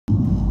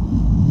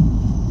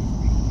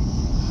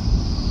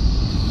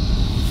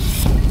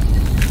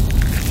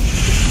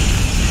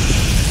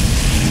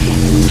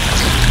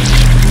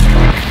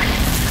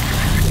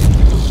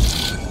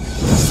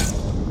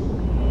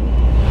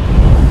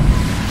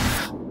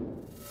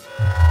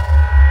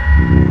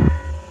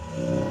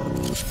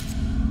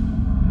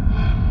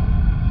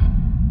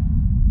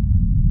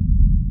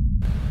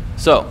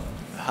So,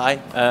 hi,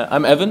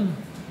 I'm Evan.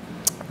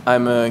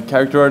 I'm a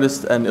character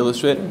artist and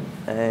illustrator,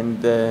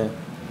 and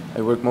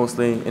I work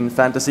mostly in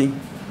fantasy.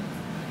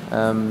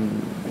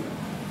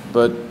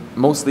 But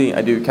mostly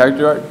I do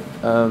character art,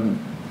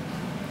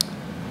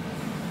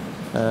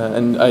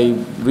 and I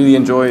really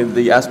enjoy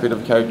the aspect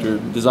of character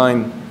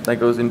design that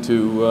goes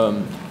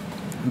into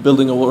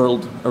building a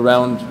world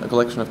around a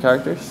collection of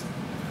characters.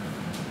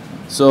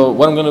 So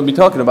what I'm going to be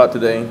talking about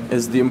today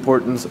is the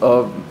importance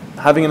of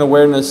having an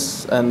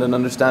awareness and an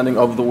understanding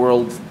of the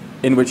world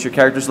in which your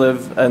characters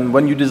live, and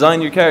when you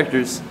design your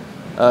characters,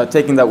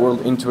 taking that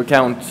world into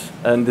account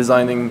and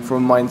designing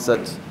from a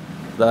mindset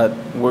that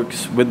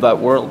works with that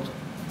world.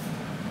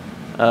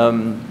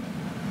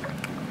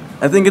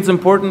 I think it's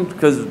important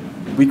because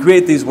we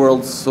create these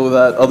worlds so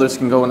that others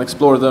can go and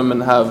explore them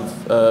and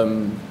have,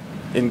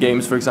 in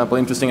games, for example,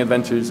 interesting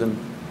adventures and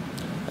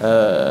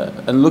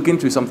look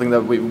into something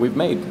that we've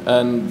made.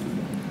 And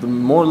the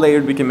more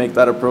layered we can make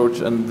that approach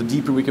and the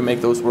deeper we can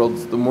make those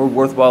worlds, the more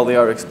worthwhile they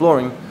are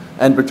exploring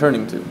and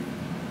returning to.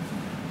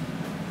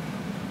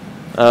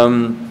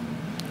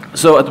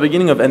 So at the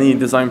beginning of any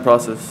design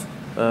process,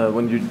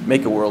 when you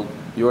make a world,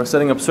 you are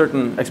setting up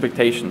certain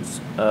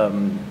expectations.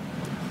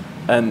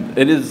 And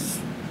it is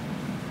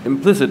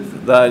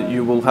implicit that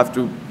you will have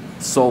to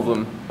solve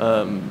them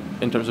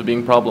in terms of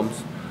being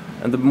problems.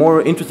 And the more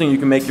interesting you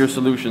can make your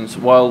solutions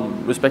while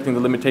respecting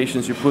the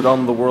limitations you put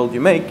on the world you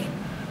make,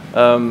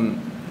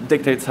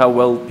 dictates how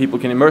well people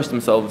can immerse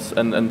themselves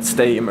and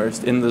stay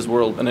immersed in this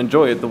world and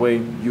enjoy it the way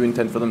you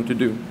intend for them to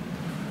do.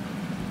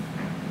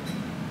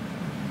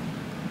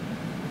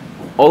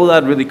 All of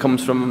that really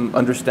comes from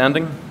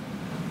understanding.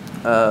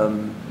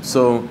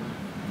 So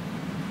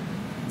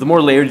the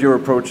more layered your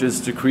approach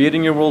is to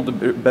creating your world, the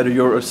better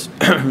your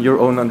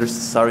own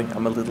sorry,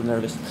 I'm a little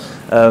nervous.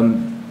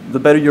 The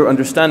better your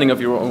understanding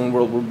of your own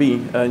world will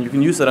be, and you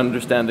can use that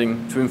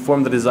understanding to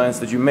inform the designs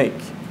that you make.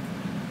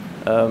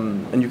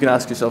 And you can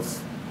ask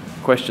yourself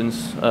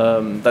questions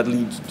that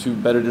lead to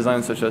better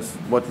designs, such as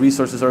what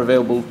resources are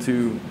available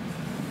to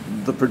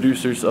the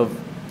producers of,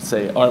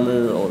 say,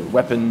 armor or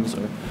weapons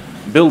or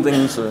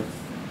buildings or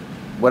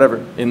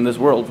whatever in this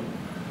world,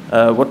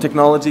 what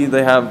technology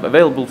they have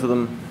available to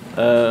them,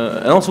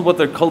 and also what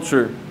their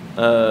culture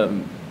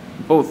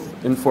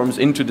both informs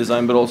into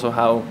design, but also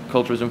how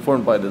culture is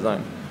informed by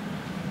design.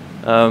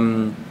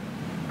 And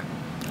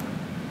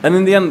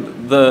in the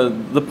end,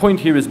 the point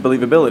here is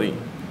believability.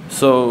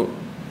 So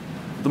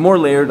the more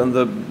layered and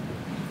the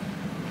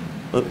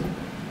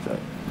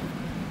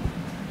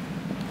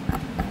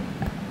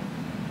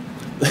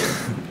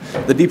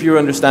deeper your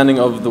understanding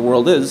of the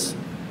world is,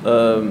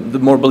 the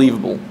more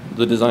believable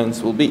the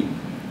designs will be.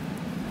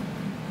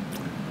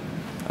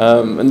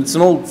 And it's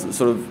an old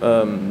sort of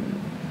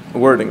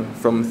wording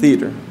from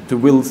theater, to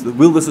will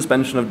the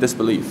suspension of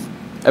disbelief.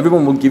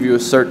 Everyone will give you a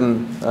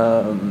certain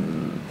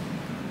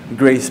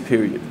grace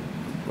period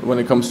when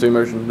it comes to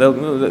immersion.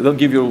 They'll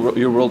give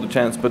your world a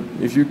chance, but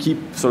if you keep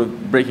sort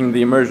of breaking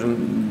the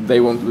immersion,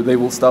 they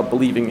will stop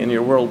believing in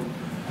your world.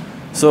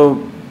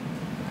 So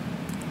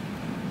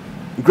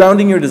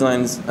grounding your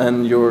designs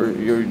and your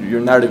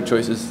narrative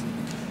choices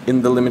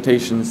in the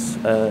limitations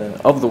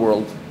of the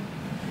world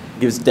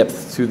gives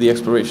depth to the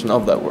exploration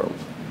of that world.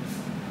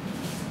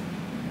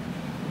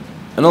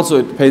 And also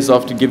it pays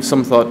off to give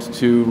some thought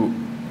to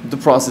the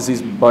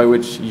processes by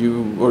which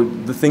you, or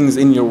the things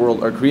in your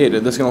world are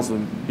created. This can also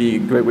be a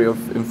great way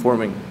of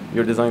informing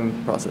your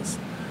design process.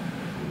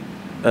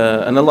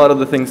 And a lot of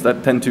the things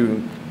that tend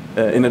to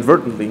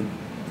inadvertently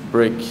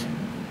break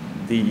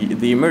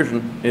the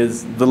immersion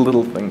is the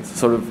little things,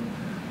 sort of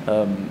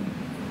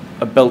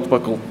a belt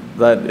buckle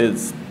that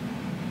is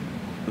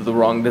the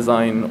wrong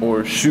design,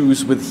 or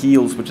shoes with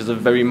heels, which is a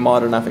very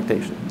modern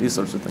affectation, these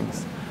sorts of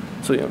things.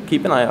 So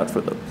keep an eye out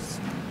for those.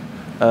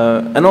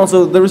 And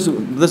also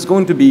there's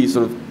going to be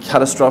sort of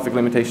catastrophic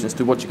limitations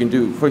to what you can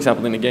do, for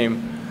example in a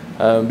game,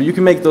 but you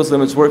can make those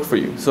limits work for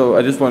you. So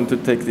I just wanted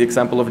to take the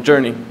example of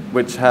Journey,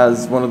 which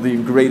has one of the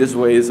greatest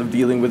ways of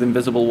dealing with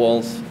invisible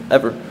walls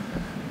ever,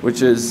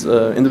 which is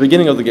in the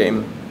beginning of the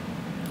game,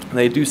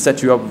 they do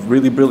set you up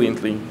really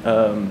brilliantly,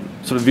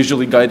 sort of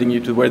visually guiding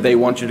you to where they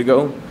want you to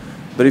go.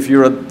 But if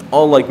you're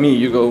all like me,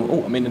 you go,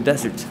 oh, I'm in a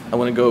desert, I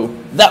want to go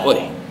that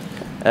way.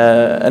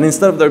 And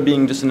instead of there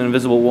being just an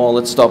invisible wall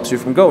that stops you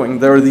from going,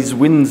 there are these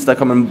winds that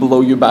come and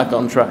blow you back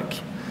on track.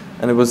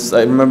 And I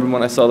remember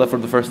when I saw that for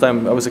the first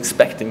time, I was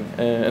expecting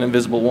an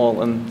invisible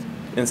wall, and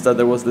instead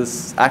there was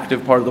this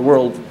active part of the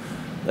world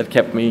that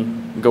kept me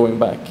going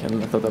back,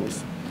 and I thought that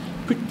was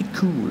pretty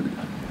cool.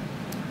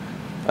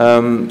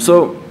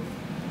 So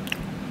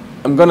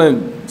I'm gonna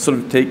sort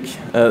of take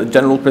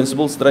general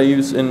principles that I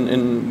use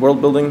in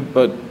world building,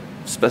 but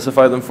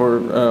specify them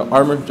for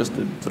armor, just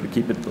to sort of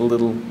keep it a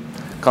little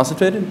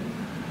concentrated.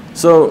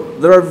 So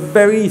there are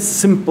very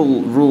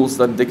simple rules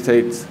that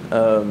dictate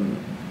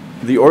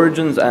the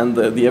origins and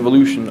the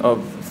evolution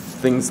of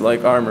things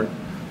like armor.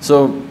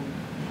 So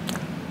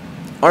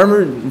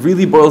armor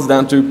really boils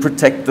down to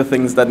protect the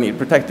things that need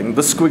protecting,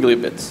 the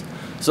squiggly bits.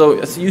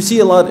 So you see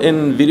a lot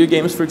in video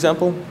games, for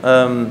example.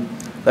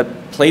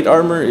 That plate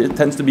armor, it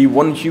tends to be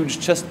one huge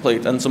chest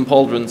plate and some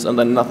pauldrons and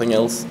then nothing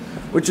else,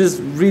 which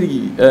is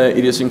really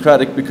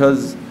idiosyncratic,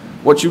 because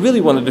what you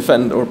really want to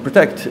defend or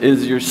protect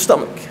is your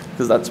stomach,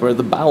 because that's where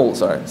the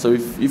bowels are. So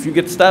if you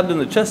get stabbed in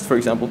the chest, for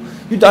example,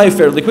 you die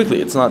fairly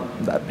quickly. It's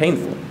not that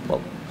painful,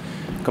 well,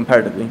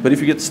 comparatively. But if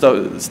you get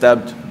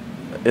stabbed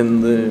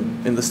in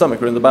the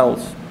stomach or in the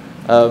bowels,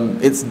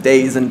 it's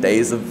days and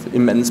days of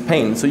immense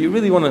pain. So you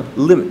really want to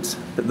limit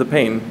the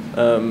pain.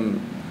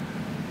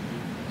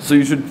 So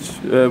you should,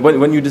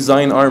 when you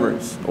design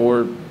armors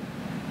or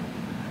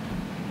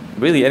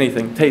really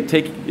anything,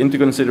 take into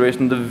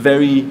consideration the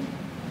very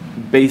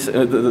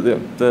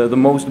the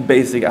most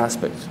basic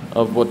aspect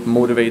of what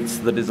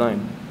motivates the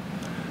design.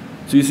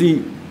 So you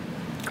see,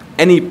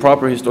 any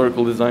proper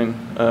historical design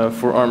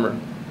for armor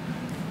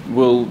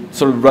will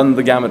sort of run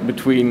the gamut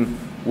between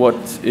what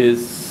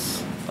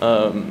is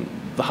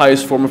the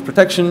highest form of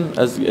protection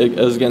as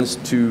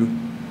against to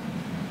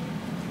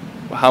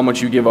how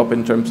much you give up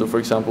in terms of, for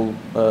example,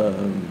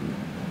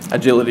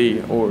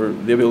 agility or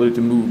the ability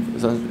to move,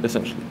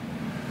 essentially.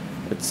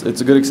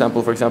 It's a good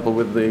example, for example,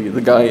 with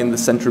the guy in the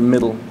center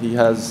middle. He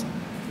has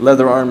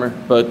leather armor,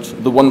 but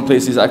the one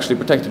place he's actually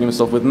protecting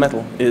himself with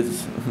metal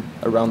is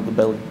around the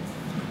belly,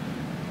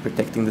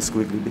 protecting the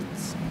squiggly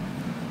bits.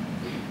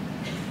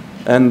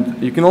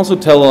 And you can also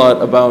tell a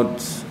lot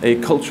about a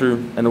culture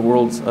and a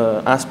world's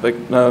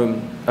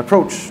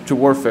approach to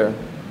warfare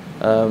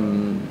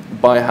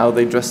by how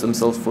they dress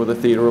themselves for the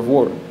theater of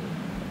war.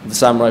 The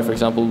samurai, for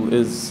example,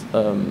 is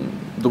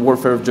the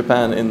warfare of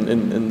Japan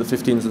in the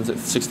 15th and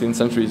 16th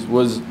centuries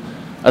was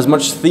as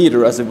much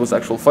theater as it was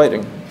actual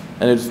fighting,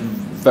 and it's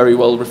very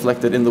well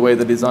reflected in the way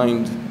they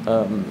designed,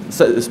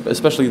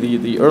 especially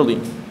the early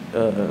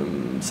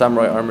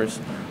samurai armors,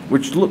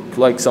 which looked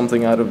like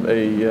something out of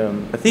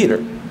a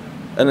theater,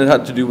 and it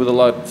had to do with a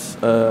lot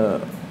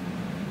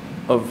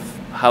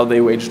of how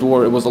they waged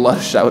war. It was a lot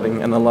of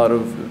shouting and a lot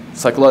of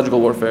psychological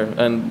warfare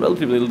and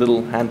relatively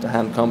little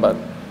hand-to-hand combat.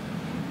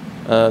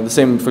 The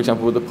same, for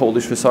example, with the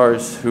Polish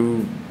hussars,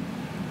 who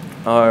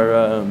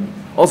are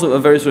also a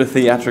very sort of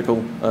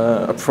theatrical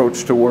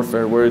approach to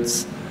warfare, where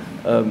it's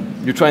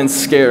you try and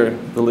scare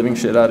the living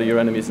shit out of your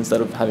enemies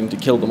instead of having to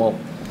kill them all.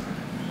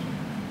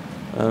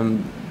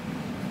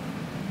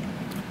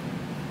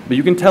 But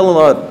you can tell a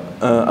lot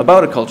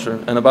about a culture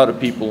and about a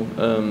people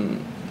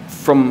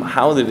from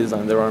how they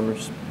design their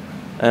armors.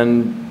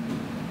 And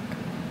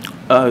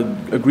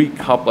a Greek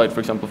hoplite, for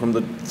example, from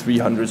the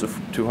 300s or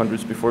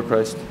 200s before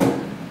Christ,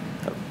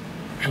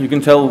 you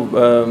can tell,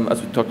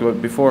 as we talked about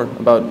before,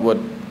 about what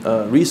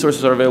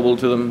resources are available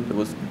to them. There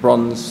was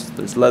bronze,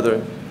 there's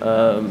leather,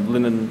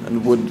 linen,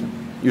 and wood,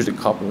 usually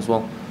copper as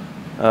well.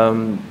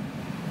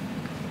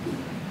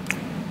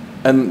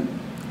 And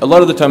a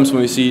lot of the times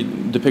when we see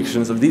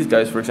depictions of these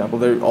guys, for example,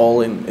 they're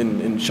all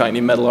in shiny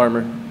metal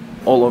armor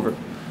all over.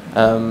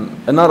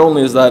 And not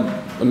only is that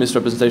a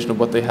misrepresentation of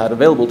what they had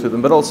available to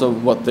them, but also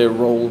what their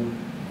role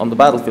on the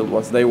battlefield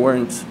was. They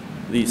weren't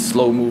these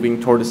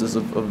slow-moving tortoises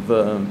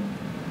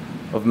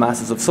of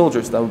masses of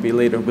soldiers that would be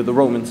later with the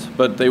Romans,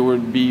 but they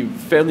would be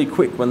fairly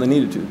quick when they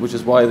needed to, which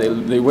is why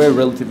they wear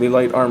relatively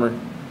light armor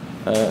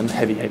and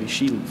heavy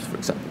shields, for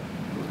example.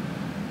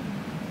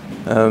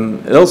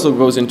 It also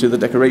goes into the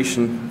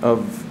decoration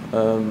of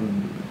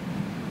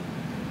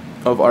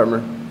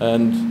armor,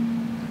 and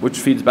which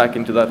feeds back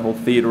into that whole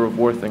theater of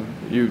war thing.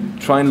 You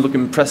try and look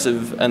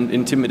impressive and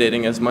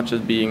intimidating as much as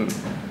being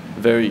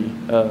very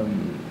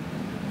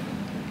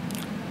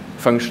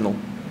functional.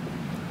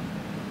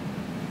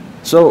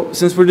 So,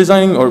 since we're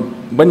designing, or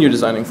when you're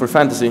designing for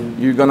fantasy,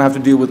 you're going to have to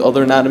deal with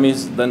other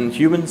anatomies than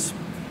humans,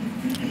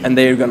 and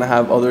they're going to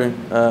have other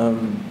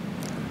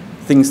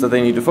things that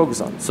they need to focus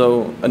on.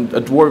 So,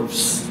 a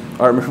dwarf's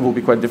armor will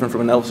be quite different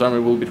from an elf's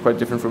armor, will be quite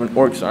different from an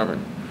orc's armor.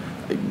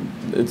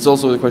 It's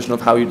also a question of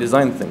how you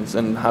design things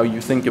and how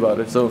you think about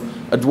it. So,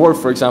 a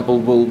dwarf, for example,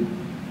 will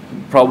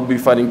probably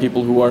be fighting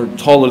people who are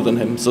taller than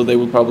him, so they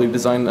will probably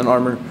design an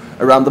armor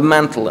around the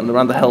mantle and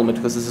around the helmet,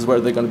 because this is where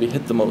they're going to be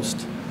hit the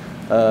most.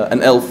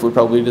 An elf would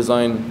probably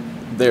design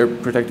their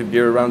protective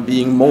gear around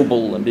being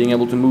mobile and being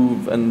able to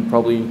move, and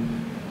probably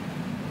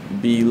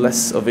be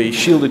less of a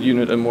shielded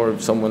unit and more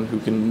of someone who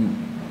can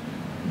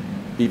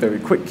be very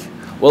quick.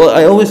 Well,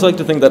 I always like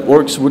to think that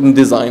orcs wouldn't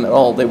design at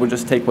all. They would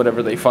just take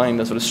whatever they find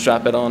and sort of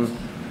strap it on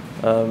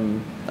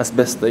as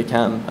best they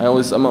can.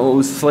 I'm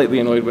always slightly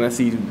annoyed when I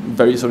see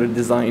very sort of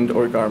designed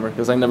orc armor,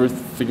 because I never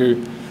figure...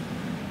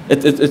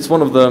 It's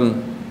one of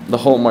the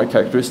hallmark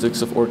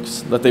characteristics of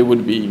orcs, that they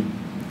would be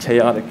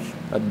chaotic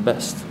at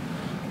best.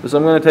 So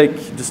I'm going to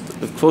take just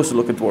a closer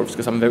look at dwarves,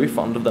 because I'm very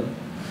fond of them.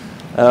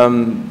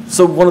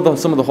 So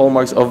some of the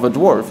hallmarks of a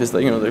dwarf is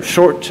that, they're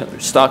short, they're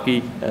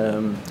stocky,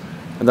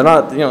 and they're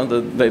not,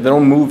 they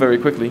don't move very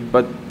quickly,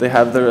 but they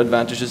have their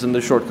advantages and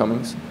their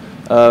shortcomings.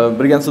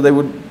 But again, so they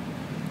would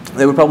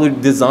probably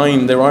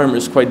design their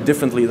armors quite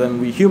differently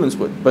than we humans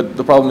would. But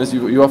the problem is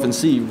you often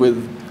see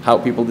with how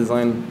people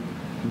design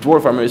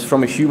dwarf armor is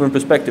from a human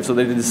perspective. So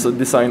they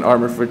design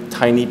armor for a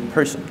tiny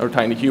person or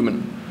tiny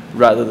human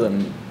rather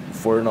than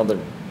for another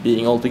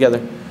being altogether.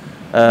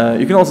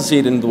 You can also see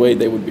it in the way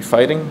they would be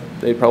fighting.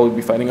 They'd probably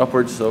be fighting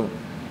upwards, so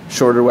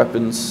shorter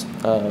weapons,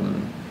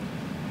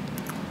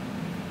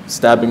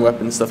 stabbing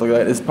weapons, stuff like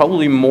that. It's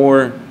probably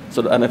more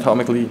sort of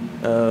anatomically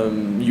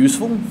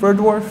useful for a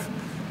dwarf,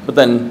 but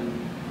then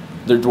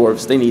they're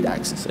dwarves, they need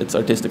axes. It's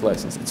artistic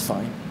license, it's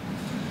fine.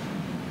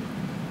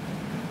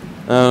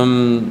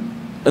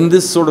 And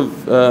this sort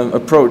of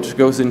approach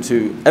goes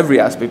into every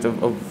aspect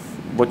of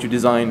what you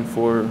design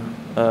for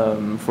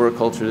a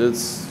culture.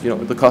 It's, you know,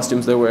 the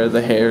costumes they wear,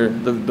 the hair,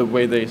 the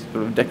way they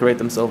sort of decorate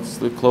themselves,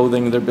 the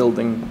clothing they're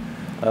building.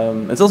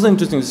 It's also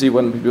interesting to see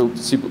when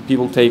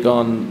people take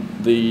on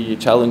the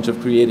challenge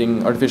of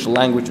creating artificial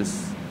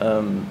languages,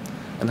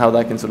 and how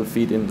that can sort of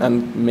feed in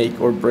and make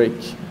or break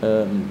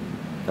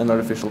an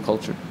artificial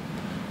culture.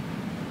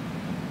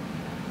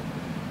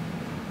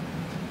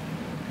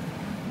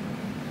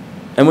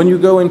 And when you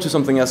go into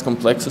something as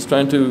complex as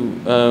trying to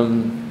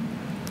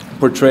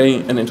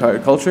portray an entire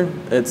culture,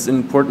 it's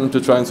important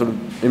to try and sort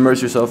of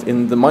immerse yourself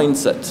in the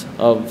mindset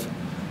of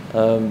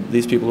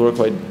these people who are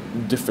quite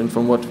different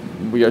from what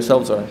we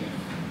ourselves are.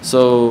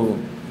 So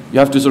you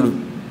have to sort of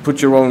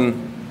put your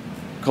own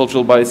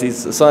cultural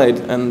biases aside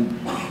and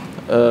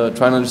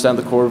try and understand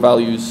the core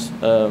values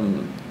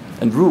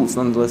and rules,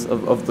 nonetheless,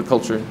 of the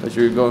culture that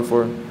you're going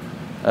for.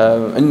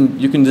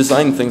 And you can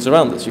design things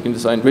around this. You can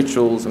design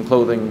rituals and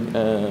clothing,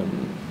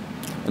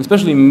 and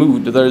especially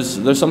mood.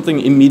 There's something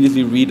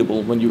immediately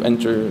readable when you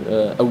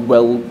enter a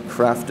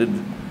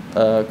well-crafted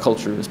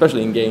culture,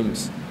 especially in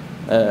games.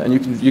 And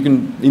you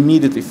can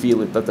immediately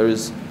feel it, that there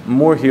is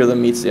more here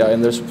than meets the eye,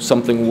 and there's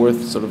something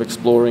worth sort of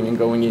exploring and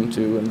going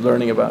into and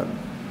learning about.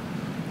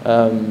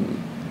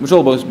 Which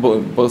all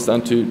boils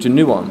down to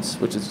nuance,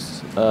 which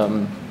is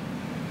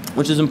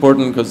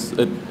important because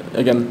it,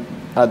 again,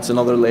 adds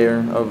another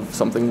layer of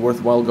something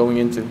worthwhile going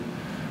into.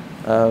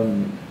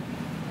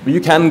 You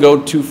can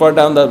go too far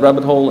down that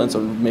rabbit hole and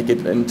sort of make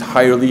it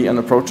entirely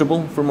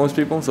unapproachable for most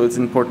people, so it's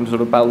important to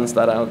sort of balance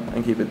that out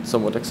and keep it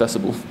somewhat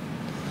accessible.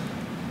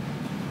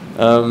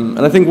 And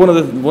I think one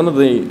of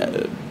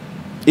the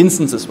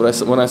instances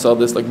when I saw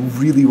this like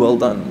really well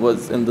done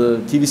was in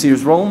the TV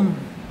series Rome.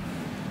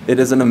 It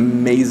is an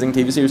amazing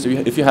TV series. So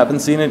if you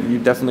haven't seen it, you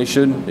definitely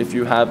should. If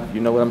you have,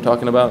 you know what I'm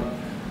talking about.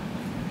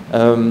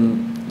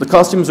 The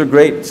costumes are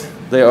great.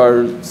 They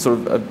are sort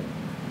of a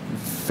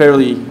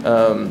fairly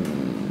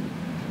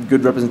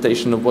good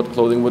representation of what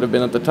clothing would have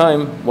been at the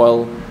time,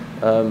 while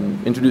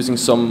introducing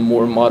some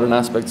more modern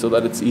aspects so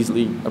that it's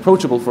easily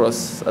approachable for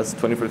us as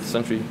 21st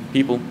century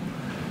people.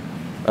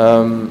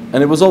 And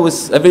it was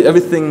always,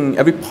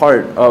 every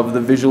part of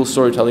the visual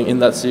storytelling in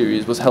that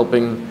series was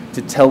helping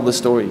to tell the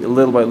story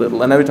little by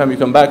little. And every time you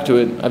come back to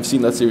it, I've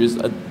seen that series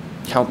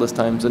countless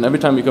times, and every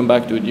time you come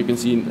back to it, you can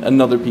see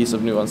another piece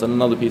of nuance and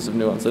another piece of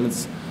nuance, and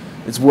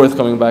it's worth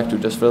coming back to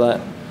just for that.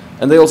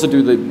 And they also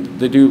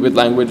do with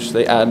language.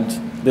 They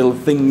add little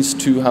things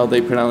to how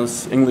they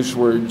pronounce English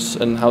words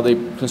and how they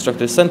construct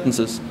their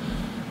sentences.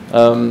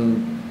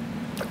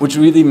 Which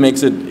really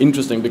makes it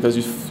interesting, because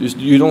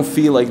you don't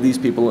feel like these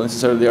people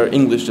necessarily are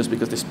English just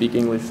because they speak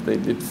English.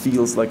 It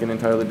feels like an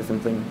entirely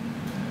different thing.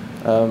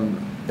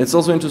 It's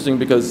also interesting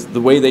because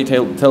the way they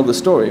tell the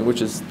story,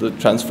 which is the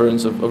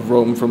transference of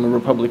Rome from a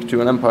republic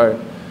to an empire,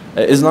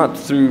 is not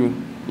through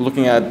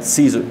looking at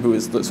Caesar, who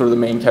is sort of the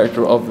main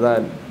character of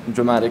that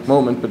dramatic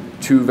moment, but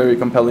two very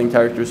compelling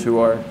characters who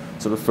are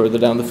sort of further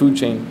down the food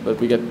chain. But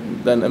we get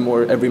then a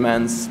more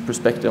everyman's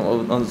perspective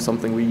on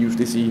something we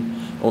usually see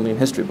only in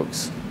history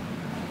books.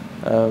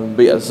 But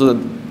yeah, so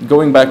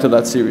going back to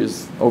that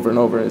series over and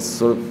over is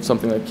sort of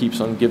something that keeps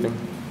on giving.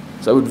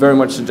 So I would very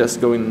much suggest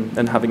going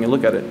and having a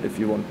look at it if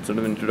you want sort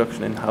of an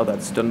introduction in how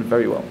that's done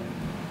very well.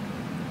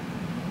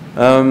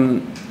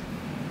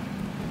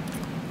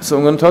 So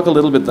I'm going to talk a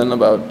little bit then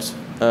about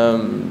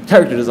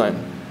character design,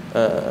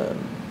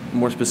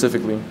 more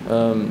specifically,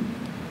 and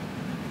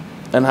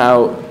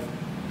how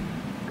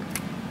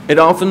it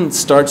often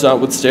starts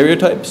out with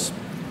stereotypes.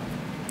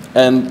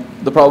 And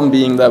the problem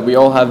being that we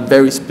all have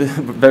very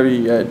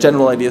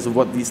general ideas of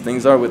what these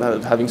things are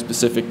without having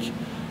specific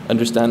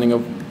understanding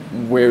of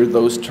where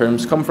those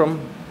terms come from.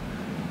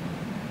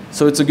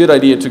 So it's a good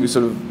idea to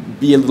sort of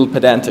be a little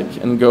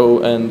pedantic and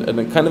go and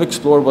kind of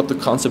explore what the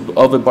concept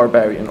of a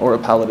barbarian or a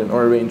paladin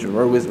or a ranger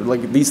or a wizard,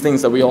 like these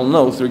things that we all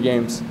know through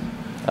games,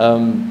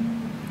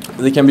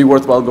 they can be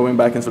worthwhile going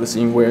back and sort of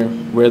seeing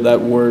where that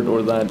word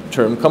or that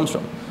term comes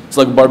from.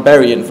 So like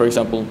barbarian, for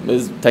example,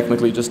 is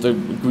technically just a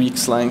Greek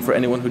slang for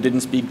anyone who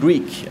didn't speak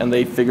Greek, and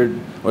they figured,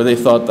 or they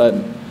thought that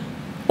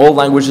all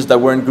languages that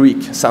weren't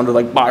Greek sounded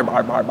like bar,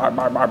 bar, bar, bar,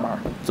 bar, bar, bar.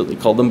 So they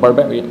called them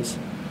barbarians.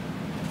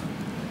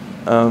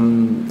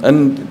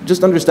 And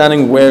just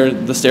understanding where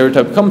the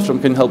stereotype comes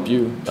from can help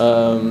you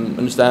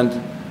understand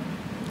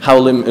how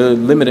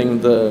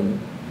limiting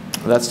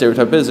that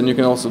stereotype is, and you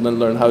can also then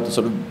learn how to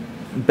sort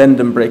of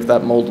bend and break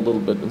that mold a little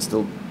bit and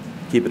still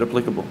keep it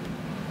applicable.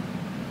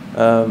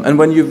 And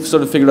when you've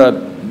sort of figured out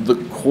the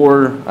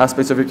core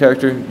aspects of your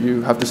character,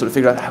 you have to sort of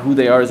figure out who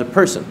they are as a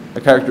person.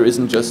 A character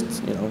isn't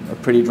just, you know, a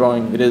pretty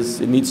drawing.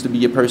 It needs to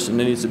be a person.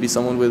 It needs to be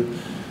someone with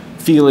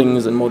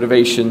feelings and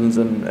motivations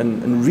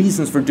and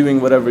reasons for doing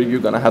whatever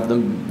you're going to have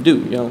them do,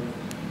 you know.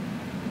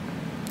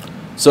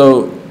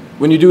 So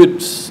when you do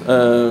it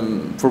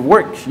for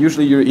work,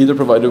 usually you're either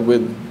provided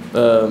with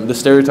the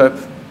stereotype,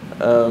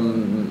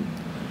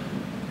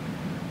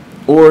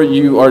 or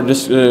you are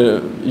just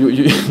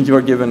you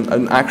are given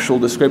an actual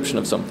description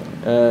of something.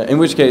 In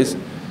which case,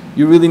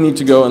 you really need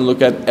to go and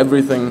look at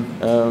everything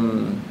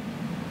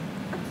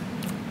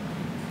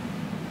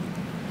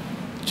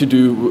to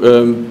do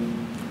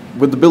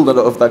with the build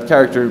of that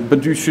character,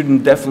 but you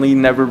shouldn't definitely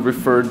never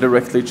refer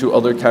directly to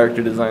other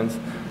character designs.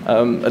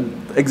 An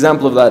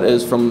example of that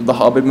is from the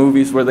Hobbit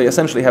movies, where they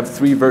essentially have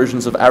 3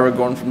 versions of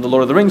Aragorn from the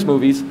Lord of the Rings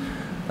movies,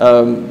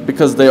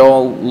 because they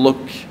all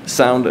look,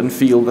 sound, and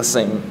feel the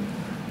same.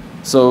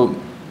 So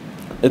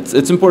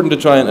it's important to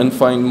try and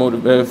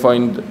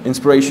find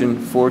inspiration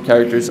for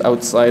characters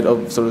outside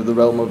of sort of the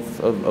realm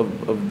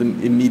of the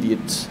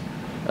immediate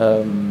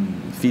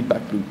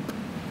feedback loop.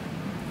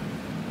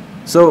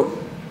 So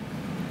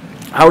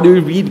how do we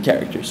read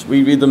characters?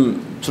 We read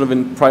them sort of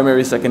in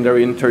primary,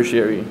 secondary, and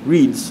tertiary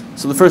reads.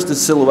 So the first is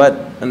silhouette,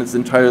 and it's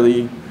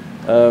entirely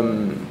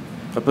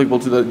applicable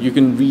to that. You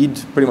can read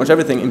pretty much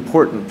everything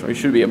important, or you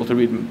should be able to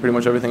read pretty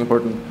much everything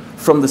important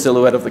from the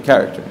silhouette of the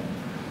character.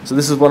 So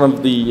this is one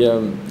of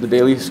the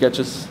daily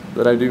sketches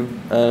that I do,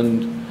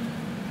 and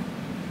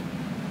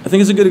I think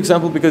it's a good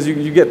example because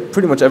you get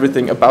pretty much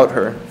everything about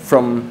her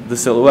from the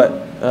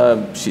silhouette.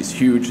 She's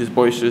huge, she's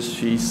boisterous,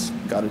 she's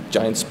got a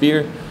giant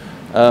spear.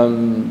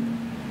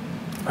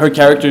 Her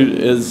character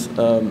is,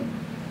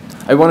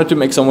 I wanted to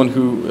make someone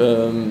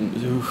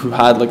who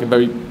had like a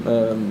very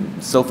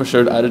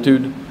self-assured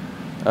attitude,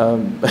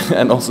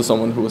 and also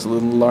someone who was a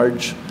little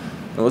large.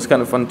 It was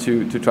kind of fun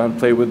to try and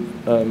play with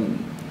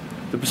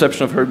the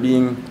perception of her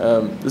being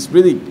this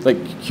really like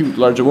cute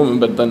larger woman,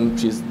 but then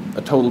she's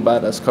a total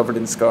badass covered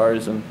in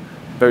scars and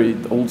very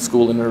old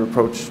school in her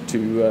approach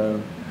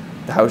to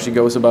how she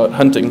goes about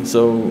hunting.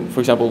 So, for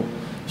example,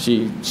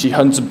 she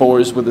hunts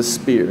boars with a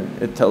spear.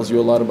 It tells you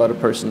a lot about a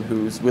person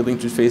who's willing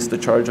to face the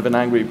charge of an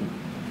angry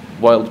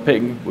wild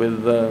pig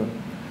with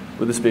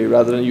a spear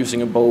rather than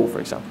using a bow, for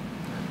example.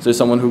 So there's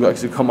someone who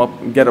actually come up,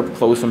 get up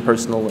close and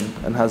personal,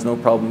 and has no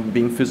problem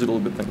being physical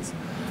with things.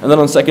 And then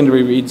on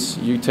secondary reads,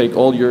 you take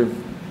all your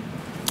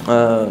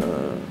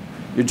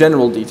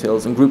general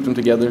details and group them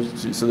together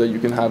so that you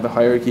can have a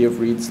hierarchy of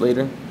reads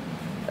later.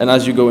 And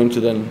as you go into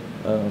then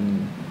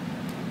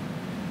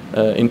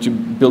into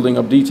building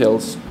up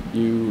details,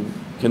 you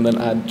can then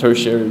add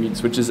tertiary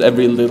reads, which is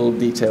every little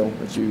detail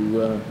that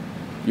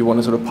you want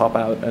to sort of pop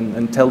out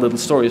and tell little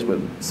stories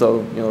with.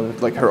 So, you know,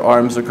 like her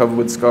arms are covered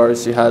with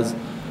scars. She has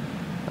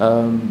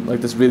like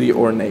this really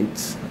ornate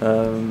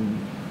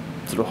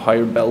sort of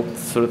higher belt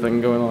sort of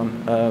thing going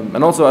on.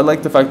 And also I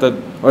like the fact that,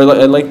 or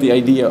I like the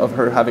idea of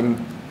her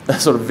having a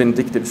sort of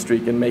vindictive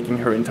streak and making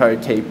her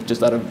entire cape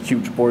just out of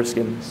huge boar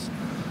skins.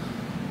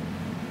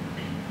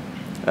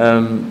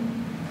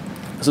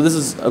 So this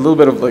is a little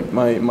bit of like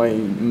my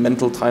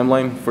mental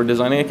timeline for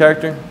designing a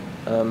character.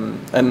 And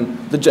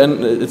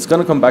it's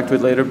going to come back to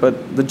it later,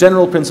 but the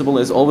general principle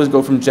is always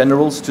go from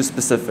generals to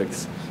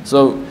specifics.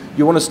 So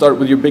you want to start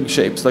with your big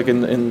shapes, like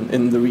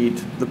in the read.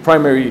 The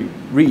primary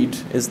read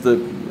is the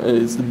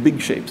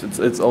big shapes.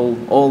 It's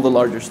all the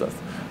larger stuff.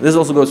 This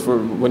also goes for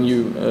when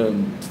you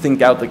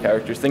think out the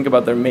characters. Think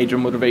about their major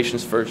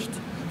motivations first.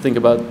 Think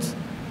about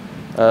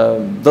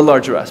the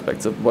larger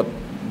aspects of what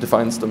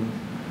defines them.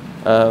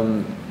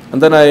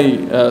 And then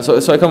so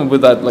I come up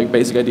with that like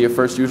basic idea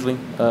first usually.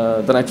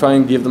 Then I try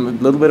and give them a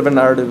little bit of a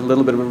narrative, a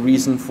little bit of a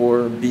reason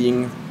for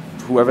being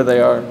whoever they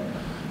are.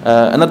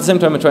 And at the same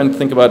time I try and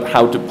think about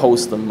how to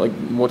pose them, like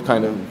what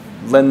kind of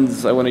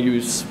lens I want to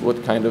use,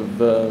 what kind of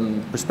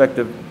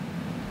perspective.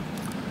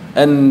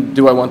 And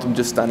do I want them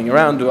just standing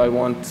around? Do I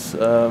want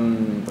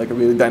like a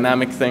really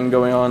dynamic thing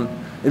going on?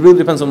 It really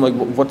depends on like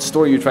what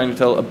story you're trying to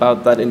tell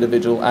about that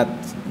individual at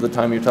the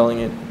time you're telling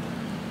it.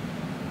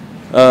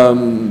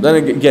 Then I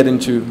get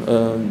into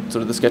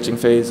sort of the sketching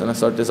phase and I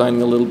start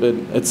designing a little bit.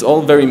 It's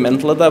all very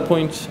mental at that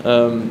point,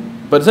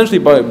 but essentially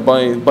by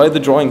the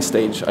drawing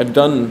stage, I've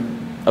done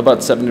about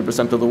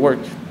 70% of the work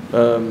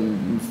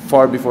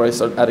far before I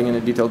start adding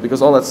any detail,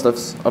 because all that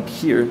stuff's up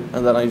here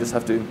and then I just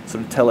have to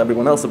sort of tell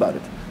everyone else about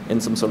it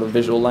in some sort of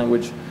visual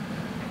language.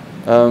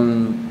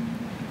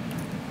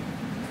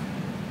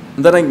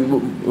 Then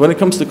when it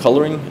comes to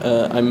coloring,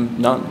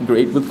 I'm not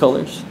great with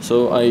colors,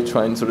 so I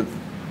try and sort of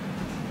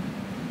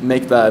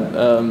make that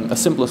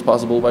as simple as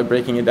possible by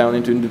breaking it down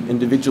into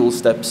individual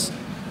steps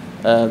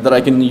that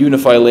I can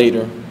unify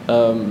later.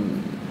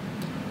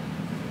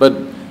 But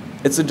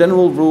it's a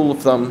general rule of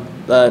thumb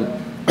that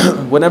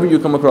whenever you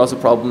come across a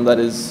problem that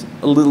is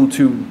a little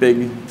too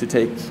big to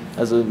take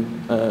as a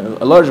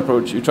large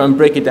approach, you try and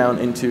break it down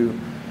into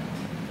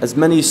as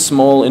many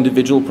small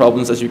individual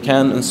problems as you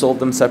can and solve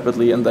them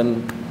separately and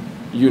then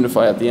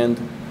unify at the end.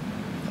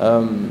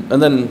 And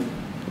then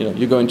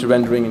you go into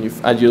rendering and you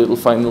add your little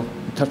final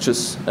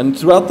touches, and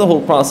throughout the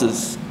whole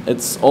process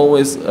it's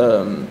always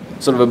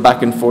sort of a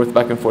back and forth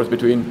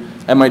between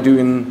am I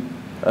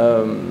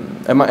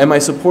Am I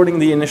supporting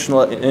the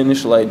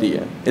initial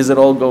idea? Is it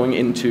all going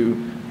into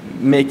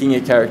making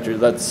a character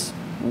that's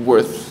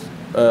worth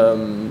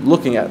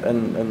looking at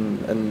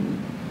and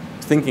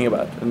thinking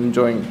about and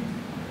enjoying?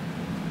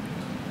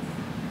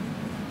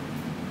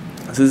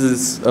 So this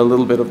is a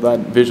little bit of that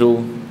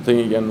visual thing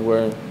again,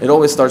 where it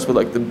always starts with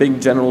like the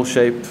big general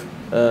shape,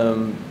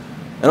 and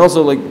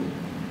also like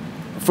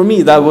for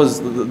me that was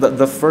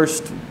the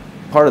first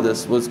part of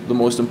this was the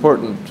most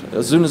important.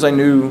 As soon as I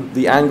knew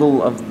the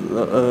angle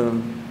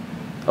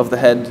of the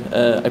head,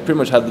 I pretty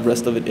much had the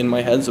rest of it in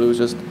my head, so it was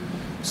just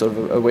sort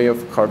of a way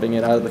of carving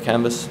it out of the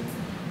canvas.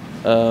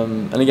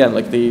 And again,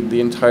 like the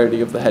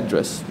entirety of the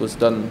headdress was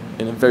done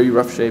in a very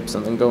rough shapes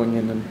and then going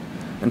in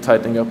and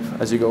tightening up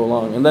as you go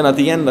along. And then at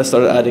the end I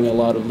started adding a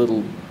lot of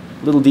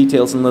little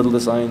details and little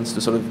designs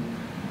to sort of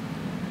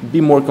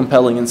be more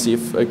compelling and see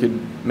if I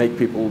could make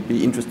people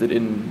be interested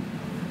in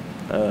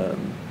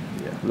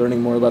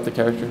learning more about the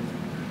character.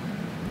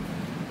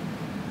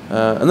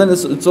 And then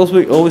it's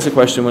also always a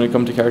question when it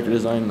comes to character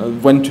design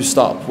of when to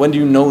stop. When do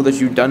you know that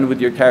you're done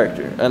with your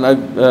character?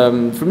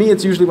 And for me,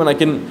 it's usually when I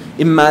can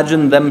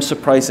imagine them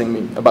surprising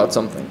me about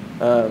something.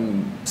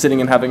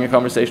 Sitting and having a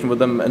conversation with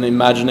them and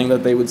imagining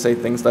that they would say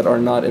things that are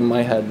not in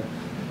my head.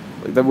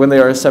 Like that when they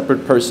are a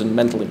separate person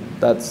mentally,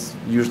 that's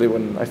usually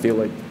when I feel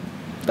like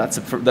that's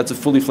a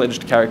fully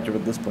fledged character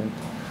at this point.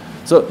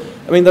 So,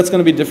 I mean, that's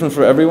going to be different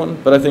for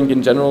everyone, but I think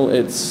in general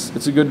it's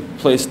a good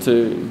place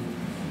to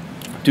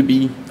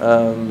be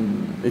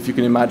if you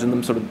can imagine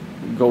them sort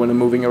of going and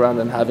moving around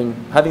and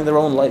having their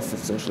own life,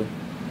 essentially.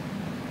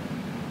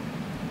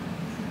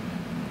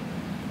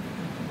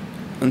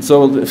 And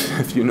so, a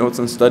few notes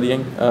on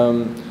studying.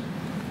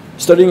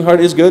 Studying hard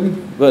is good,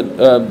 but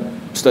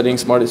studying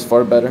smart is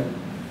far better.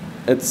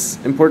 It's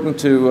important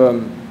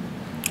to,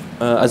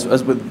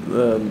 as with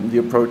the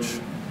approach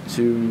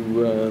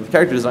to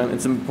character design,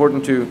 it's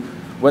important to,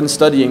 when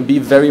studying, be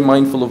very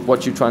mindful of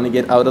what you're trying to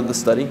get out of the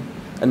study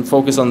and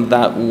focus on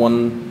that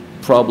one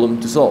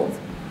problem to solve.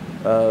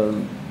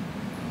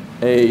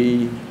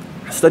 A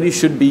study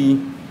should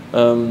be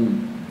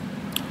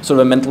sort of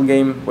a mental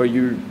game where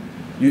you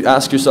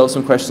ask yourself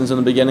some questions in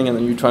the beginning and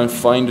then you try and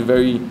find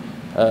very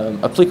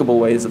applicable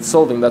ways of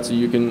solving that so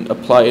you can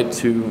apply it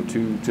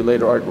to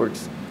later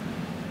artworks.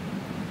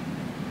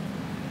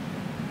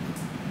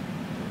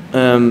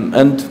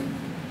 And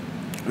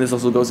this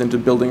also goes into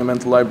building a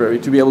mental library,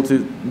 to be able to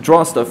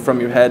draw stuff from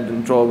your head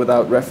and draw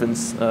without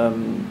reference.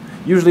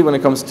 Usually when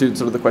it comes to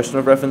sort of the question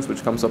of reference,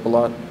 which comes up a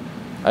lot,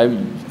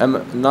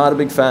 I'm not a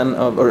big fan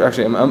of, or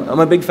actually I'm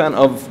a big fan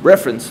of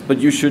reference, but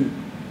you should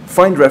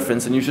find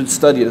reference and you should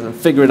study it and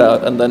figure it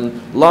out and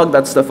then log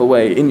that stuff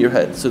away in your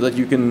head so that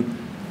you can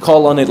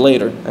call on it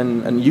later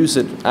and use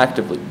it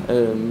actively.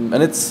 And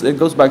it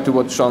goes back to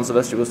what Sean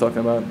Sylvester was talking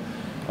about,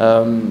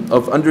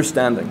 of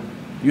understanding.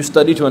 You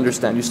study to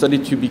understand, you study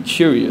to be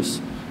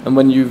curious, and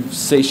when you've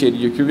satiated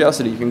your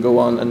curiosity, you can go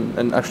on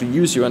and actually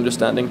use your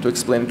understanding to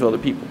explain it to other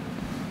people.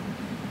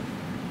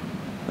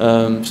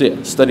 So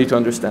yeah, study to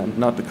understand,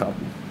 not to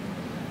copy.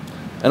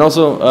 And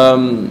also,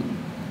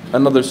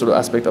 another sort of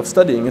aspect of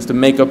studying is to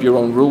make up your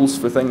own rules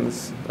for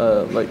things,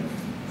 like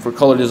for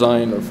color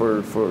design or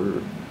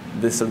for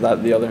this or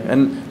that, the other.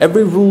 And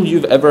every rule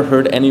you've ever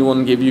heard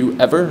anyone give you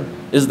ever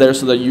is there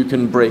so that you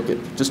can break it.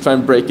 Just try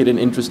and break it in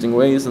interesting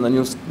ways, and then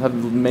you'll have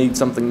made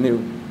something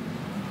new.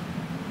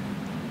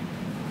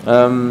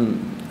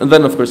 And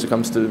then, of course, it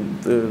comes to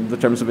the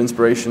terms of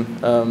inspiration.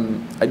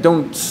 I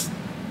don't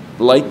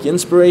like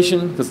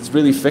inspiration because it's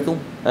really fickle,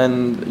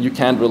 and you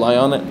can't rely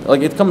on it.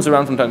 Like, it comes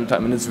around from time to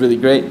time, and it's really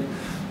great,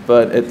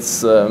 but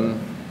it's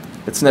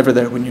never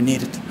there when you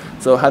need it.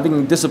 So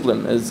having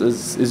discipline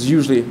is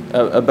usually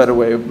a better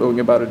way of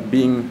going about it,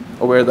 being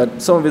aware that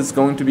some of it's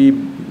going to be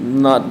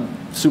not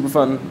super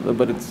fun,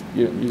 but it's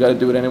you got to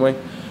do it anyway.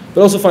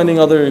 But also finding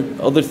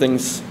other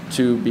things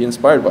to be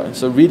inspired by.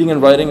 So reading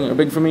and writing are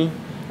big for me.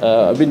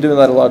 I've been doing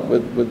that a lot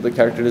with the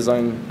character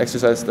design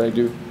exercise that I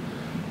do.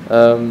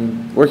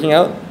 Working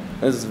out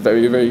is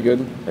very, very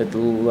good.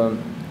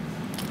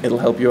 It'll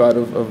help you out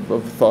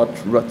of thought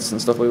ruts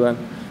and stuff like that.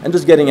 And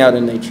just getting out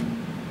in nature.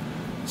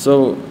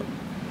 So,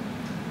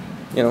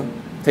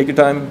 take your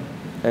time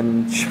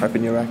and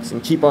sharpen your axe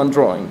and keep on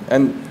drawing.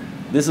 And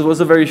this was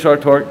a very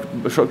short talk,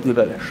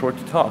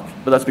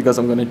 but that's because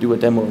I'm going to do a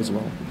demo as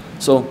well.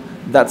 So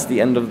that's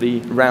the end of the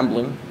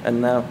rambling,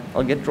 and now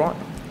I'll get drawing.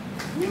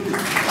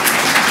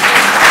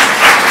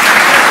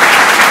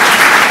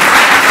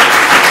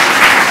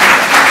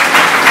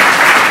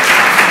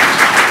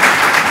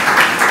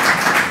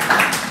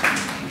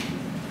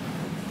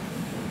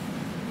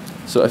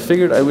 So I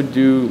figured I would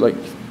do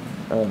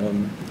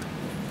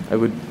I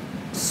would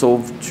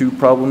solve 2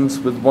 problems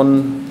with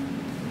 1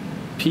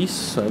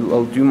 piece.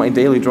 I'll do my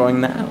daily drawing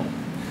now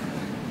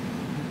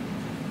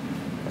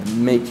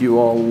and make you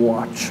all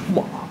watch.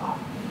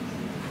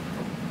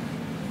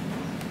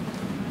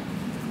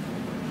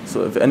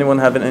 So if anyone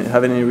have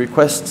any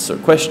requests or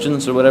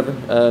questions or whatever,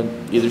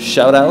 either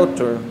shout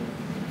out or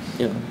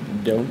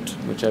don't,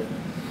 whichever.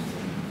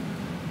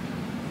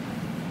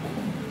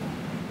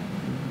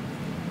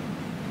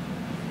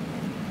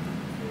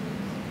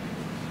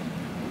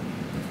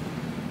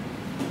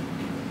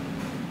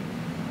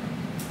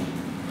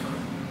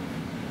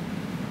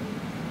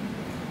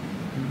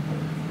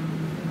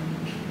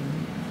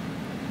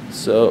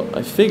 So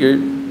I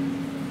figured,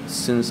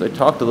 since I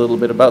talked a little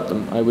bit about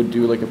them, I would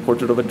do like a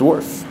portrait of a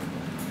dwarf,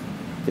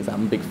 because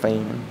I'm a big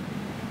fan.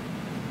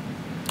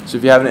 So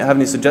if you have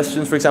any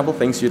suggestions, for example,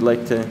 things you'd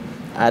like to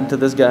add to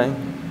this guy,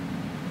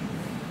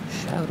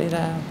 shout it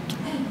out.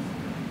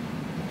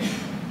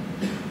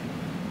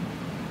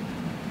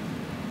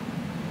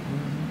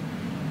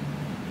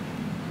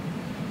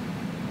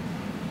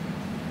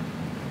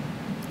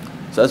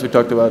 So as we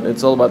talked about,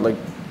 it's all about like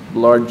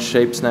large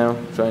shapes now,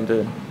 trying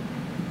to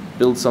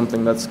build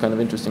something that's kind of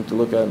interesting to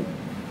look at.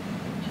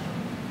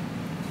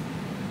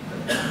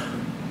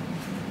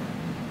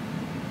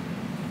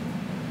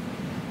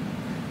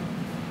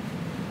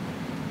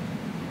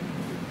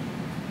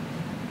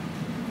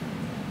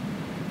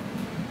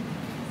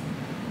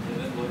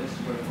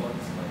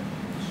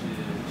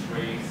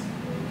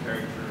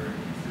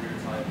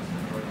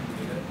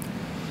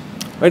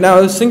 Right now,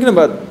 I was thinking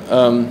about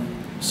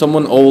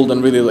someone old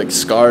and really like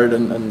scarred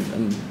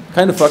and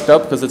kind of fucked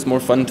up, because it's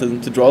more fun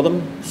to draw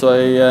them. So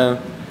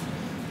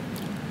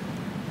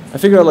I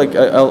figure out like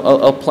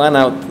I'll plan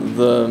out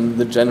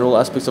the general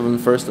aspects of them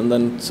first, and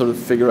then sort of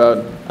figure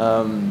out.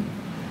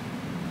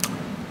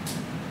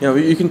 You know,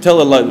 you can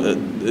tell a lot.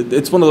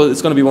 It's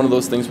going to be one of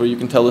those things where you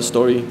can tell a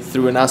story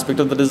through an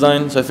aspect of the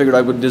design. So I figured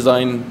I would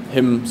design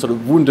him sort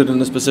of wounded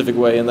in a specific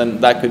way, and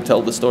then that could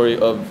tell the story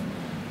of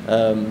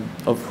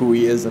who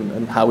he is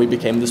and how he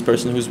became this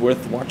person who's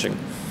worth watching.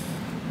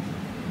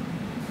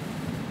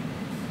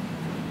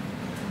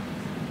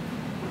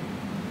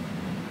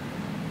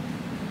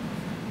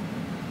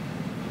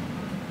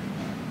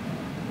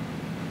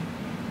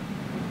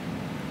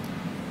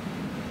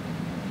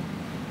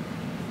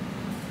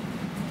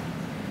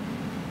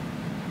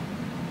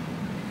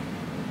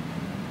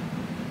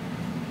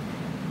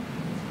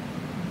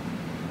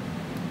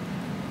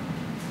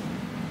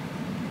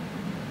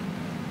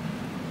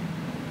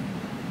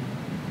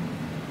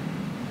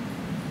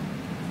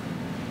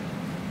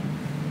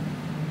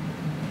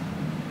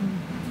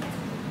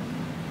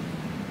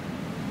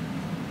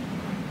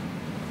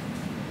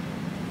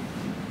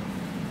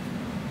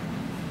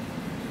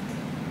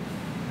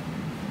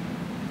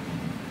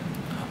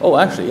 Oh,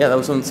 actually, yeah, that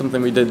was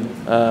something we did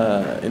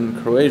in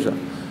Croatia.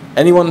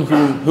 Anyone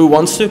who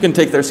wants to can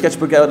take their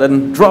sketchbook out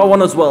and draw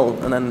one as well,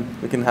 and then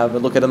we can have a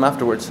look at them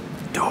afterwards.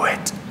 Do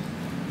it!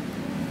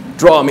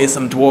 Draw me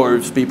some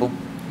dwarves, people.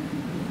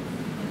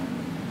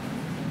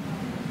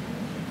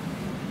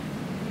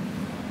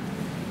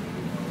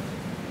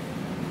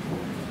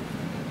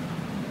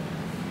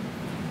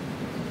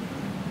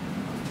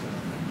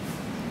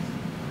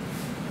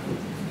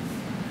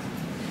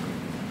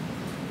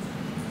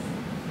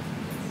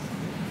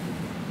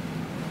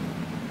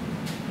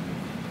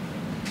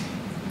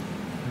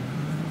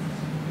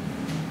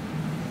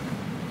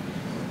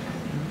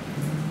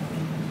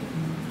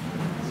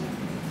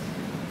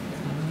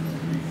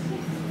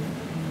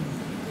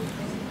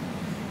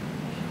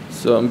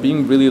 So I'm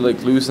being really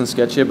like loose and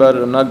sketchy about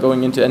it. I'm not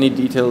going into any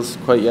details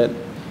quite yet,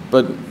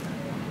 but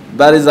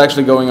that is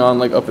actually going on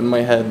like up in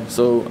my head.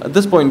 So at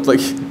this point, like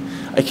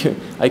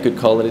I could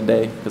call it a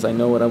day because I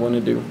know what I want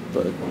to do.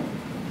 But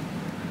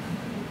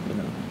you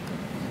know,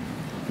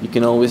 you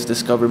can always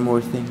discover more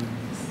things.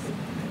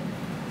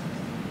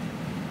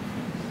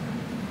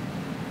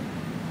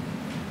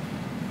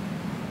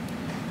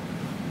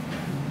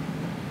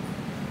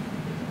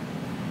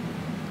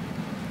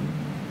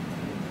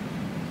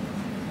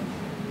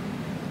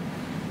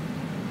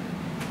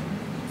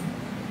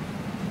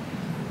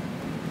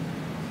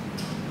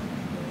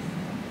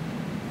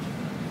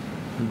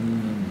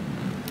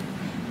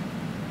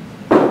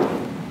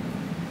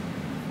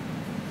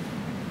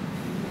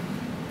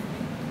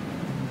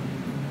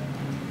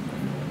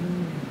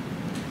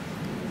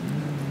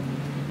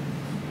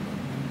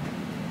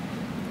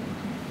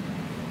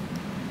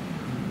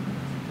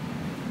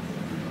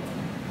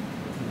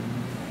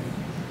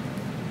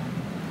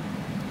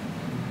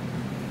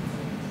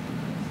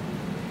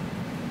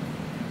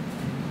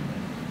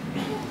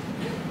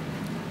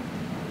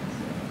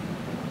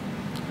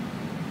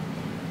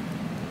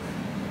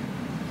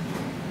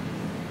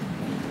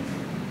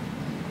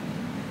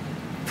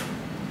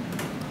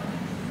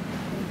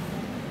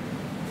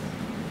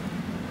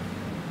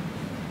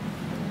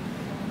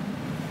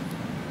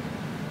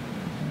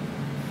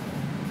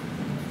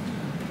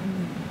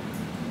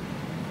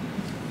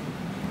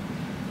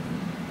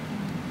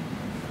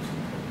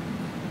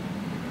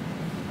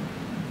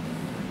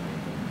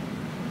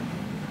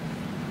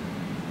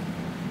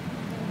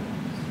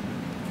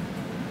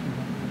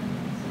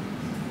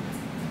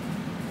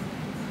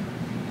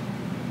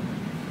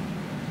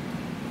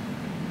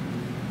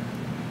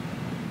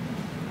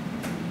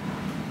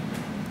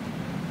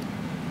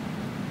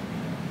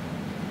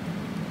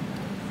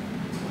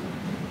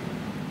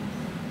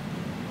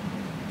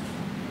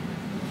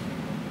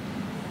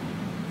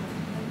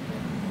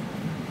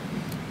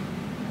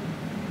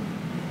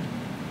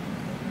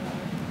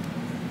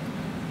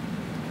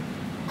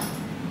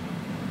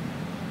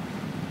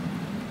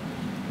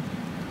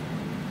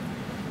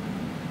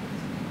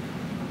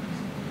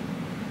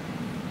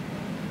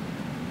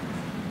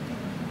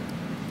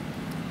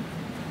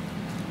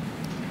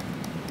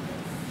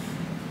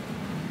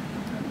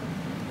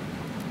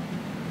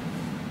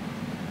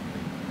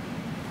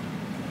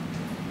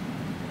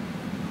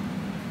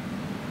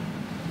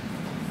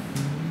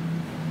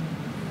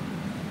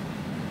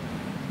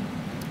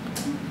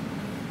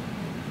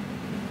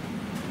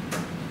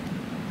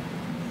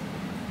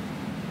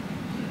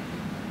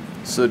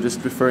 So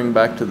just referring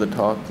back to the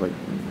talk, like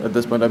at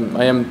this point,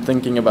 I am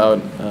thinking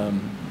about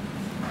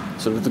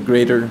sort of the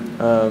greater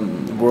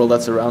world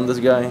that's around this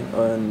guy,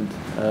 and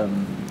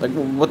like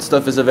what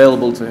stuff is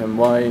available to him.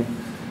 Why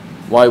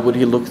would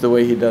he look the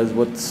way he does?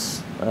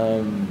 What's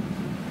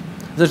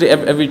essentially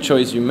every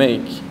choice you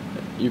make,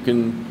 you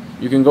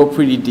can go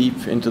pretty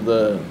deep into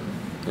the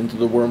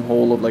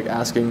wormhole of like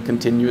asking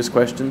continuous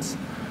questions,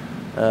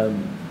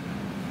 and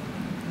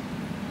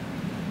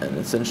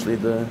essentially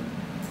the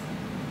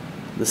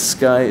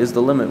sky is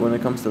the limit when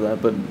it comes to that.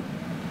 But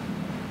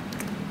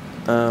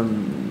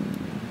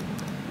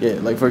yeah,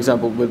 like for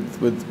example,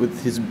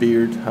 with his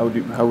beard, how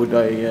would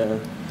I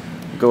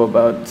go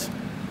about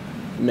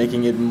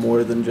making it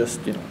more than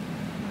just, you know,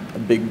 a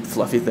big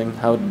fluffy thing?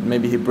 How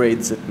maybe he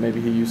braids it,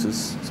 maybe he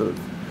uses sort of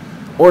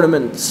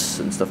ornaments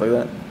and stuff like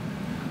that.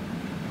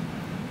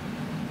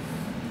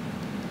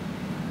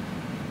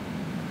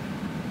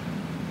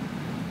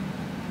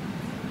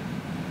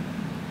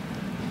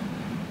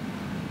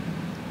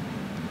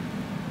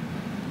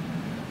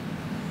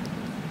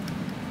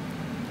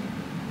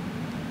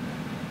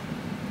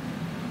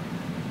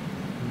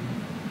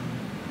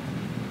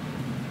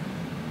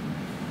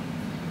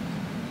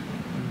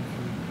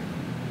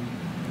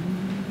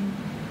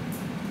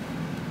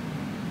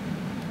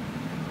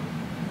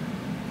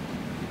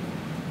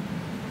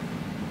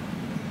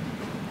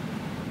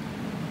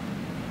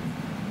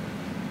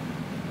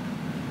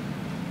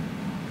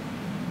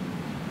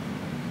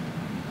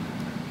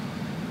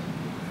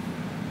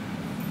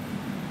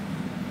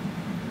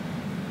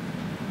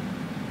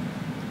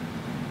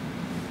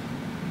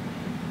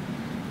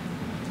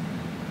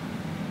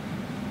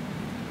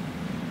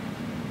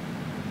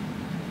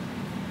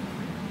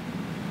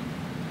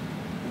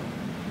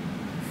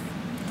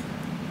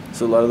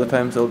 So a lot of the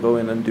times I'll go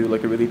in and do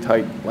like a really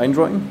tight line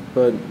drawing,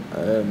 but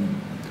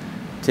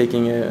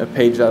taking a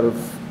page out of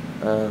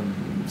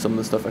some of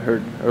the stuff I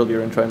heard earlier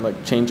and try and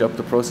like change up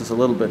the process a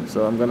little bit.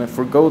 So I'm gonna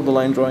forgo the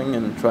line drawing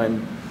and try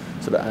and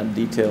sort of add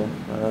detail,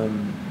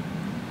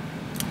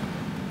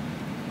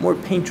 more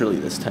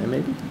painterly this time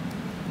maybe.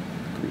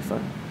 Could be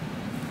fun.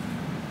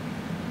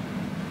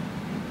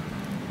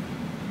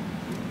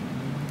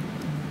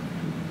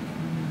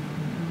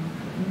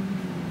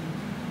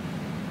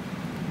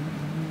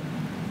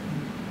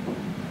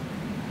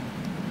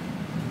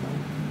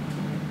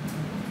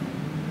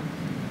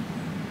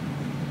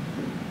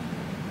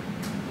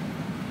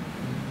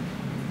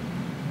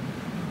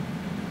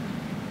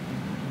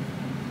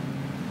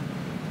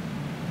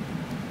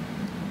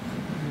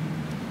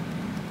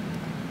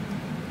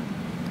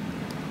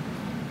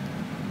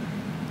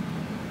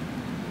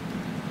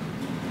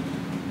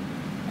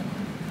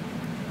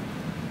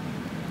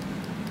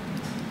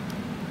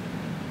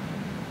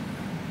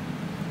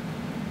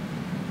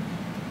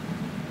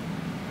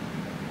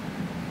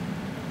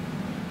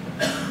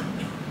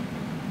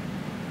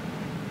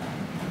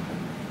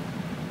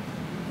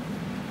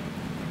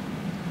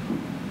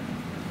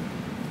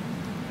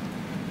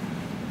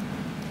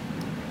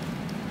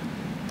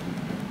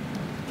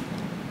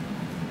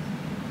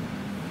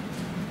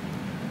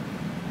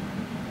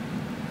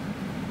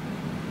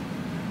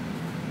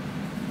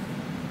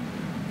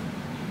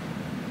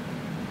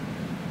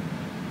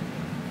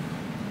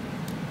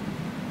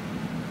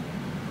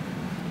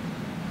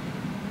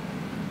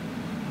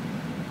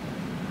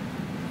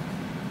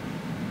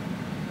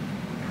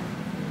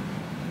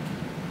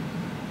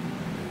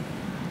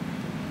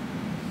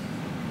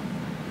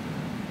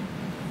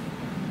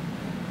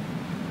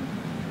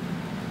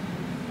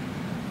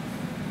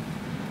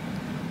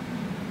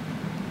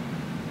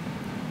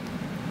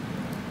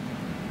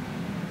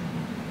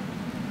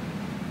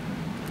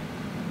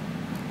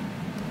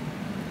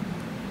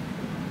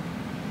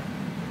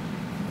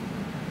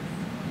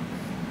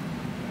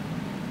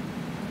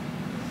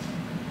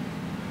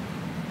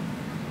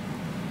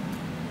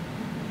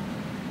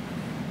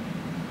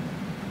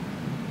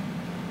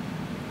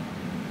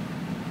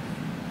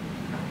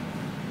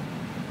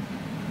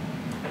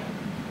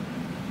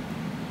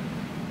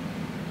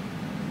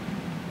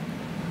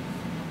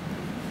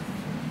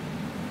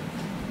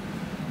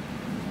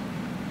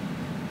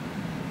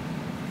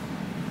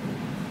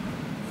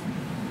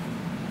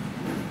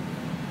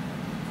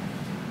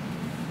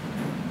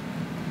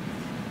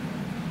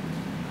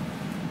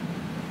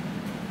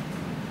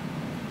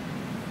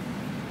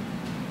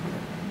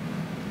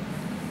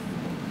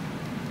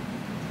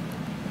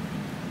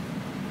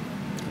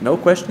 No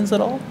questions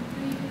at all?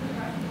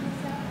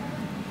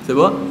 Say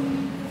what?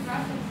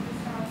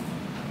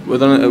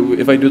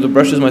 If I do the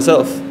brushes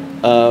myself?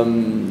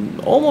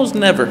 Almost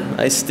never.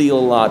 I steal a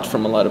lot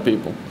from a lot of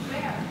people.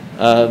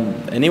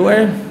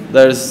 Anywhere?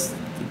 There's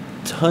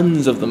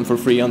tons of them for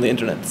free on the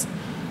internet.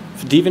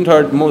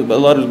 DeviantArt, a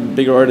lot of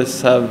bigger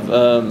artists have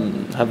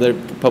their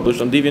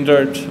published on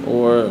DeviantArt,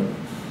 or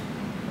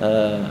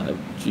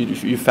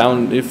you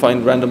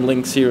find random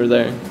links here or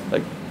there.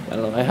 Like, I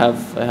don't know. I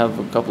have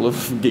a couple of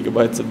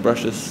gigabytes of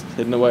brushes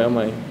hidden away on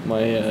my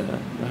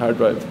hard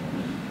drive.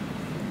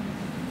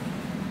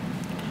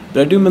 But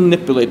I do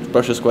manipulate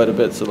brushes quite a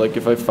bit. So like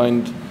if I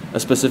find a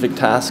specific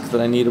task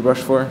that I need a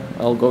brush for,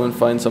 I'll go and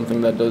find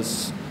something that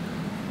does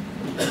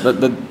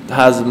that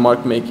has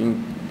mark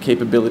making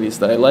capabilities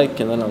that I like,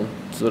 and then I'll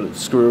sort of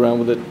screw around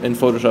with it in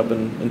Photoshop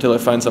until I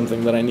find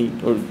something that I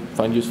need or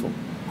find useful.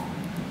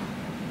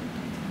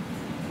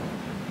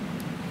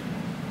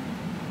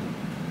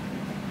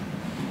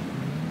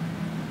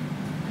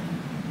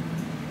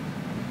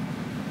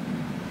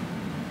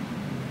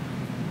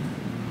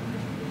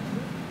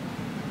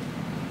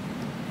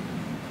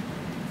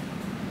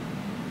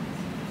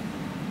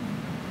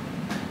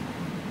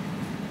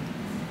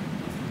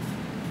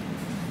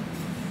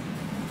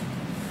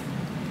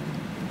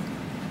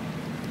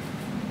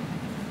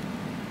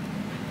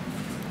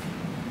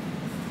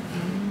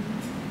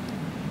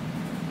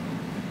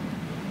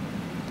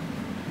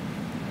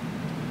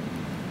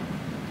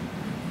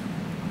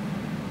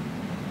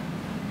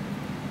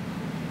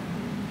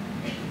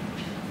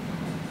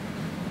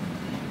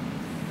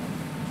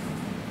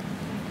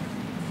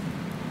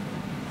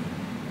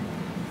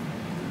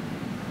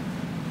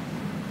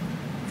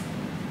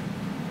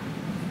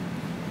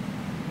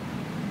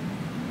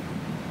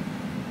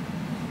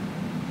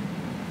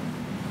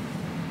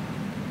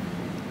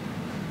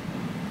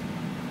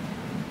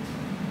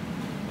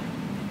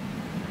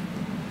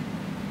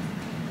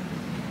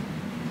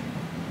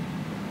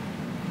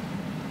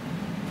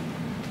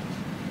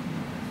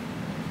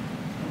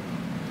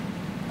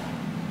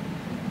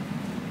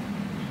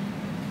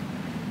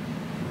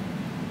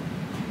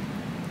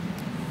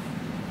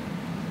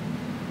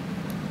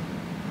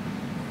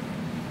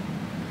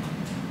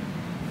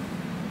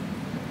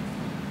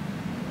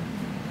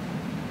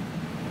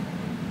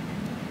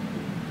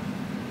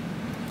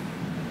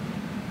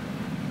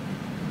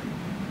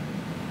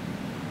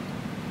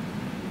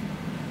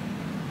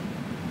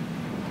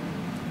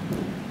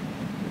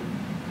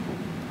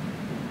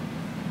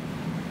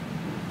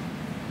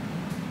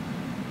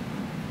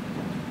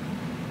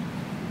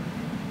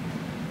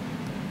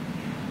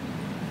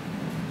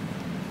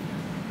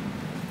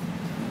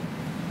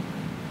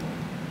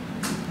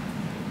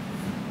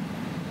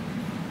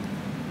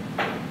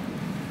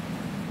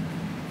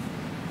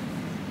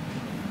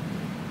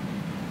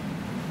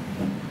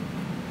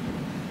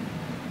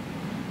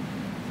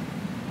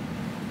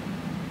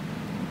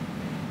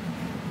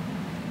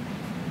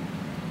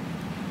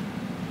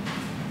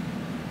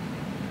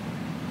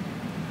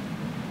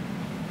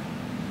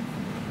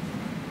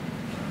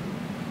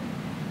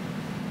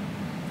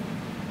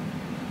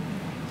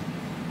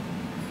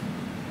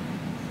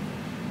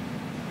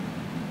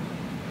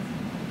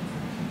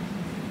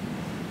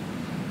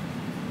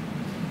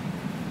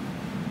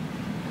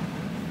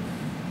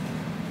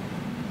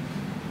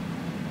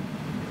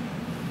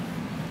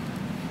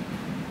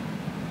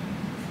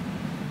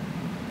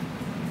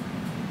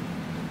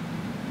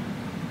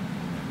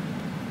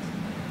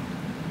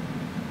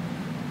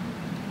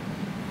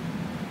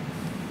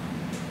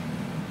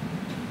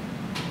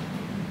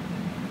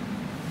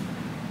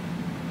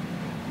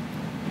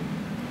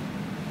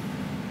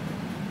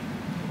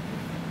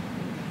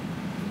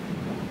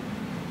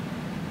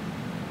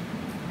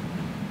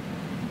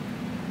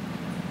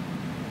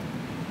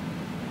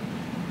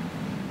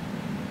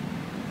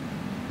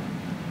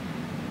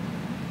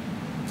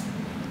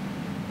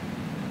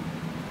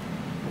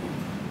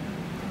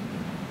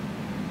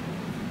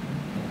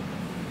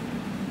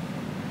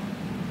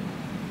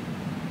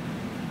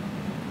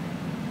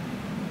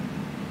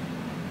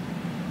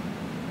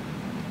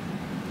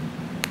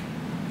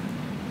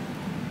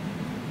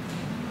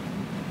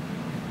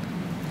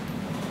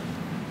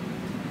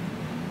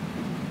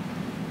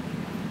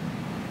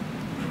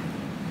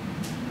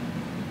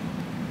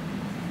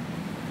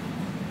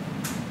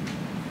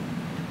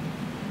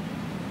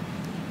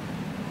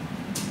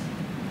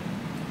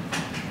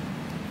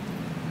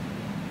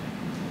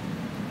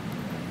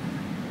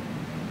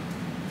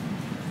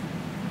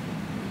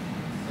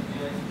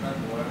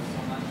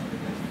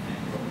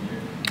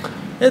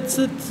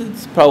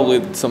 It's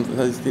probably something.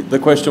 The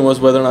question was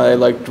whether or not I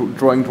like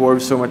drawing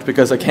dwarves so much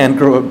because I can't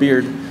grow a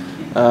beard.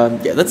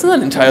 Yeah, that's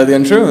not entirely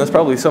untrue. That's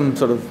probably some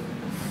sort of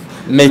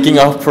making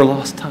up for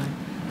lost time.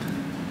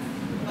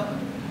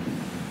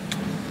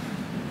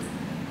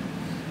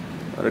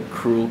 What a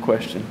cruel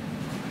question.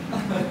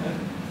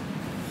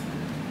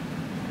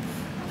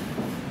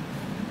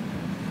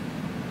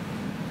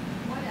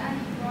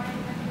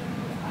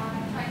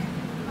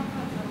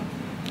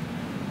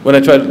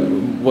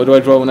 What do I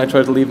draw when I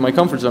try to leave my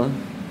comfort zone?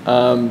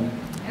 Well,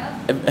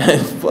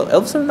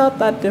 elves are not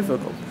that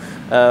difficult.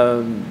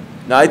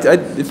 No,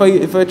 if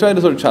I try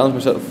to sort of challenge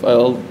myself,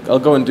 I'll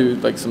go and do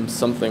like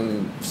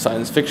something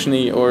science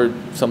fictiony or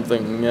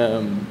something.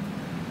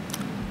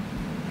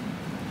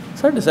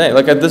 It's hard to say.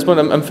 Like at this point,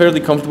 I'm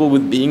fairly comfortable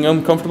with being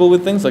uncomfortable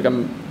with things. Like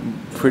I'm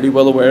pretty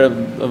well aware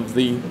of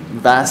the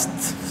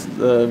vast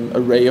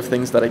array of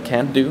things that I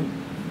can't do.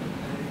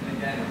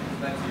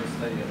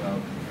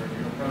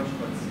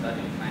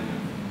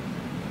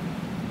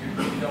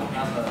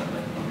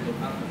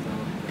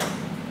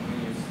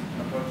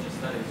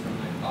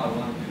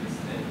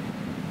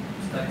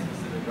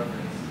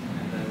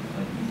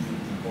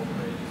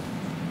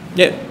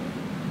 Yeah.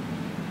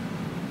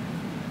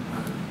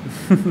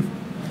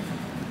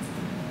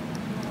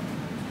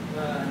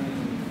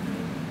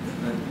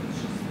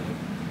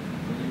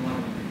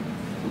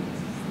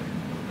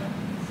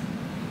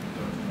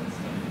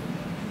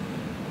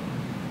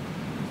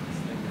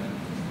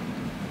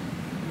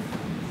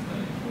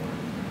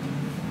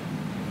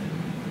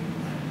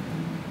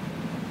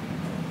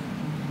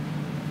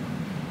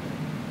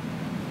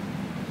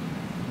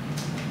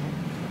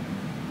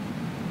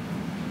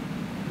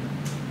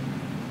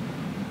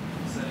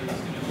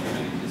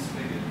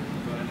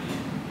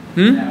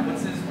 Yeah,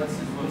 what's his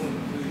most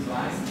includes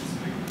lines?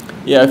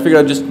 Yeah, I figured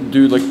I'd just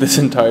do like this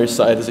entire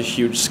side as a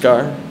huge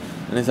scar,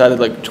 and his head is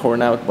like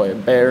torn out by a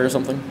bear or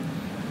something.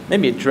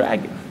 Maybe a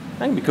dragon.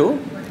 That'd be cool.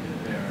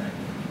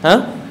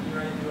 Huh?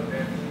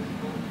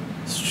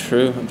 It's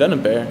true. I've done a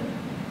bear.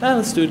 Ah,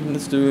 let's do it.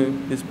 Let's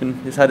do it.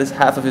 He's had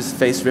half of his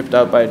face ripped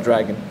out by a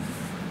dragon.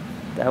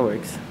 That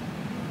works.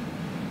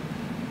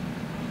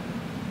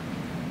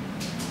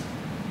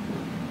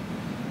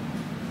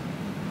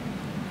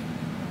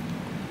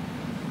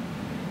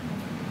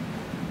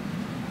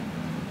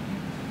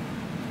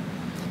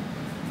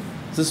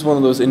 This is one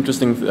of those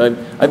interesting.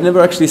 I've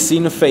never actually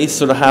seen a face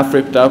sort of half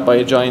ripped out by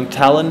a giant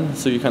talon,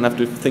 so you kind of have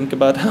to think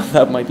about how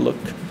that might look.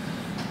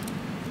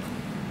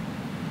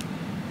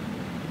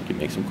 You can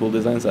make some cool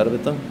designs out of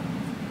it, though.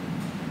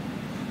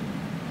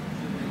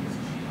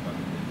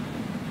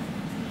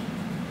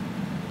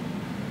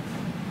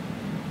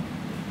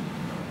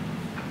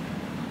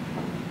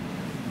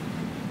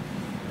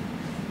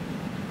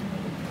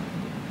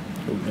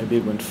 Oh, maybe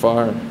it went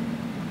far.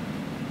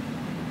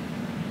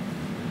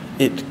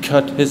 It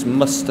cut his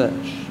mustache.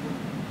 Seems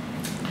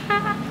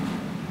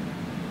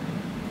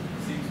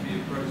to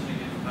be approaching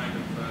it kind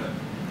of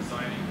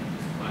designing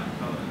flat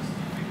colors.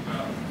 Do you think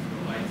about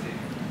the lighting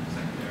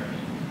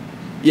secondarily?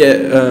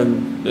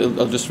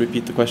 Yeah, I'll just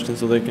repeat the question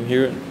so they can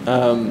hear it.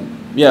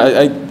 Yeah,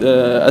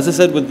 as I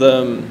said with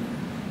the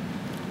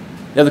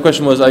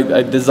question was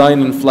I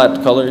design in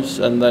flat colors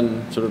and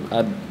then sort of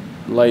add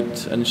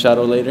light and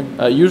shadow later.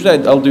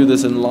 Usually I'll do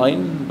this in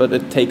line, but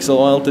it takes a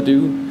while to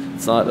do.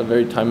 It's not a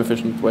very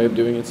time-efficient way of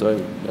doing it, so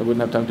I wouldn't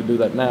have time to do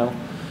that now.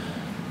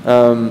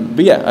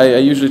 But yeah, I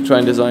usually try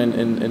and design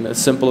in as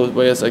simple a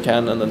way as I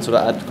can and then sort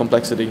of add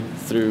complexity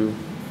through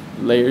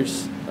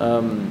layers.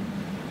 And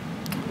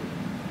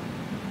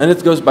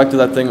it goes back to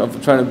that thing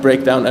of trying to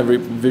break down every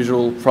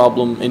visual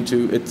problem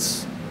into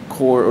its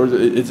core or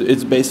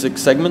its basic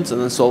segments and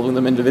then solving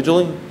them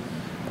individually.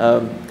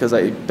 Because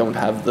I don't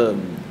have the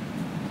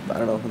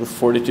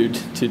fortitude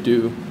to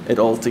do it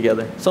all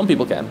together. Some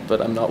people can,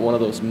 but I'm not one of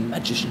those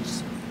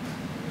magicians.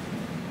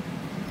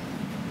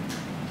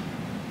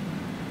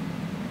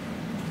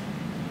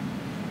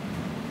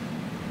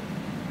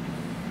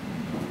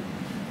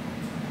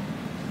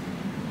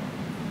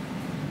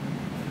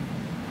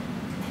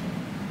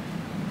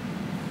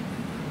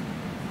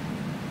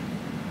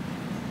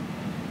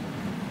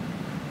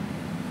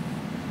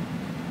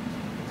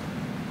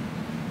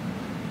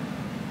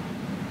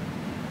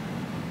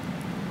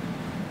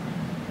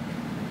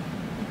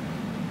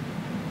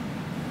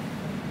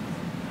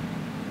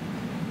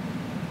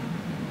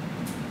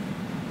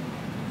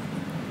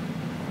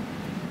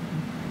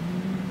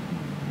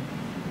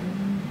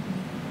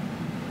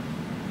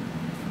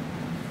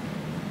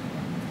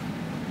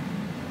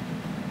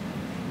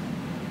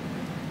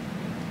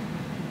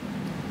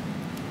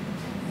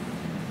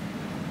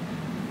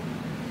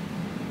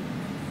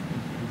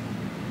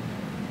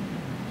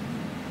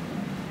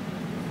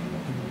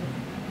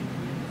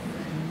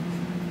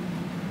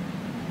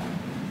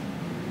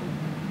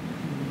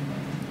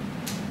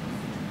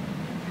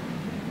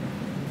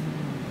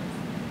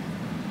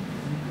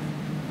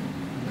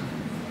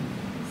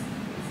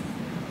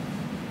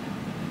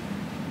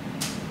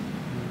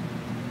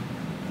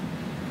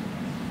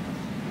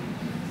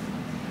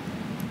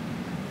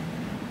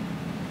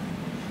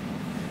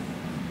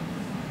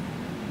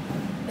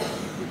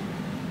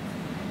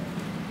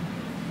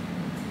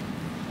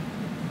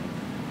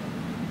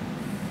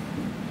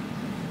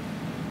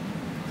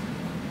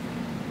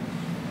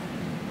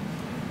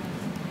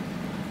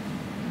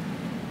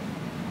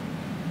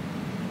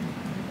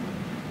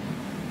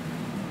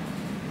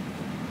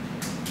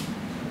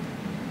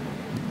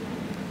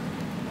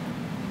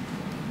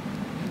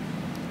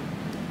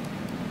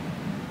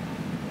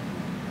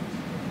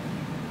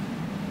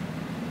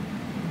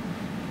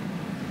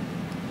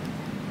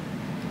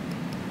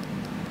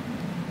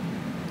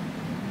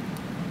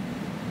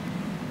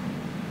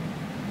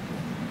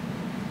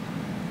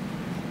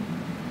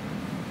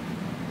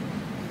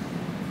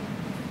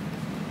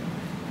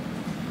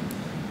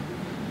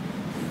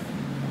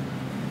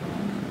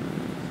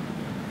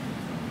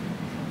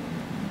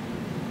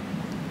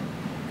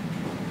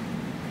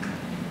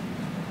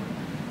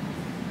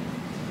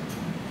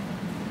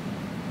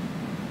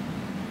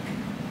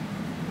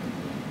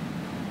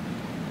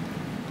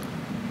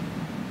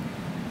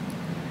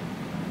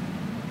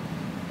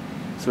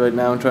 So right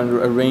now I'm trying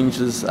to arrange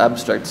this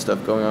abstract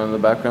stuff going on in the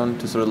background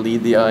to sort of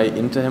lead the eye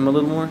into him a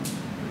little more.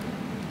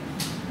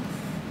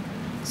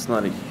 It's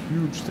not a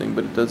huge thing,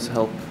 but it does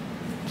help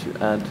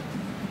to add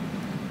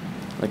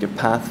like a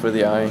path for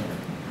the eye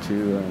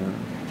to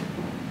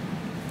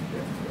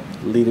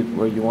lead it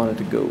where you want it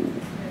to go.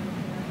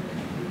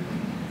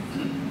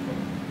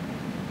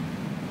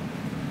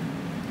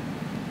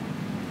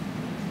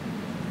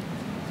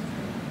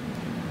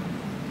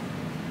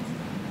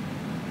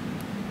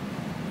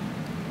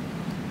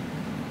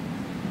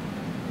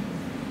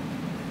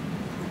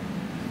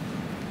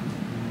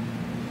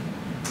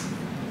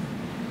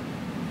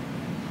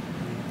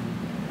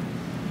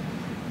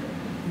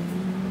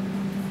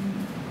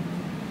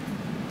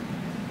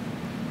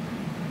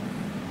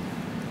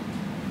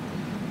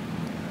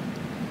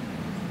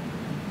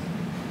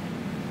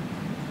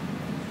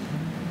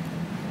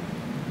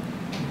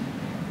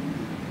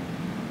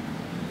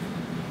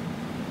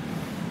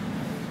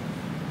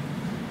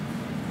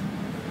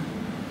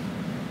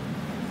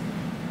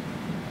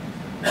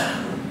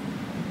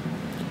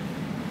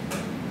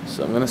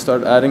 So I'm going to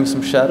start adding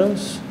some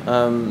shadows.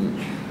 I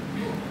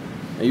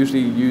usually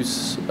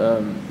use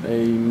a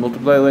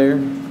multiply layer,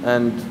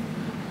 and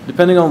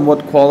depending on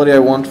what quality I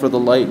want for the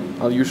light,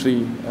 I'll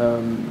usually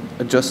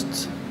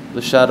adjust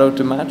the shadow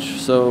to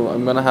match. So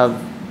I'm going to have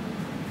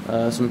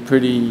some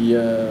pretty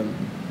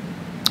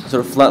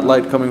sort of flat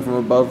light coming from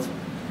above.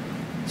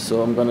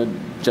 So I'm going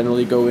to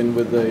generally go in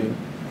with a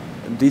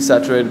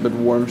desaturated but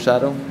warm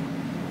shadow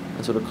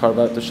and sort of carve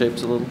out the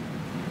shapes a little.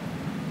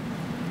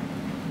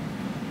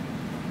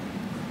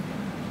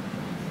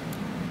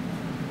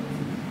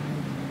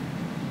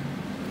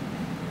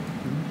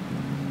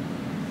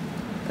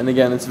 And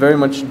again, it's very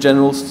much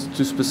general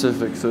to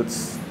specific, so it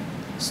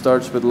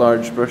starts with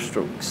large brush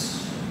strokes.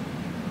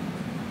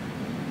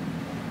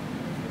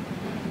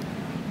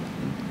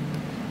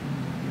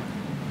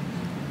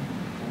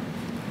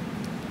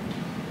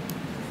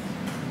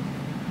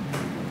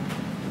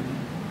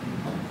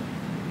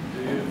 Do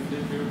you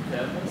flip your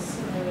canvas?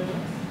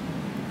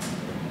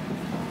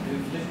 Do you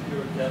flip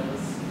your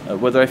canvas?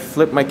 Whether I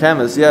flip my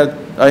canvas, yeah,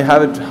 I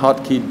have it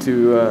hotkeyed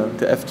to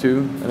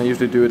F2, and I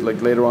usually do it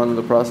like later on in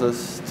the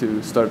process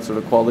to start sort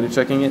of quality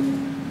checking it.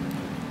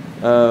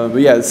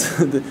 But yeah, it's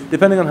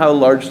depending on how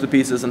large the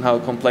piece is and how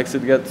complex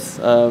it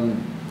gets.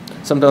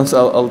 Sometimes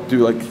I'll do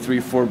like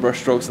 3-4 brush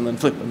strokes and then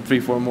flip them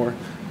 3-4 more,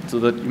 so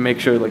that you make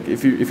sure, like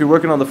if you're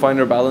working on the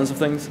finer balance of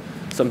things,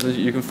 sometimes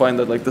you can find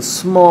that like the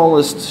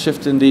smallest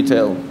shift in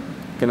detail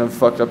can have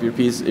fucked up your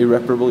piece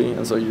irreparably,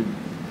 and so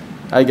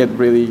I get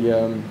really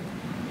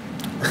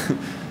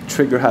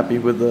trigger happy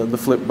with the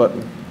flip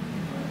button.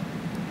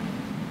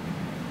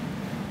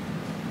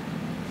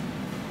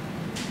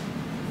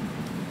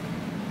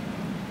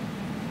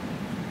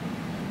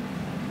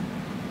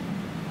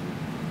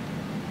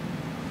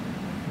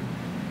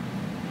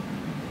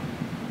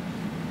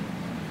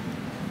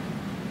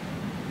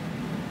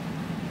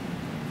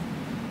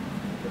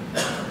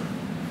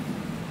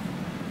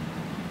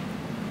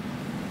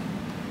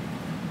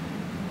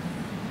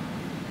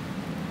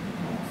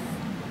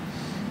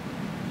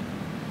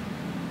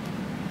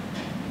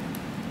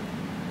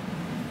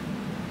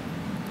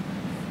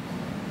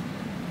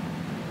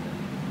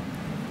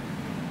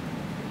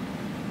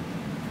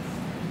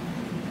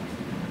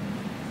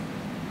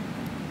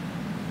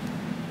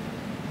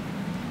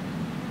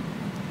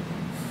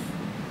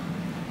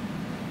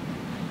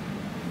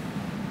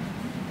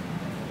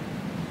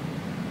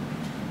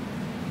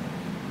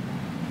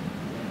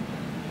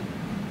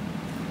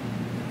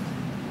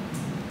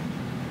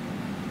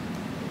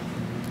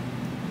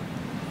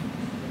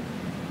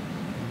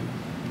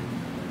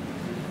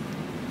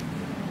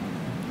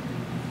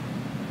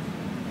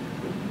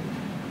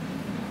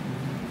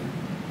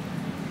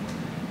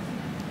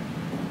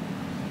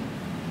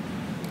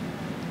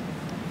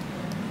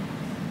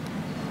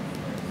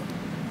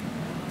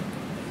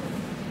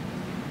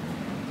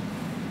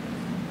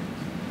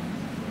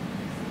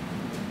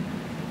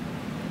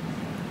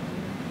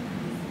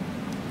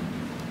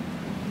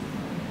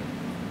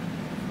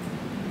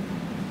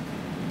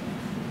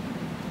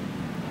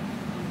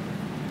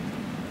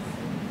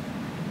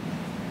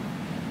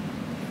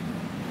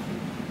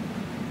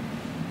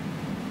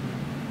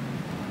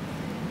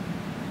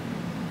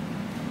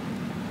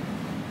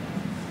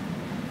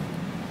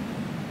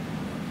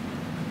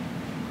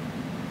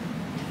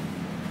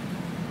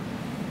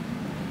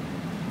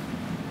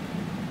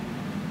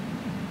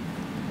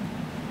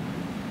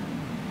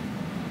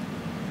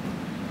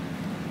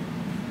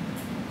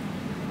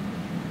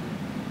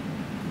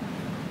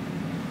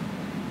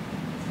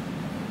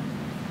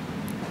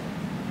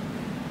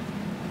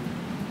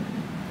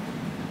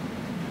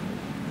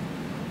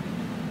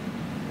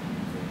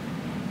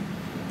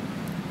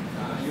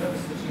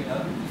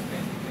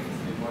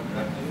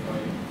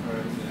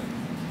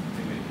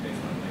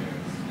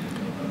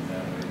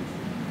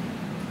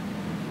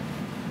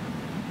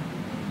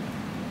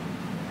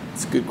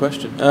 It's a good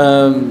question.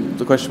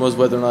 The question was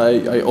whether or not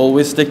I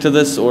always stick to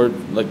this or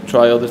like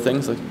try other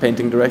things, like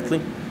painting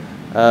directly.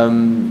 I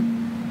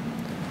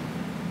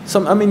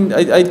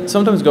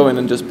sometimes go in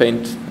and just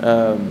paint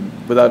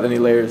without any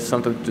layers.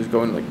 Sometimes just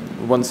go in like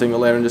one single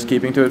layer and just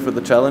keeping to it for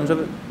the challenge of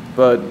it.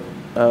 But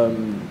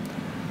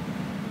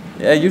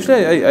yeah,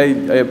 usually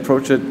I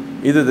approach it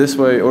either this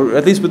way, or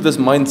at least with this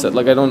mindset.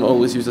 Like, I don't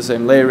always use the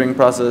same layering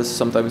process.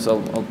 Sometimes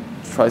I'll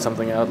try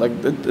something out. Like,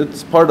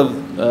 it's part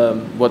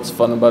of what's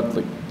fun about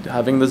like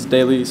having this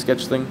daily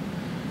sketch thing,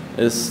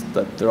 is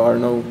that there are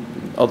no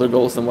other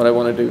goals than what I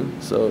want to do.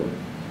 So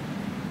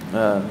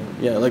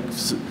yeah, like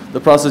the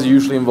process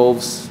usually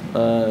involves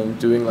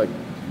doing like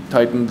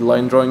tightened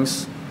line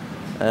drawings,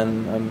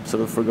 and I'm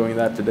sort of foregoing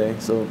that today.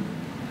 So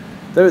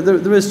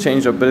there is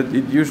change up, but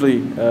it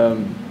usually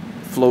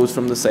flows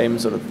from the same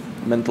sort of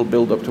mental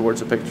build up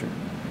towards a picture.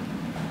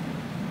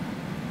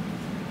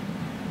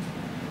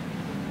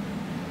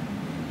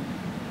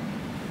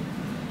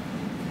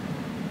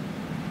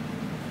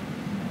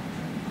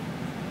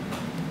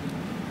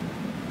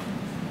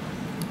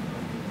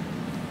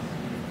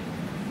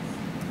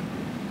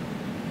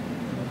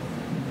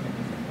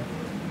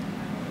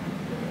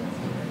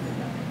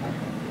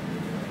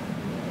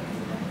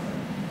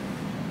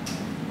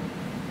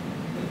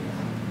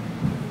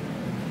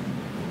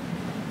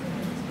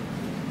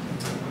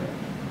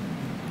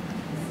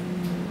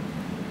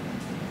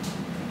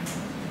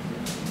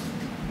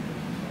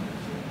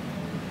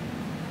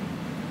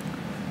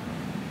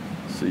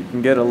 So you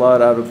can get a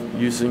lot out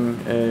of using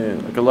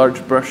like a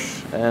large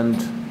brush and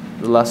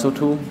the lasso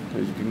tool.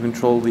 You can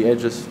control the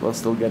edges while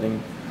still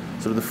getting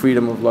sort of the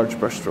freedom of large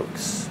brush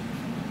strokes.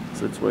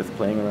 So it's worth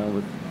playing around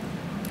with.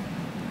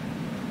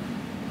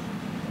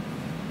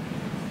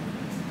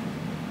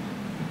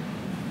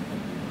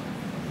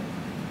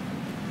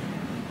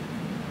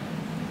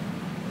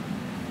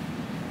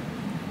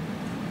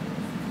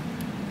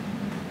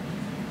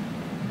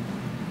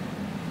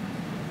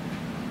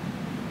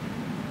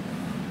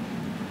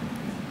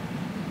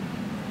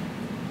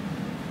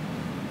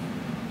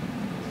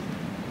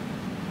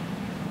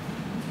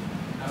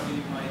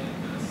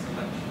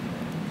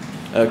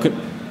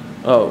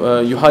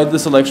 You hide the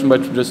selection by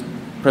just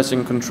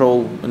pressing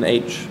Control and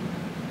H.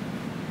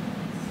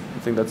 I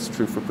think that's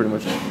true for pretty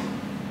much.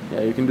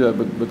 Yeah, you can do that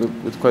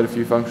with quite a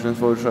few functions in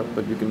Photoshop,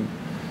 but you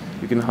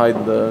can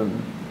hide the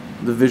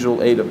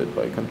visual aid of it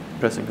by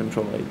pressing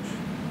Control H.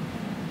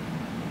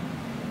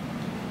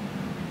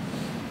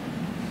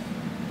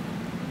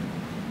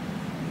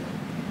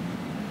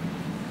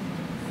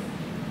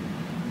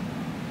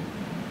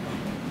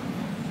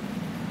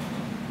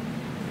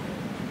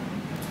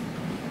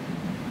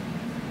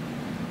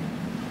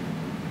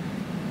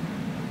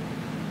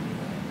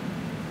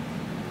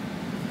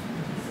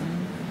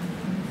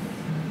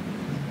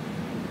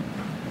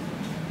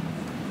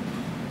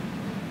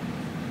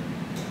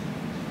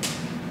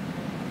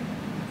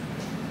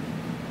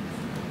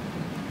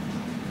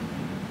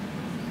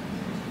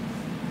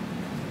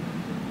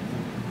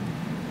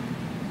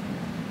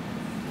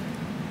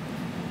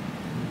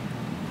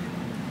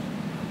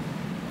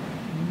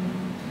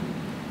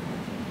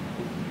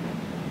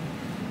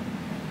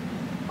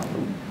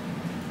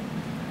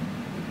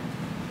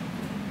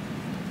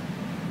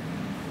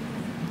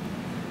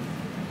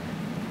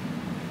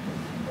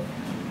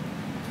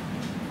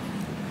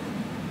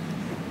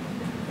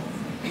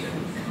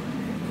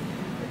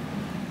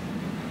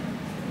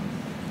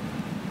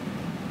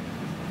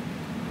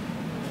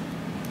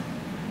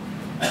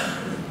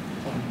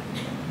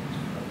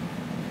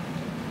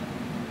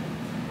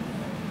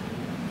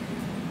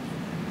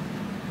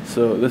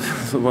 So this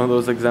is one of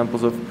those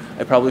examples of,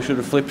 I probably should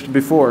have flipped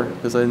before,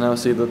 because I now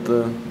see that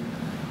the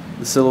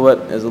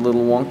silhouette is a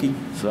little wonky.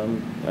 So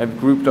I've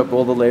grouped up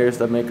all the layers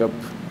that make up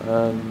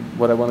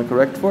what I want to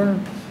correct for.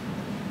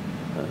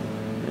 Yeah.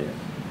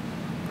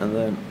 And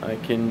then I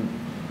can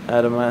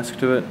add a mask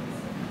to it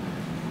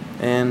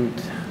and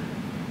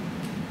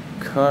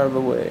carve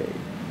away.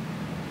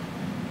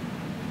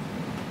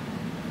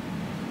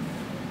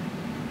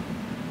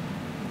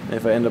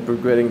 If I end up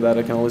regretting that,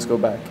 I can always go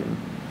back and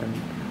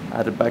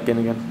add it back in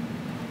again.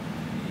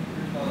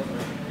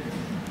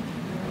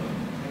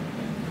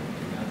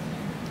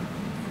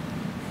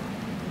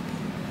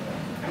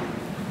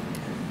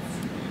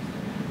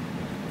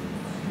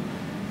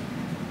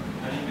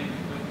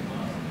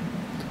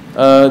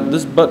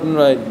 This button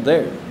right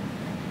there.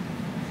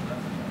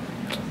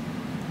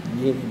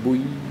 Yeah,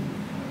 boy.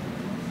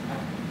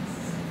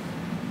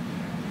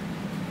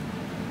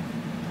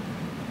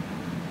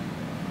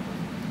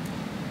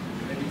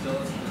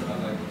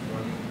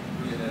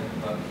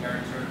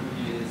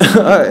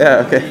 Oh,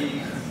 yeah,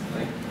 okay.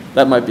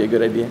 That might be a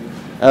good idea.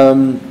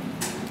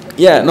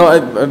 Yeah, no,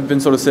 I've been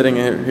sort of sitting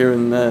here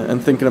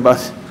and thinking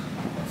about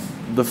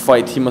the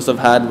fight he must have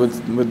had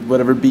with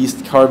whatever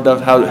beast carved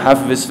out half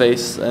of his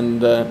face,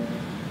 and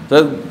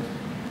so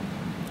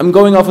I'm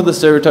going off of the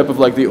stereotype of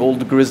like the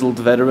old grizzled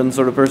veteran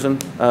sort of person.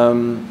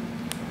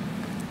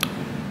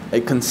 I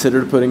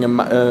considered putting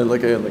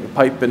like a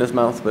pipe in his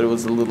mouth, but it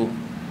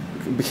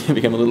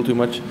became a little too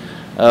much.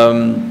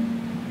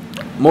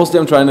 Mostly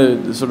I'm trying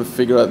to sort of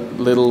figure out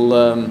little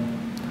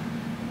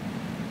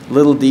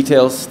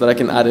details that I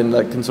can add in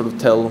that can sort of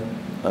tell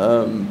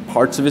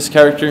parts of his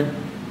character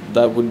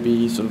that would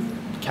be sort of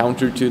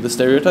counter to the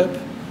stereotype,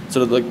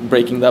 sort of like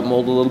breaking that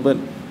mold a little bit.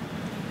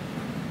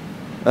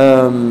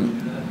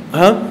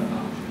 Huh?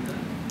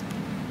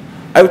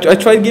 I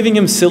tried giving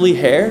him silly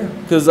hair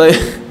because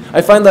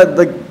I find that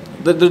like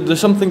there's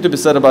something to be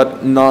said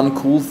about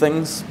non-cool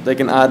things. They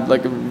can add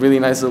like a really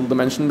nice little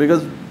dimension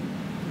because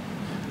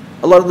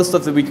a lot of the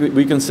stuff that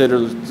we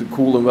consider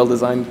cool and well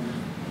designed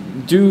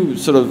do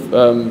sort of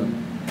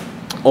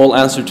all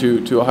answer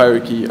to a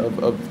hierarchy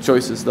of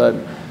choices that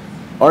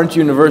aren't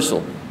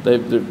universal.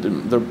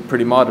 They're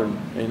pretty modern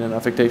in an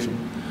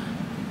affectation.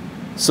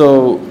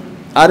 So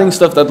adding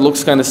stuff that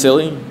looks kind of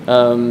silly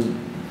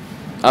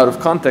out of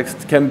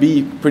context can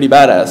be pretty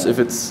badass if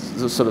it's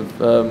sort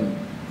of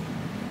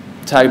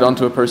tagged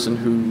onto a person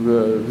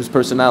whose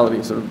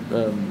personality sort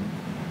of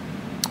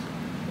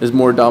is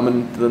more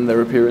dominant than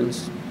their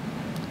appearance.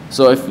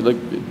 So if like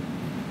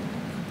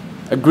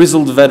a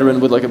grizzled veteran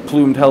with like a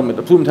plumed helmet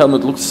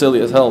looks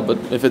silly as hell, but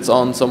if it's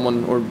on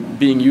someone or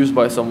being used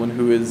by someone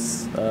who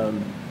is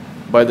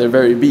by their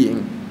very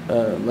being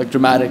like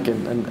dramatic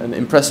and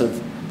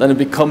impressive, then it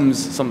becomes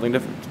something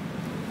different. I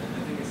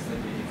think it's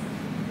like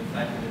the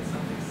fact that it's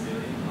something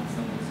silly, not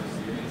someone so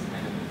serious,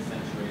 kind of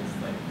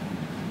accentuates like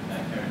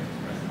that character's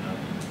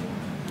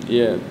personality.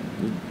 Yeah,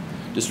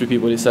 just repeat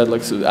what he said.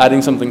 Like so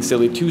adding something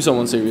silly to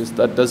someone serious,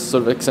 that does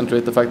sort of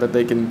accentuate the fact that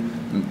they can,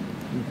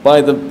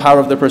 by the power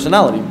of their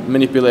personality,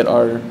 manipulate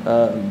our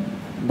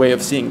way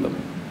of seeing them.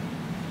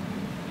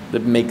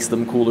 That makes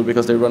them cooler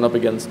because they run up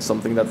against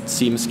something that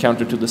seems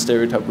counter to the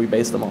stereotype we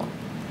base them on.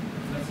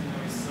 Plus, you know,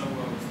 he's so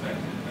well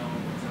respected, no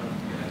one puts out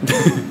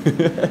to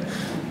get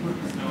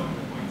no one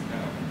points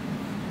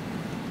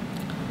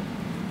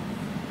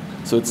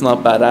out. So it's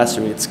not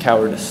badassery, it's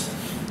cowardice.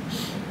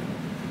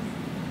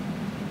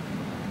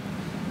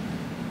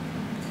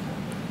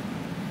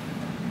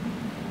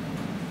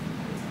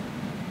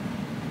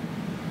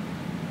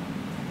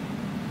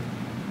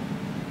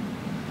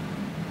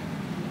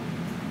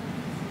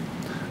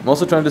 I'm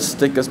also trying to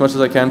stick as much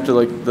as I can to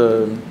like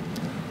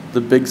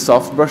the big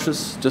soft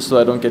brushes, just so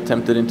I don't get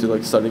tempted into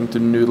like starting to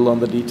noodle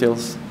on the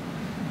details,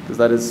 because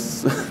that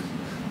is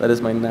that is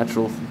my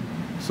natural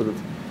sort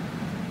of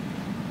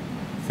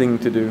thing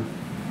to do.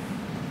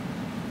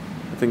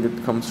 I think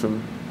it comes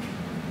from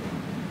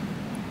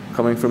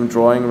coming from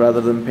drawing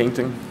rather than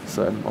painting,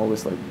 so I'm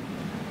always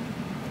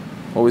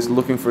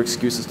looking for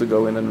excuses to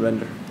go in and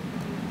render.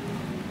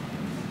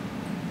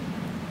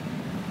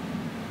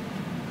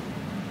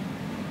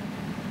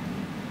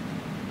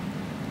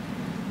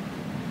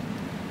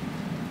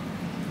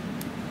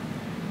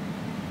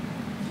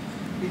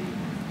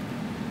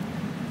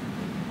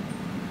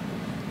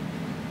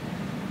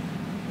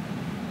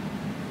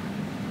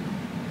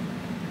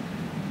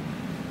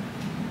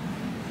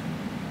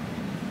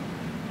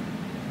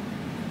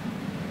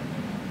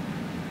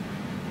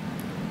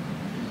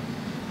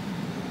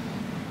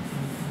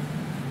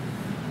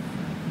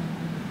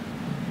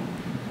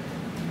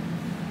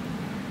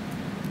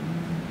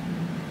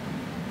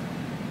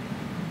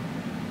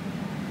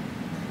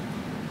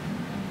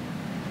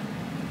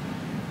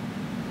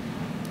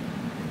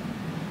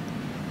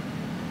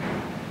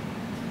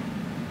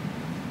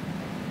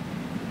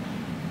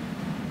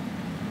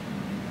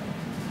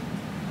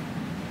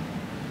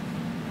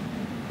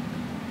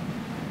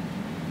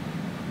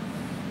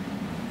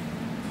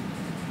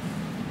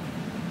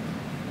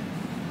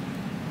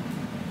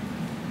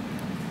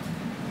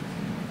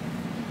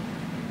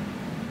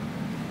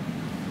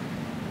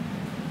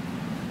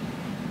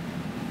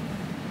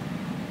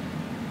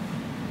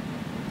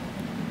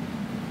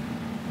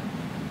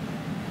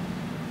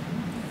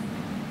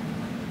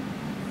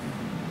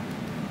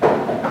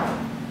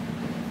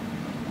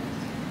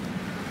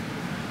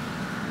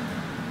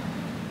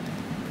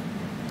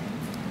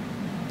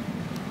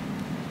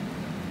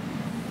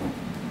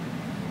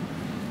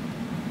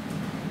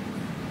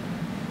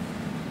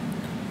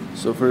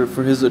 So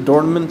for his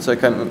adornments,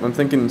 I'm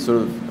thinking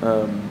sort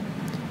of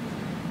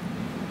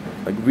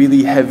like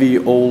really heavy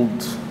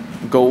old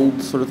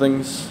gold sort of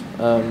things,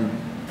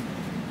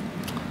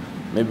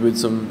 maybe with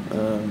some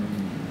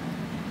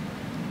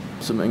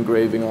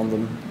engraving on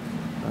them.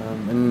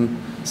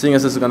 And seeing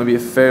as this is going to be a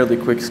fairly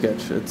quick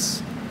sketch,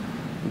 it's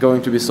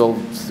going to be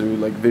solved through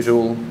like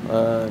visual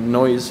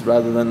noise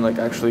rather than like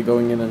actually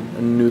going in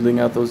and noodling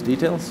out those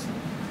details.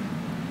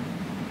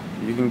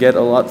 You can get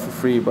a lot for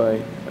free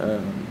by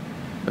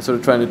sort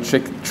of trying to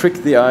trick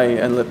the eye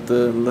and let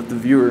the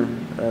viewer,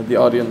 the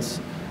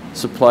audience,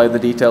 supply the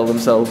detail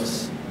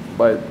themselves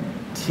by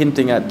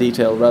hinting at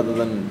detail rather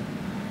than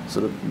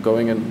sort of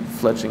going and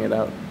fletching it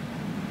out.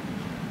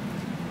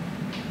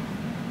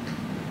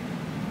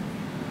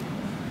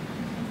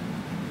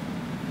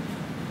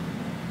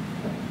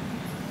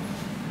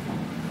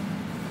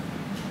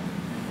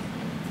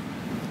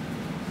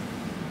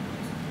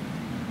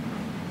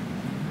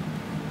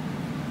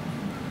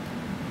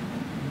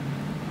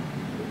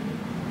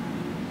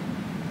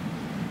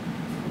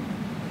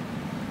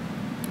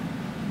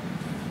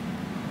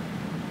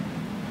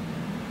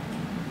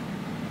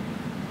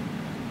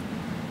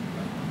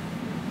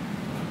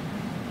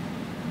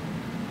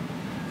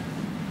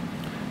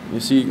 You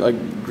see, like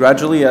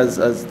gradually, as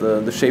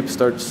the shape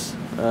starts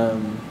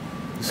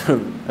sort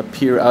of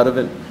appear out of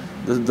it,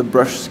 the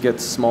brush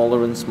gets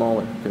smaller and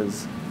smaller,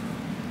 because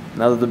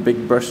now that the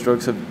big brush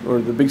strokes the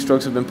big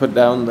strokes have been put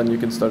down, then you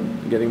can start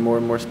getting more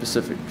and more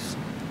specifics.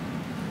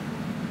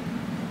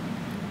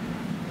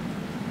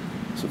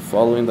 So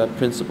following that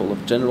principle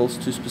of generals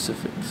to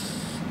specifics.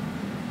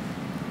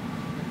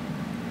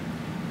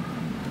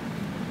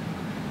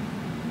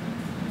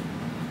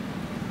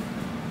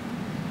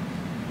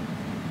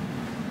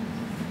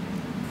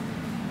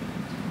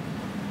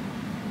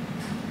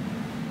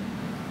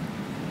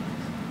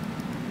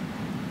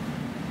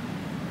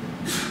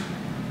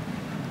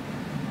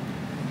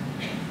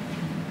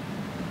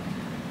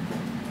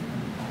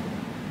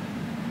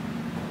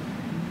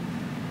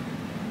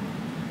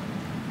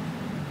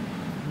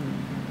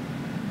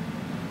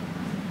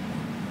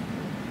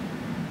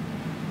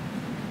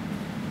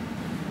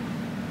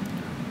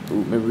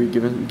 Ooh, maybe we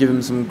give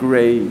him some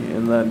gray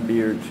in that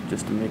beard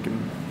just to make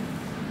him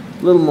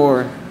a little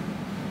more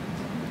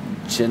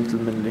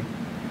gentlemanly.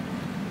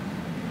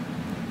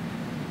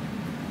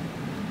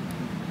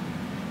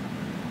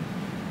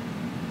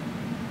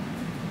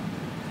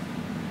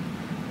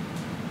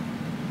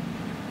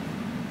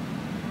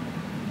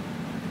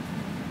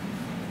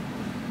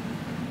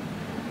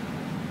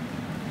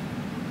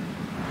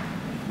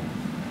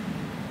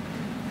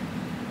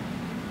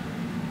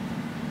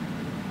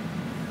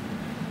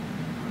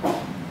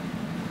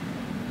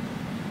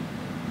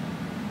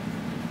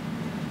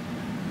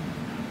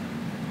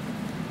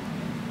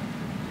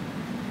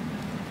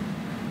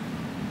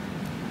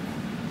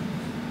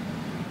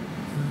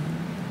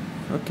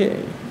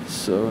 Okay,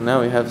 so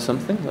now we have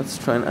something. Let's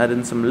try and add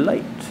in some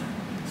light.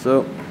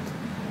 So,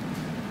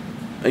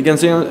 again,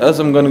 seeing as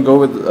I'm going to go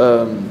with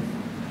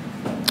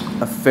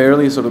a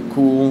fairly sort of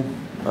cool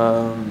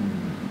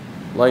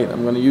light,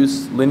 I'm going to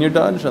use linear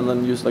dodge and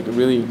then use like a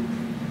really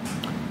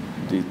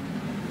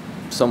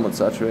somewhat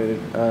saturated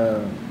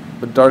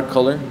but dark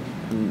color.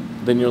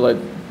 And linear light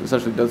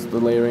essentially does the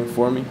layering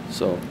for me,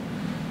 so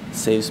it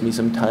saves me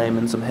some time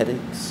and some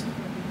headaches.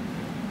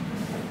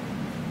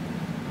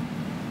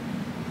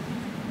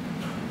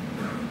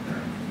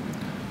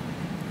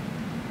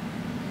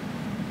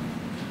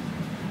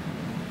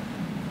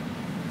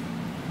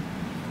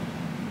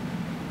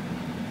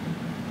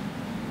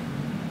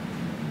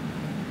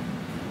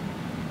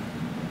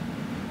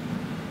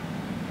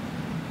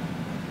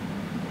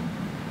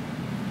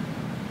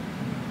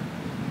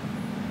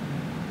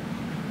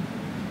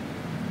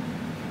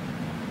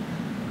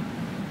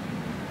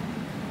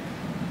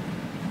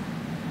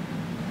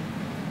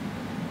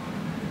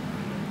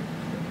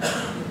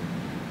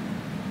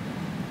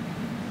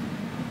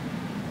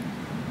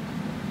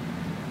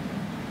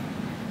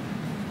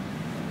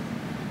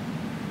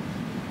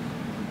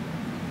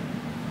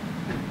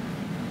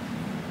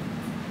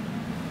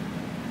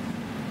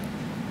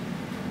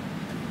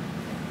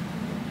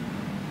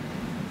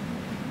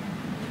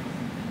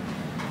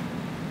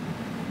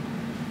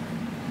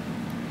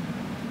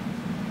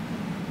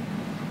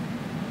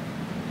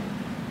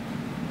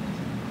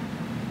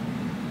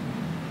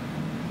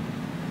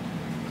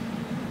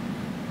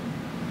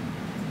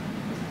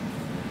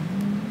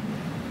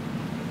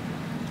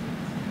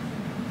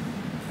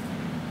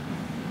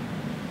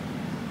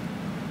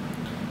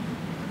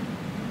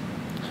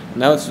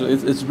 Now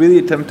it's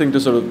really tempting to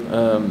sort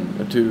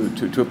of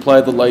to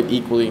apply the light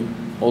equally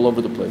all over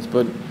the place,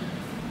 but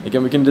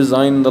again we can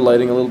design the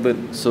lighting a little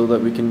bit so that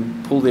we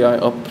can pull the eye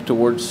up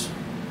towards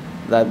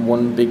that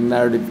one big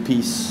narrative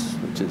piece,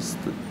 which is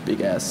the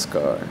big ass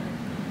scar.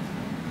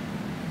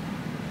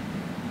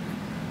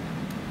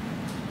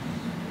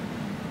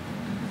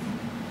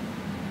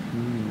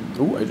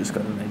 Oh, I just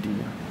got an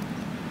idea.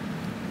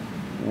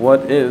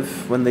 What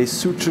if when they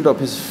sutured up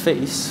his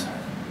face,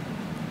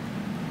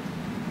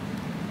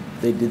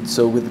 they did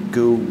so with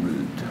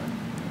gold?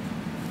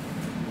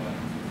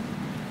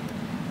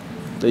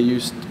 They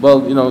used,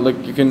 well, you know,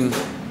 like you can,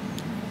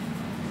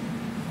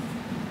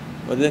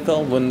 what do they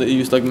call when they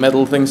use like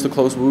metal things to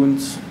close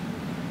wounds?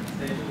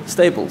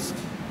 Staples.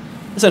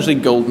 Essentially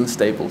golden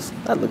staples.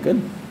 That'd look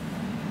good.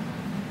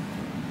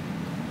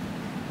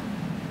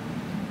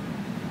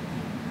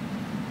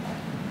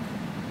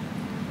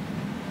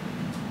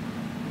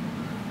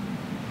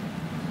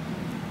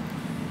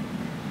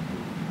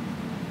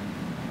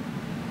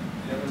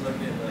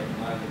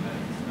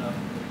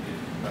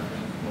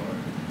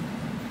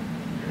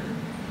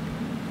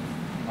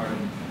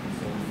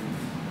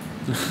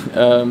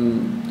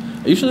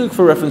 I usually look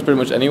for reference pretty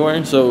much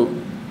anywhere, so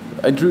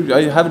I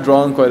have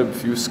drawn quite a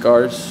few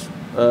scars,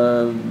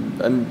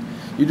 and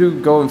you do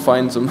go and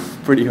find some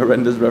pretty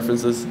horrendous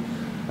references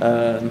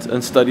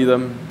and study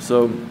them.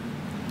 So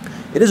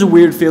it is a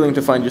weird feeling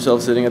to find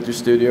yourself sitting at your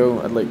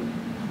studio at like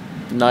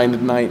 9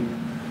 at night,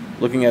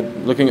 looking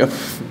up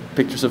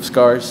pictures of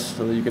scars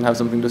so that you can have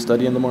something to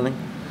study in the morning.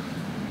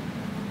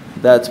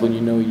 That's when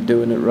you know you're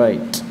doing it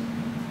right.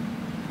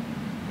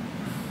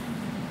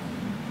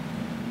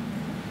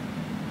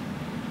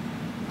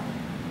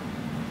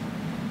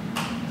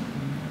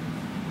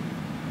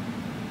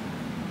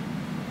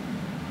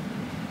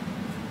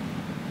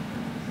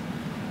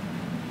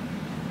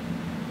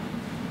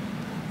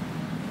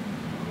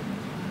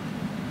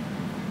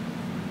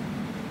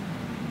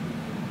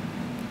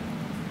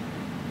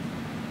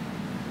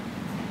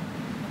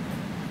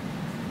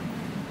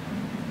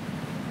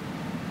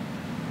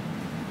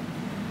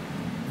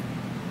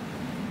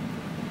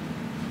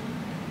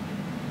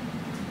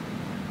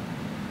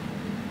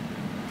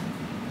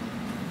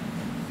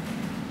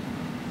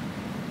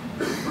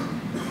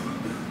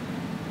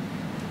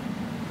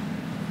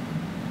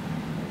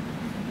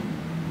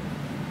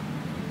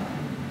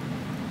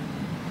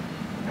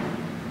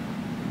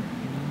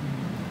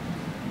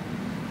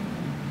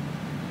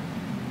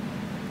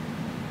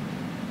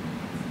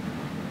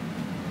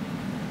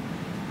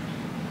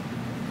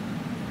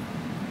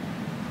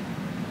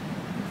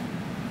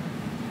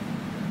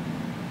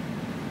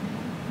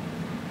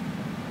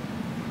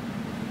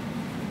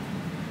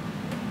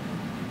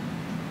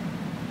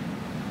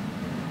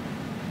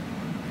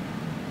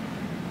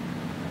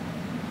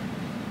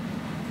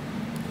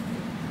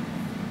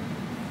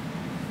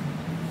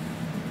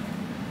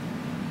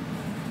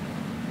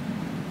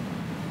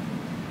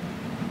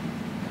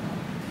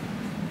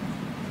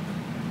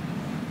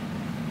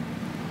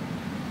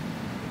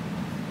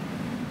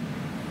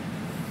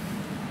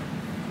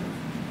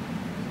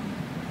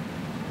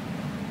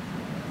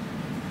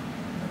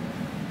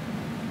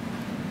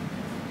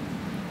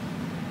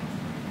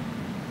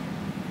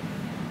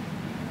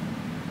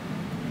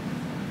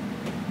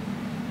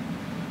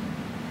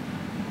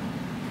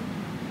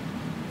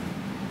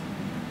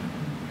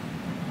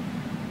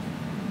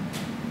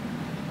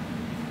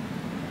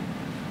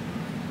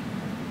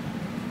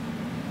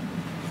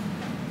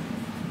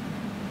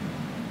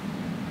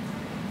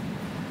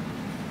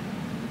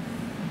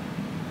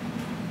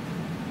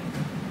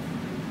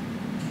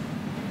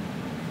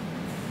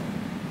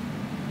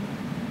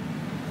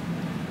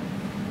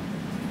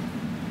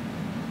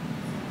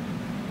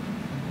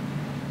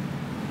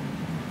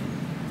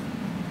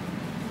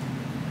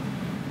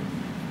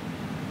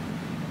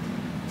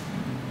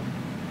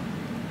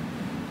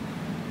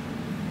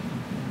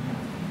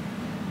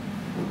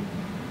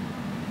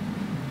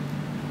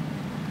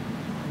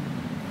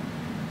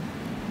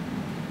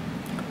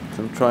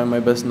 trying my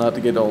best not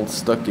to get all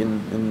stuck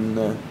in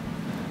the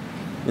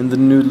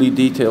noodly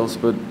details,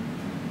 but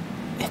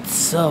it's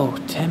so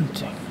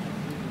tempting.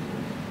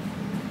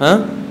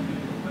 Huh?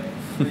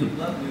 So you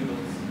love noodles.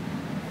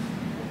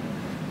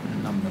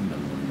 Nom, nom, nom,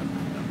 nom, nom,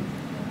 nom.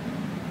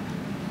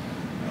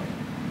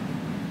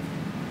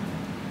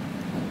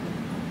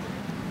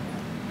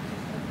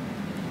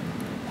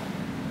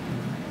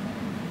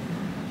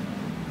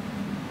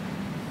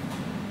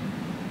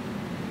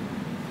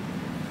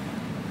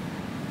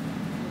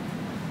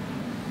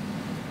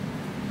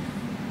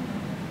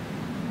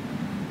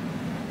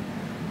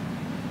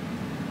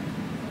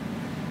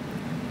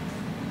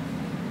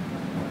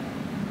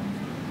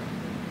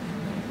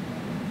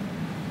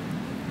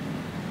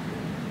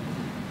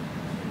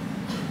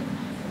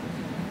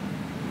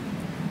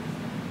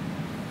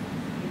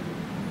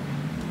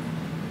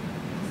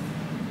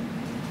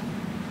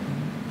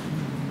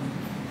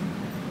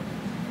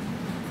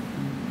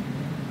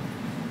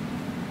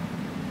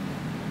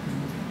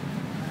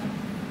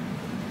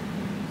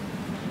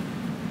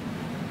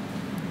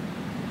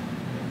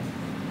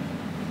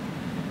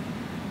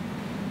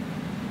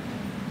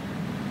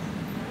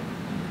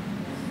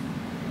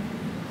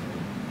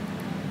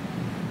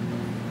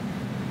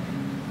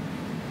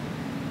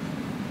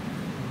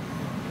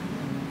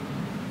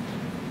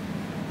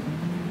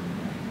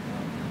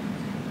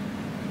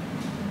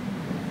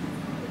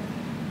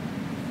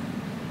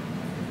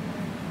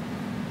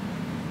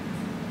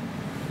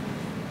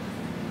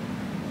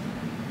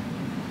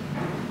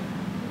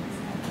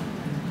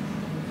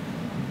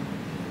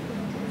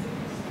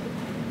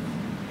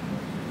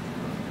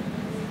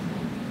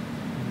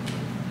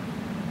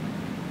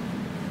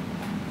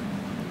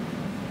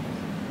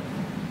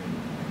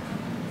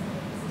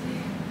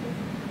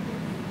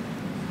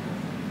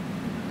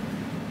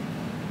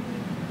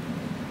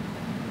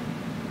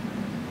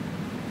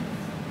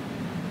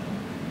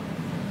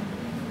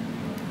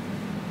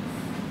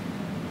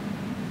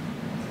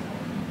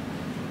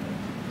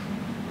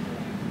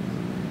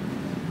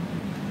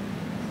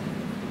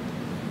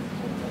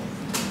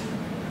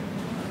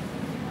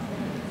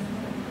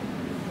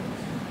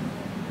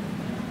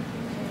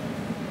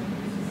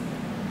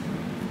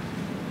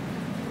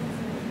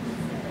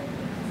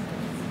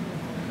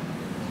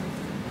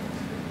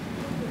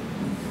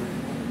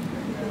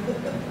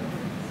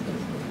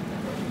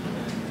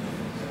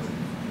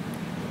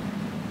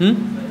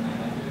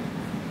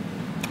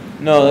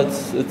 No,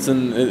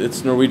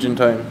 it's Norwegian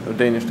time or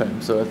Danish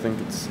time, so I think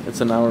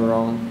it's an hour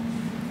wrong.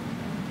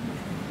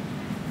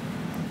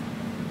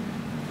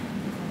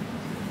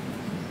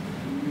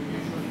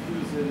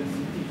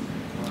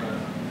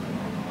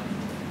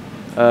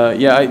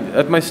 Yeah,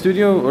 at my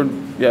studio,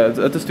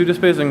 at the studio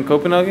space in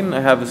Copenhagen,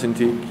 I have a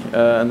Cintiq,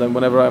 and then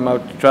whenever I'm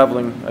out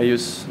traveling, I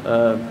use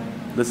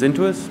this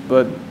Intuos.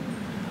 But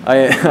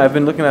I've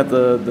been looking at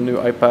the new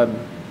iPad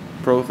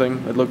Pro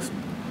thing. It looks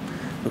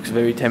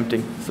very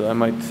tempting, so I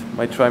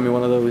might try me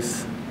one of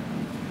those.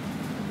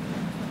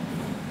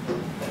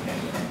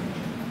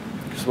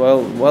 Because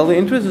while the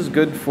Intuos is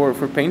good for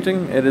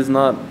painting, it is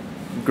not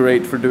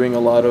great for doing a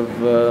lot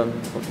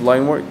of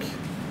line work.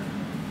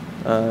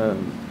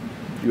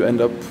 You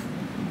end up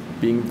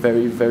being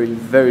very, very,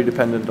 very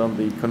dependent on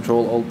the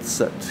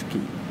Control-Alt-Set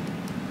key.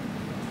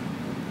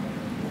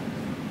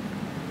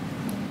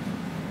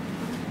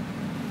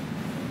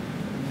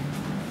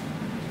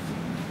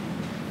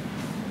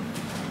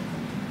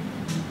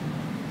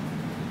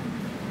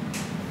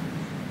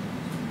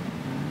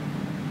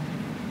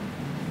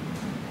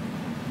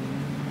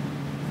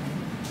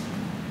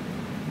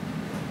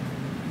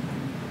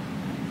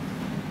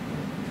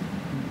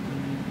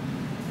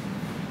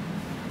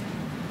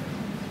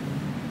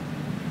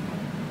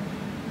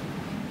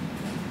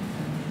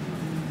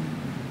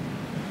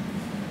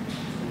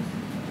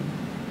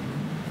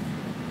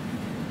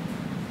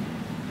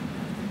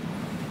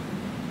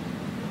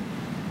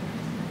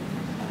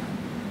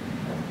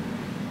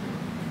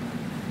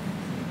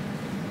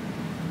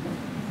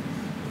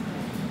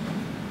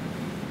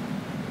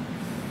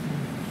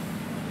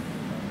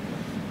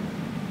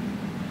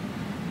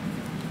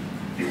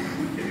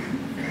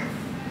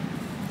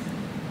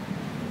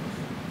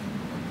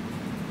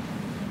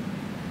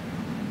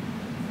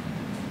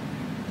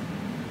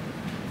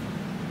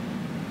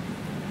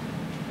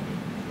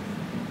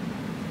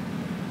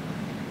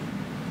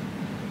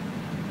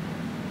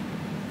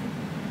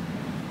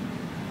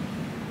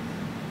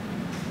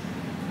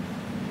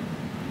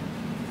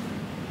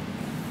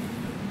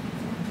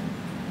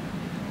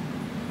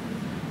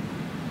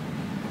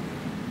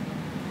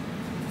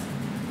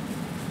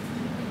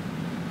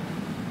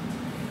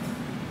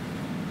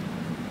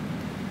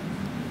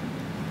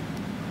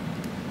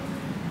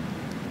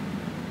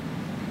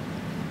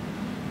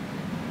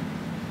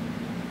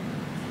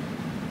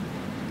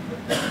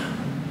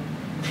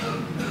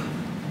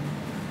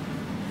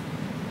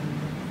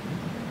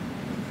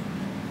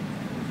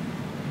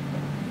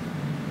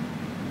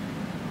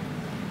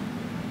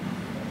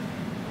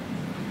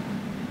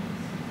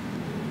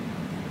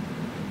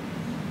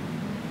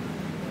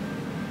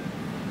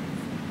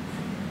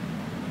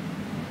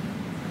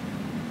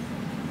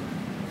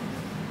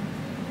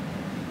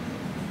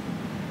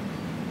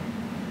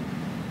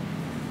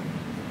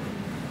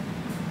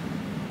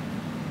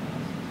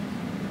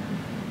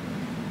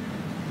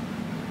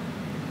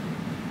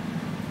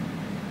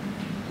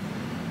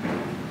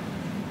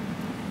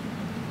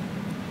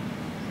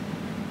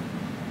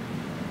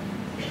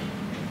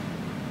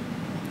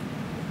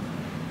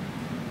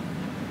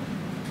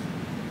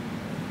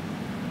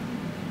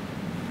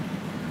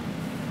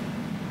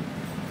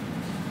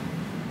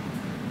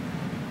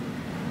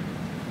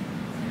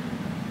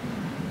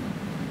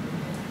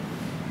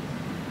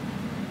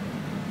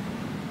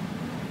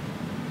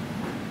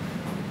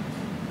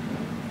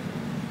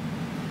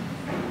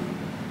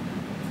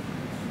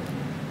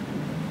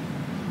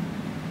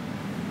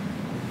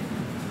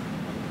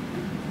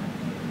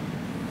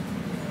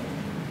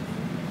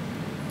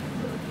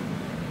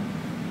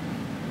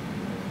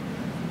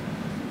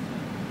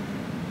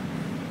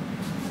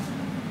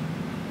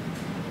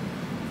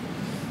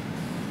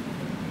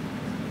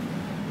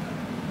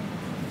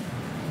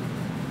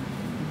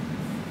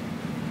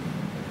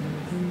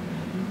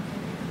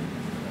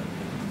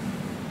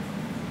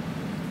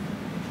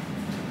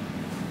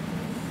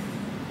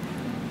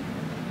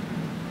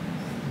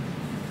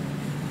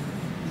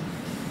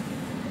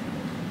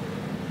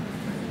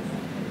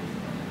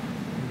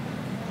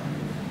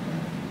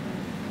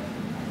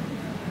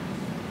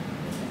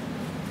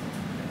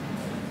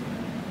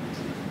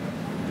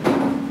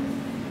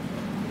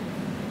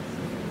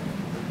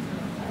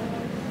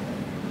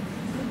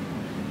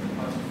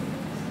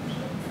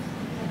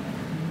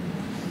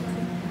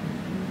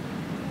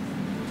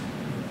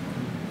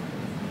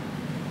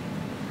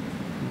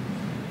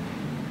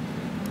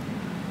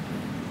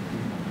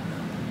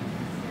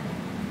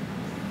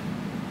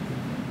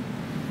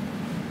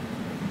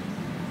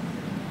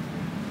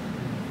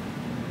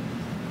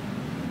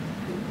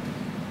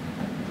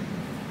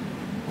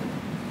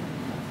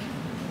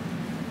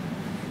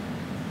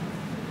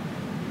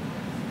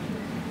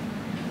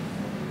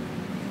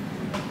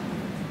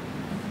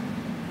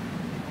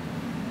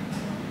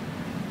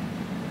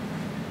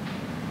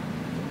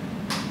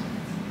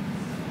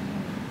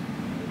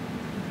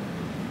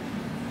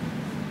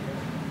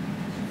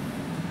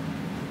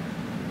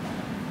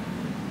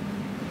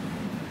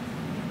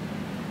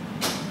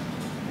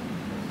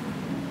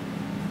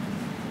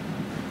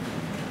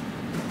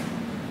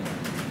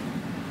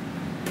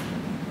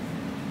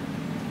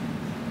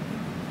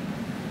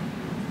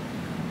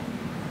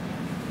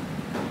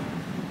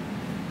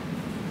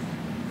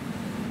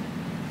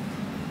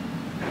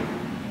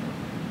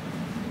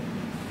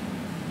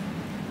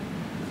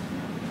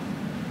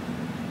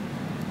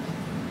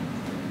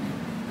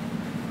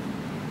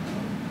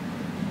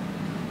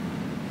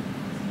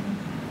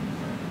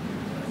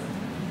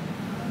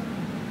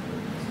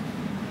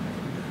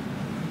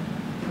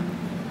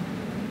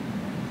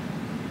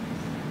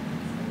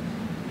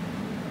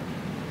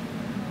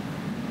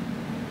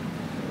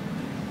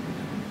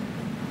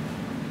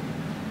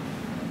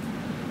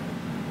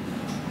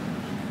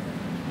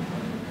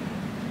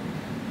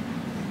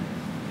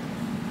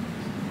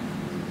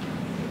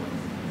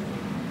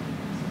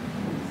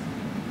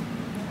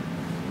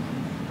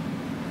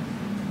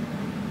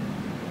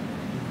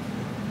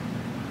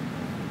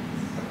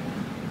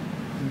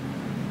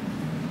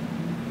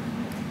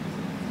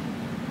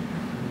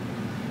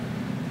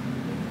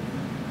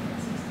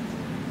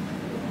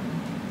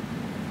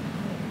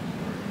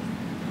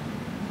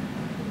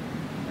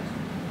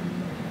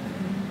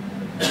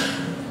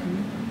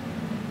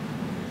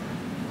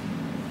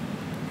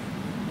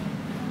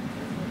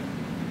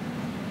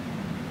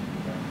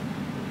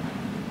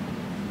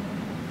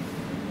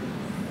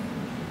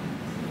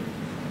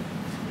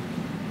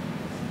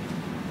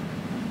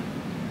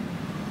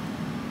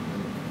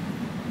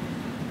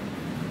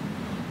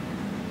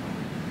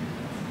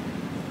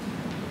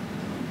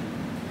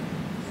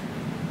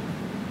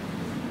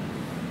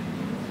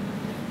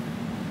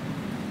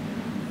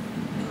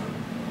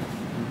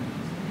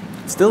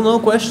 Still no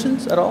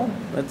questions at all?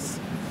 That's.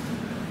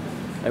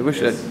 I wish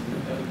Yes, I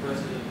have a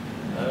question.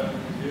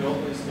 Do you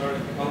always start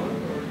in color,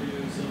 or do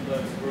you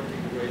sometimes work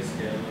in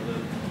grayscale and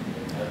then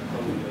add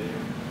color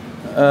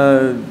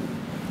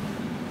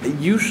later?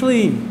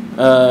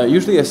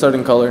 Usually I start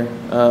in color.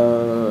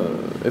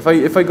 If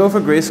I go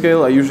for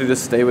grayscale, I usually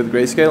just stay with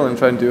grayscale and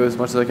try and do as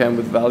much as I can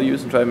with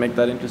values and try and make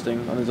that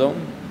interesting on its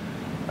own.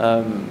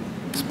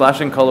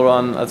 Splashing color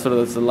on, that's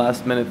the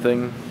last minute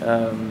thing.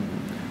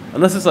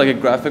 Unless it's like a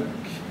graphic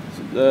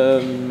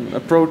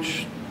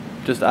approach,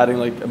 just adding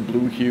like a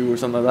blue hue or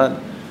something like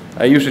that.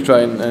 I usually try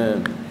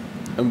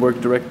and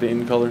work directly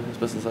in color as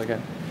best as I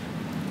can.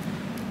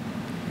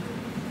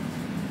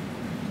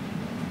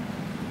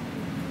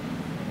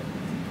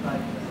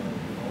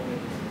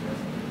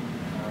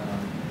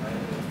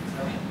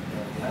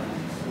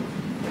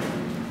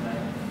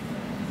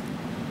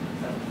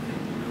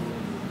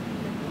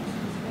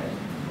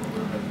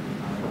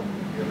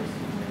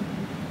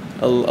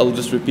 I'll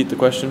just repeat the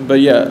question, but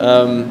yeah,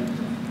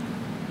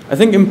 I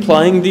think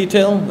implying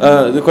detail.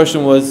 The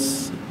question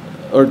was,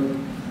 or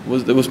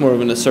it was more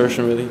of an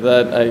assertion really,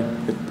 that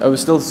I was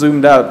still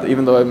zoomed out,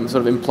 even though I'm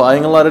sort of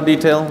implying a lot of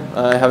detail.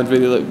 I haven't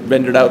really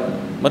rendered out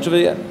much of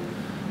it yet,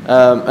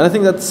 and I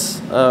think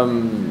that's. I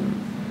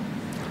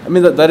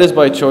mean that is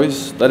by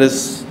choice. That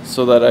is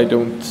so that I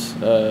don't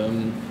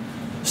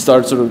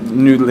start sort of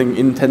noodling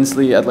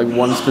intensely at like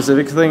one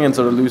specific thing and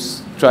sort of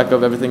lose track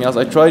of everything else.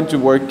 I tried to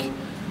work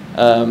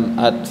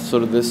at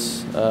sort of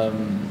this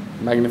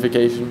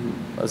magnification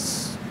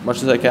as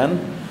much as I can,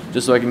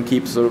 just so I can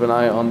keep sort of an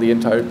eye on the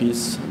entire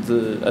piece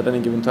at any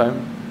given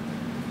time.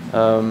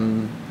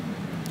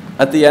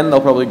 At the end,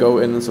 I'll probably go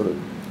in and sort of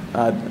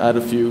add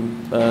a few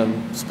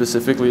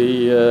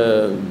specifically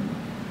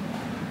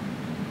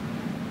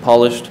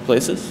polished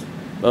places,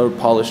 or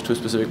polished to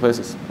specific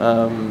places.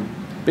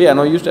 But yeah,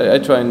 no, usually I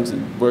try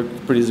and work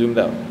pretty zoomed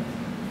out.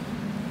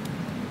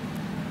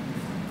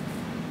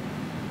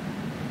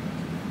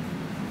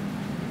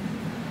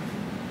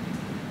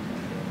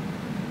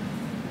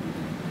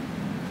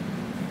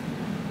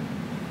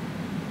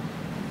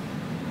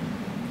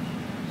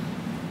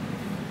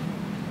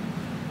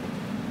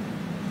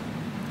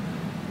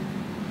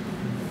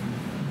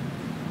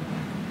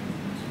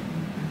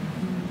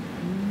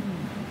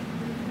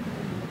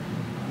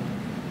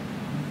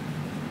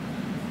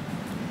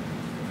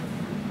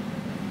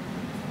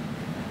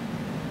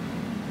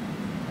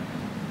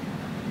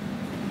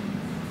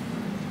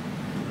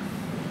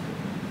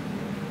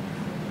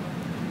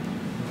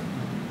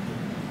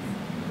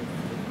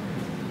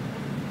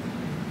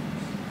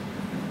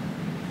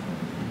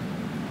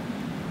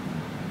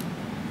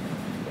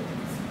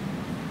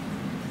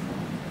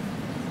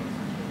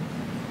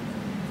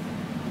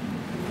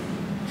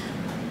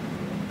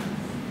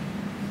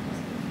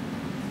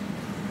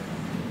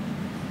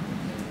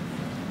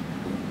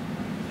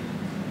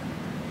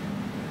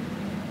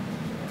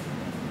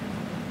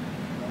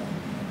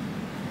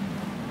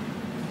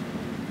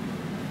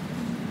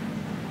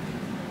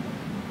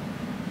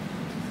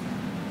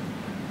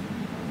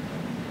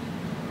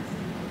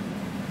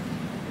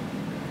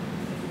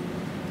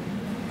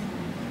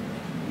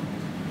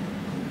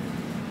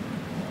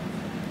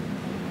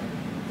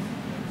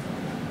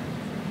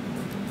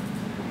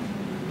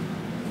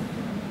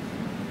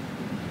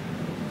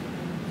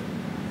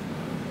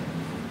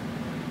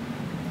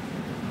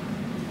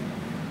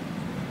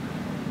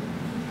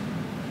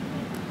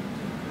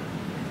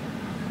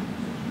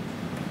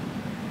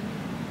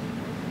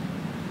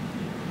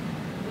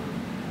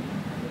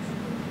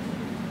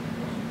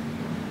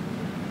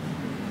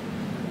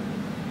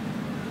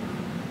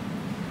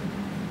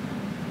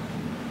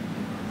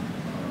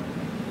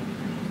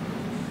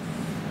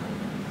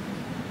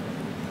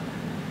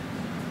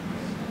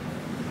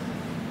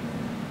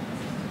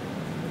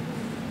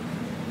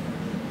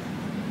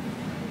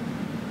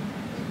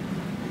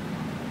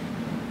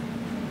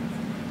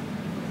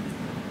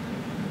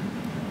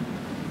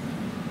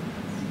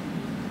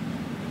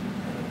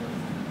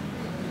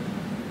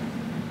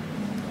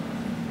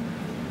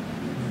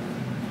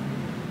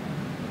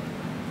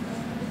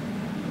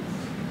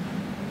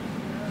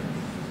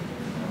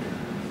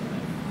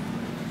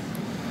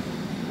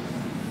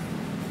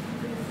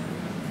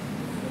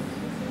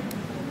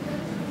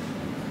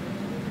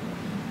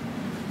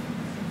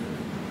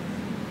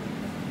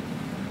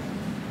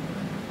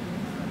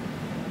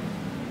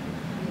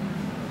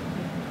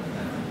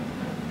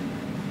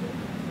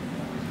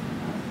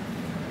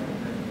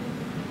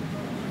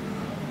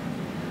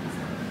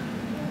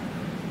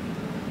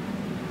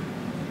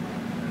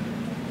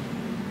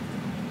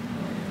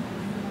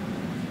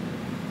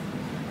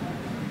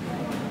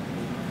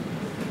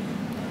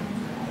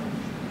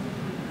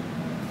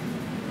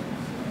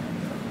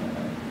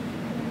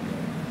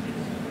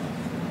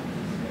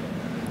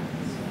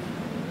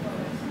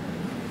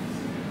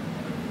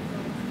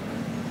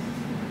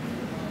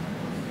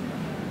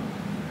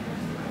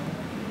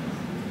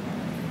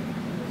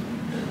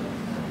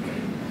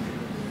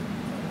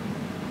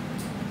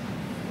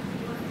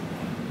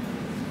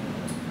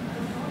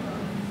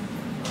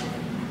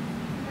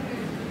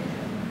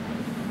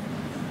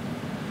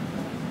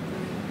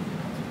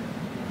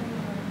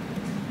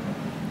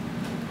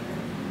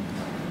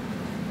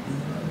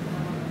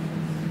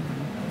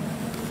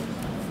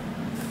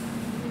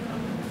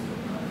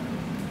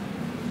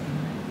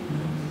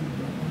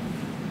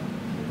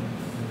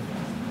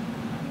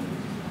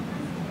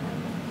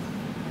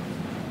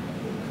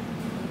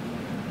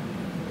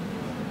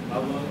 How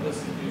long does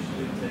it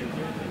usually take you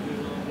to do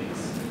all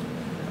these?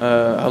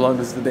 How long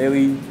does the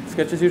daily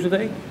sketches usually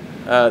take?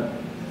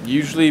 It's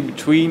usually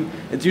between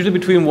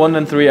 1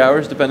 and 3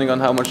 hours, depending on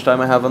how much time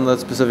I have on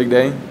that specific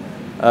day.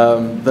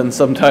 Then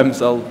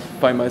sometimes I'll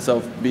find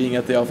myself being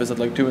at the office at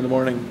like 2 in the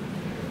morning,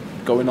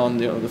 going on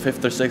the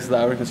 5th or 6th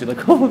hour, because you're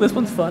like, oh, this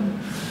one's fun.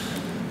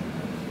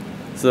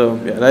 So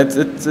yeah,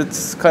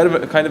 it's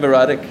kind of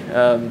erratic.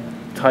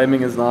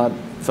 Timing is not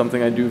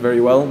something I do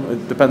very well.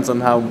 It depends on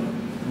how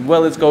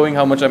well it's going,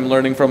 how much I'm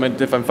learning from it,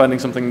 if I'm finding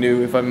something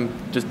new, if I'm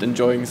just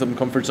enjoying some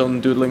comfort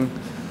zone doodling.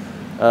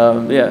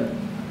 Yeah,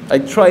 I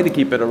try to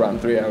keep it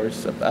around 3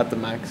 hours at the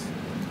max. Is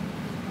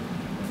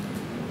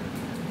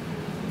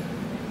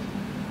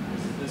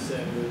it the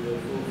same with the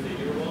full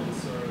figure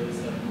ones, or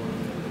is that more of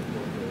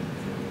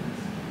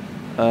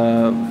the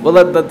portrait? Well,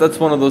 that's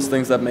one of those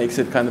things that makes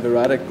it kind of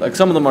erratic. Like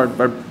some of them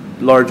are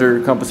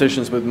larger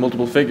compositions with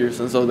multiple figures,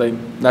 and so they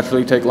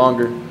naturally take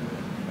longer.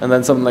 And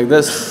then something like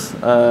this,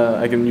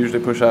 I can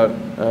usually push out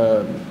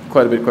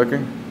quite a bit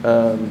quicker.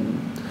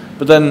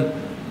 But then,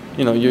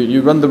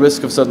 you run the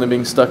risk of suddenly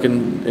being stuck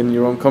in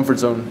your own comfort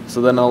zone. So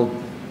then I'll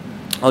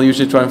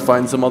usually try and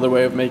find some other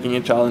way of making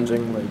it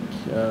challenging. Like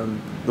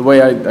the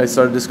way I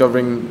started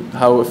discovering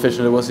how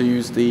efficient it was to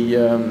use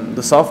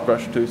the soft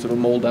brush to sort of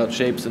mold out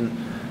shapes, and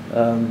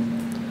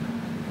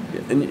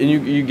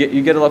you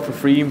get a lot for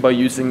free by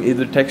using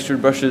either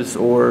textured brushes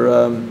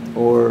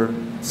or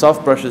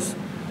soft brushes.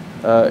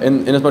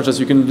 In as much as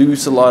you can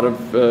lose a lot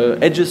of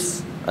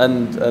edges,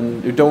 and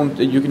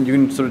you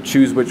can sort of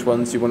choose which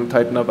ones you want to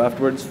tighten up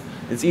afterwards.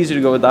 It's easier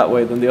to go that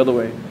way than the other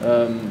way,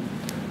 and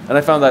I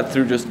found that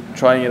through just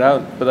trying it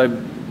out. But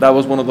that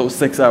was one of those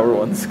 6-hour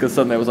ones, because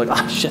suddenly I was like,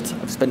 ah, shit,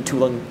 I've spent too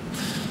long.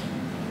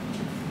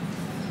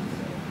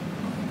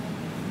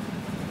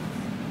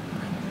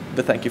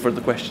 But thank you for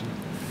the question.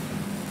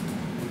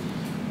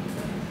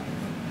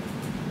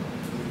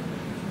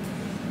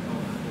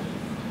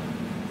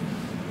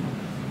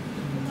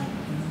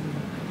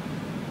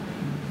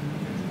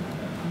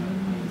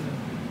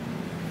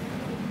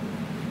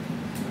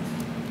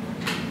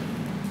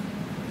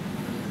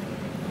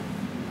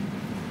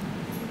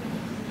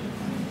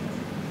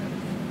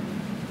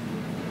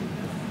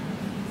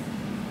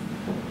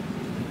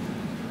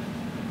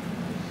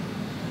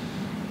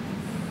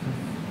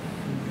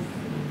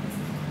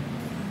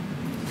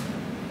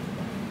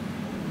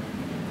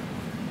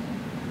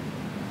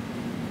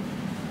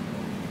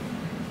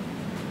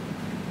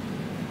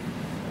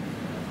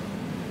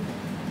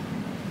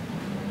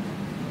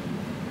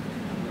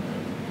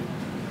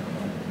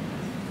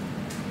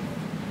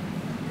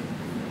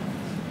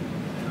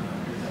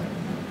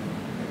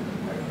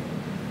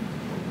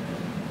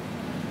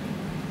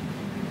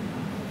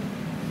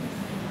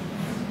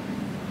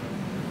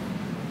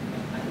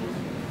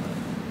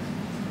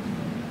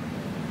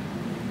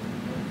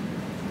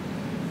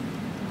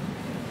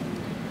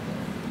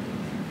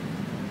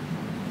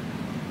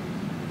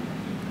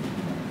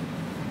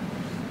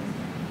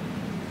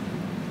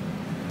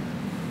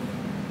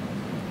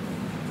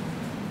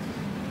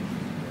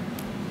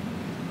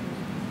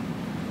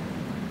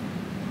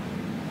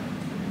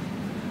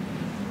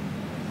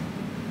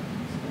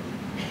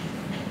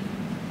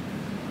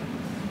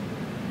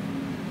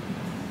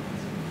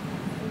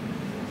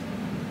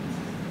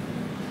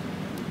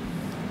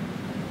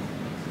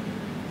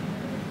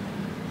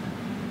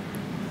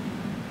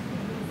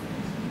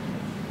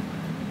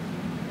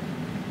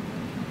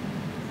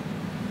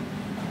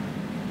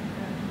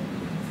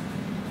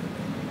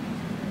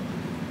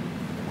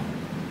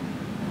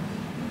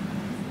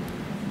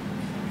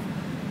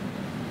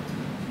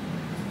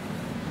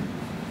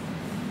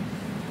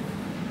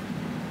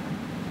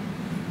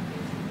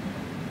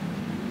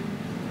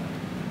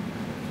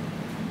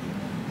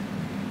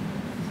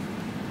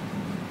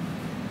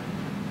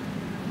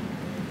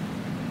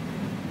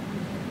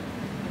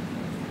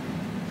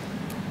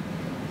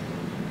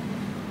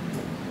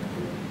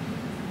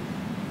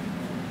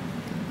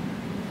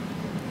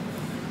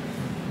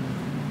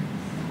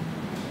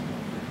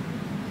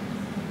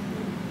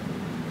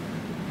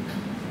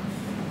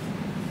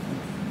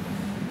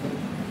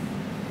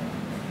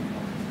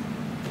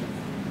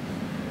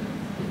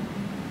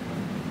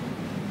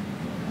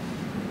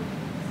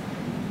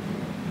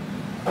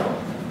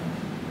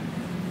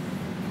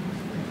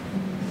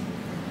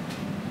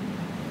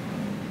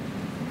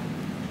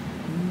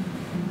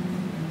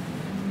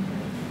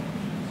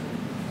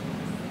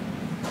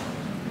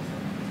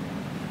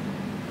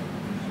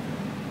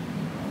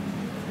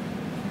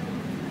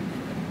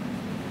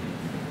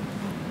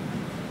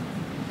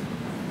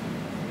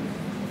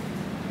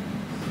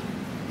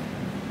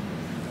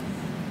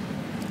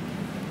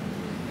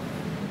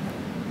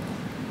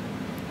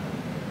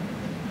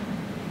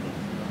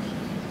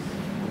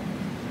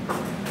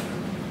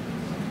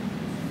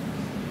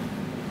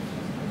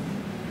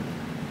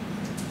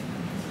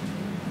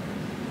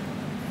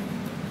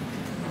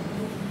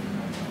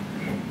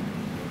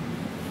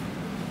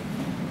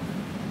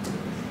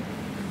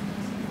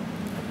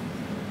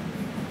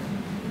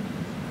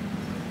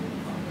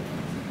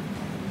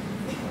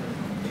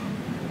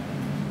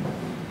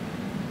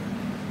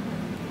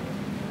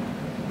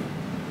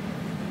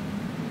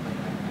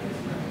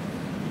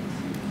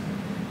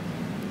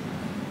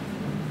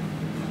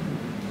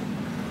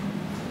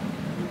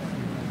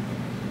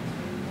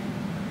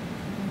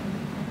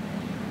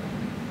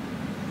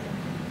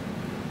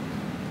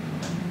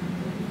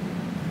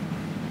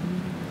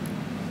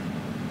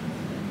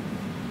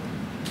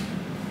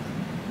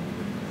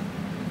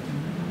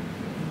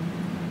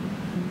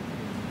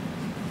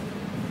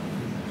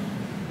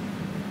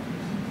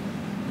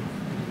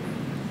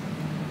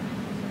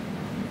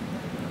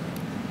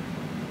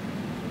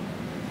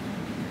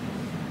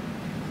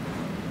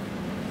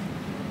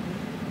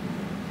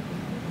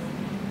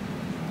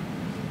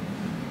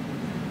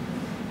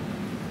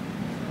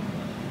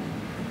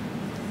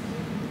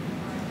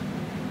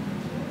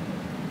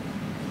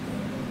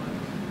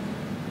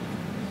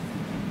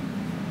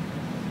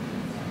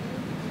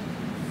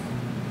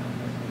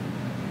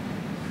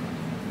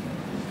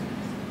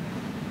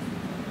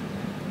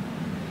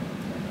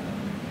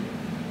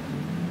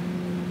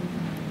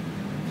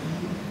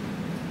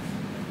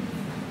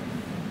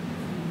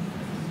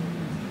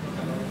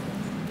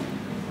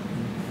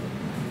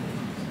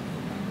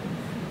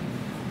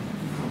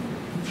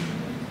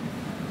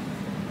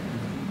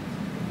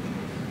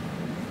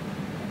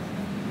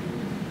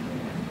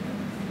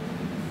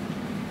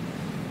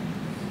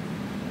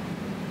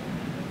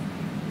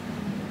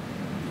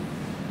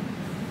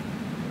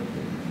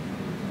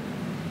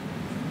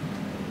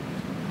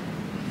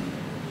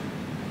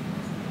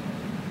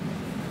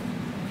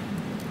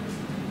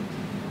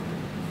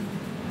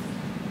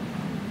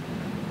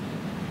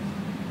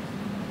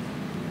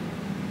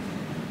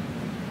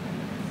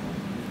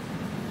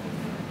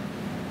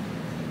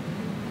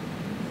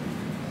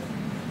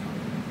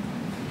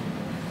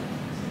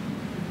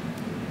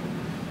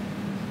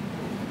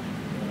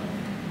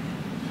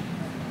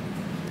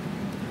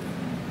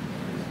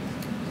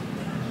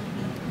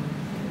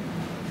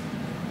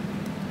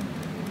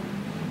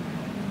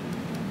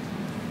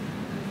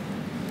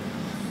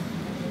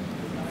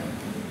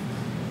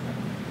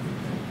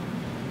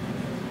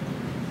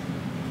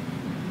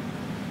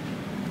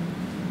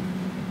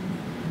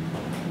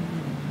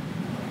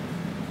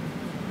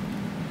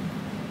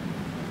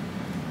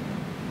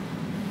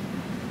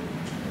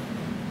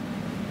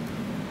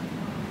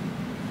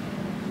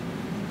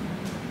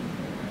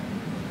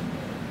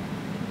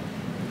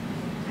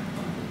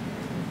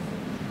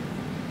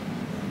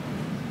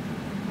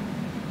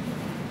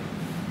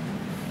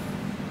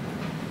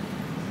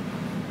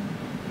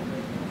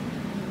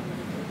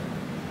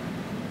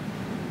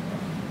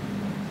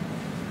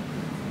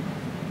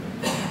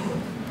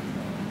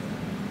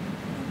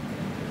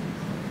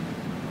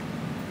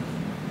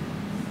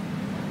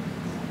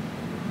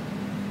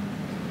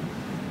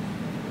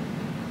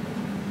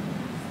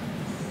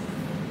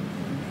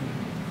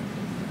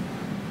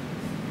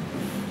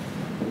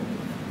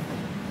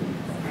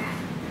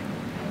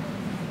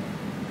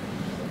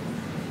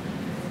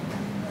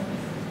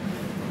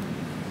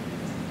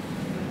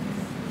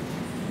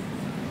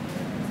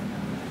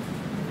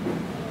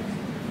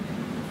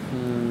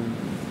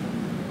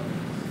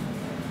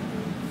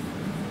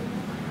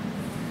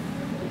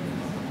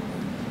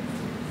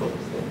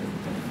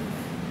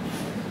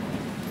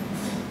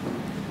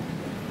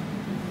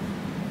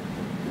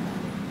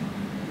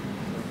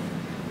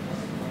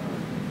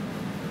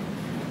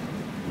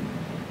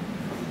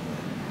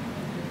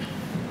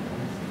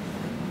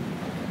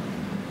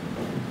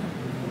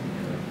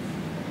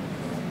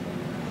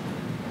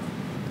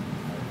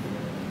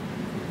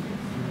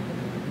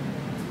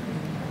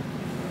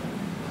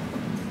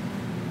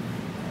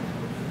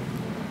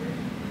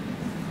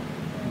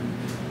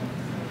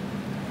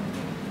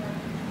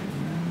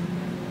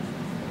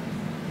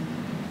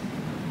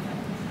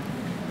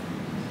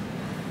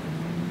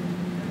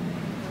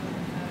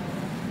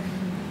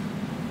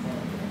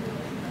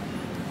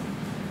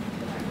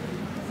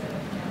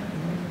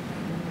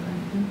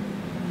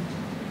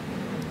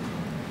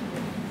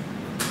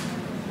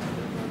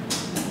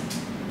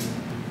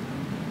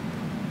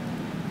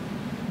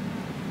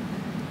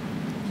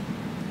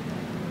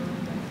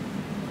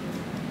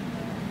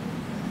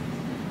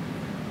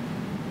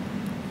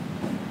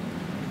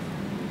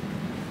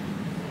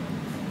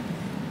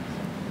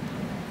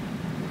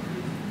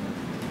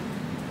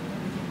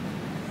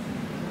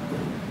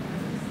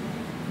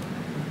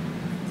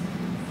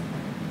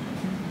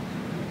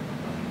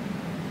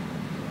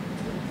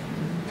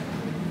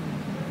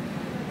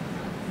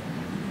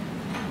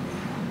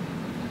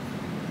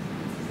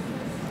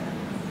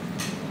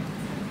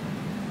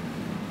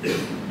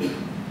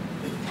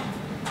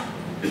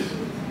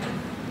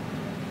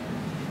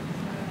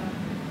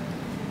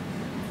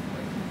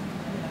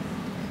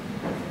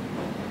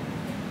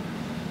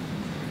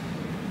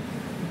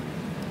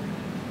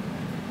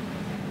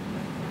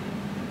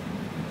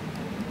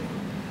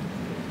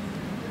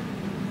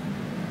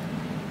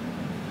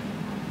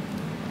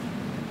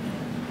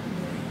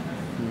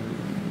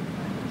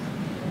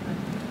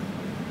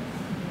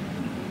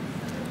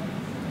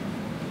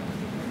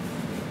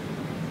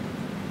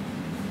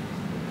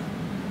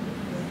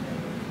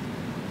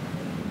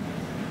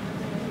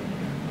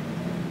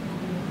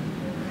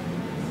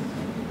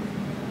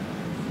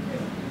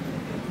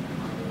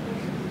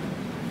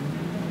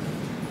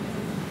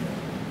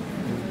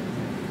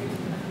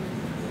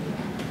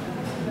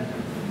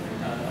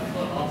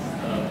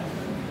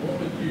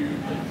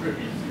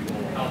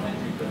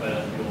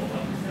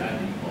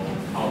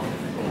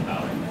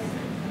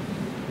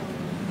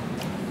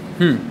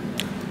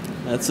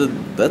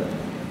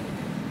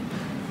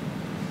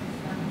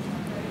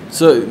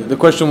 So the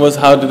question was,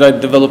 how did I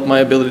develop my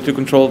ability to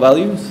control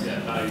values? Yeah,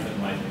 values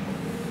and lighting.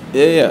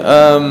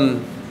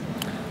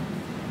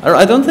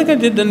 I don't think I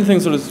did anything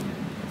sort of.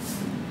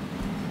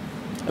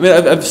 I mean,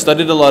 I've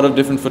studied a lot of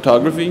different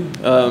photography,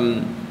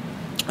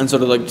 and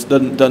sort of like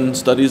done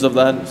studies of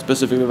that,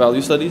 specifically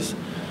value studies.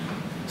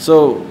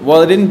 So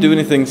while I didn't do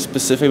anything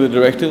specifically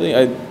directly,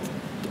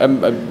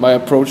 my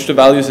approach to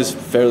values is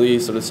fairly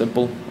sort of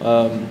simple.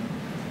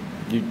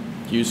 You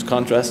use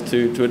contrast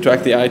to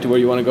attract the eye to where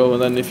you want to go,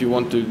 and then if you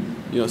want to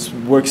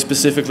work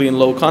specifically in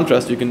low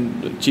contrast, you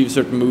can achieve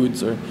certain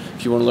moods, or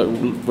if you want to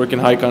work in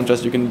high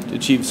contrast, you can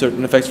achieve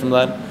certain effects from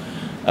that.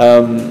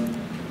 I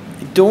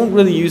don't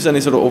really use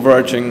any sort of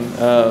overarching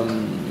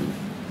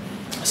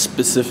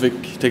specific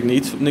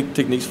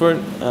techniques for it.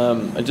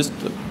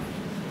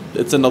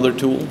 It's another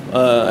tool.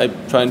 I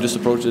try and just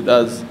approach it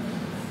as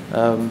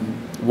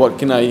what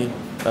can I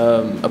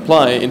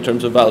apply in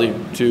terms of value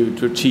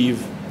to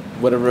achieve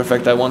whatever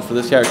effect I want for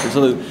this character.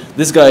 So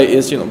this guy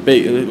is,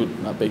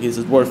 big, not big, he's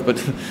his dwarf, but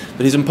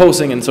he's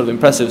imposing and sort of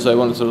impressive, so I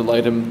want to sort of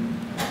light him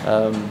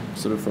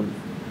sort of from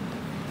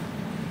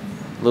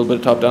a little bit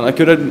of top down.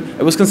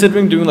 I was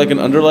considering doing like an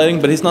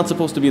underlighting, but he's not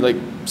supposed to be like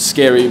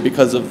scary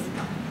because of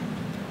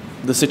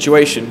the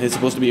situation. He's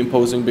supposed to be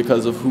imposing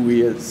because of who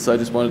he is, so I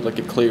just wanted like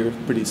a clear,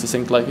 pretty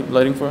succinct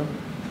lighting for him.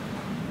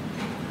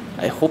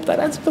 I hope that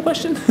answered the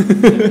question.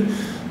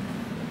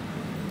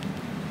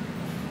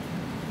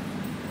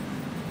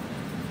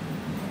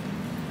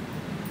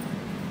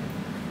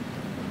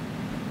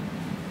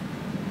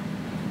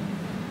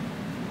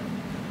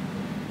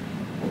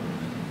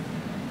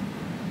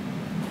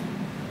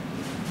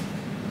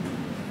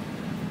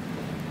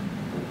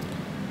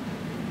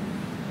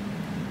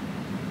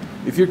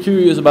 If you're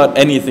curious about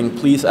anything,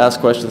 please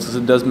ask questions, because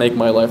it does make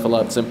my life a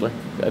lot simpler.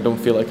 I don't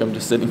feel like I'm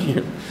just sitting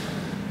here.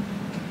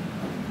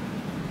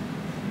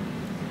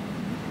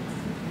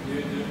 Do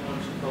you do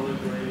much color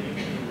grading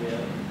in the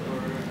end, or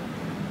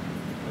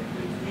like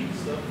do you tweak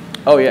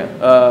stuff? Oh yeah.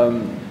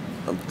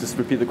 I'll just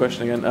repeat the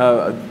question again.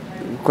 The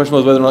question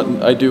was whether or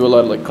not I do a lot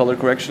of like color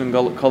correction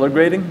and color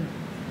grading.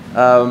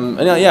 And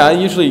yeah, I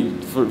usually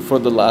for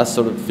the last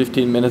sort of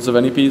 15 minutes of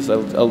any piece,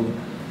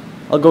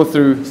 I'll go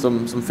through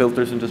some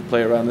filters and just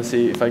play around to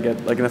see if I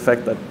get like an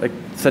effect that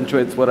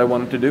accentuates what I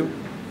wanted to do.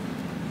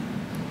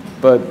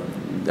 But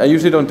I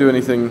usually don't do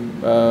anything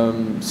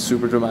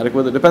super dramatic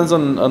with it. Depends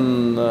on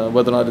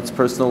whether or not it's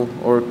personal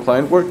or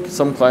client work.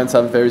 Some clients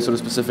have very sort of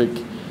specific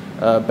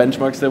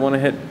benchmarks they want to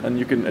hit, and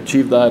you can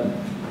achieve that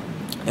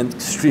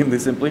extremely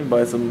simply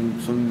by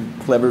some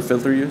clever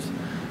filter use.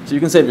 So you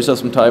can save yourself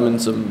some time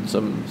and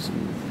some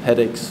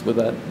headaches with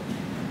that.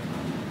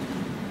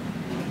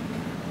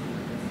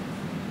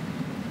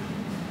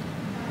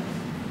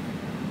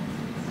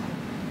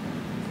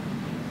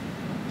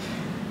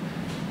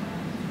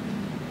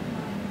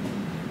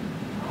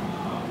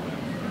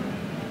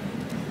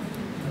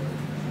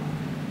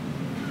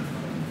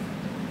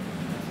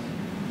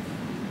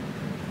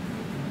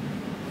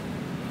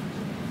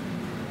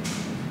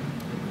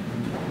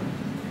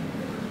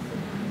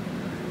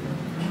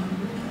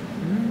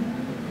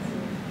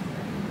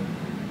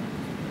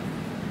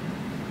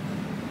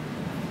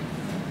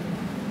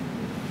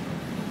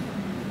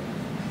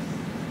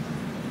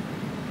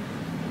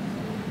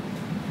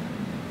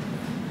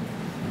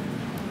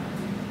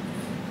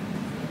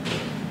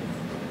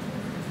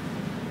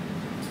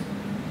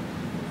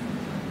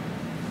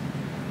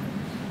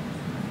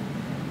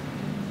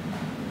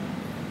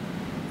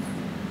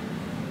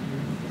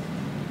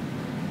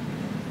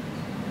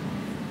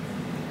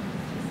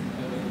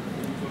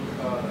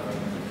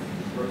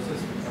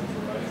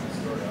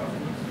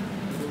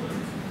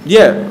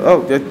 Yeah,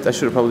 oh, I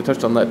should have probably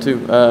touched on that too.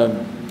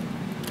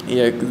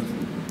 Yeah,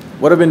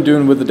 what I've been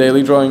doing with the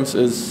daily drawings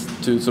is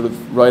to sort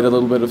of write a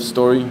little bit of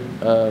story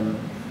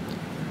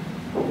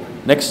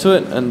next to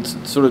it, and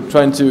sort of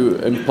trying to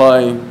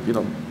imply, you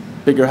know,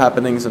 bigger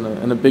happenings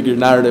and a bigger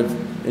narrative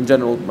in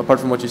general,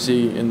 apart from what you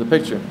see in the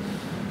picture.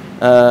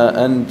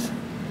 And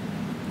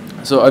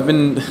so I've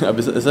been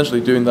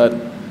essentially doing that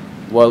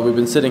while we've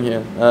been sitting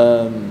here,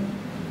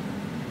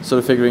 sort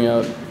of figuring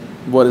out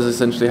what is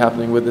essentially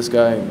happening with this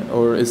guy,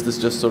 or is this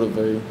just sort of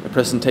a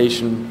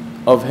presentation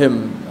of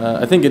him?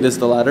 I think it is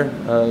the latter.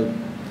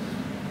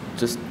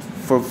 Just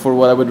for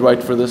what I would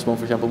write for this one,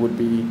 for example, would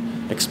be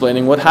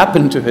explaining what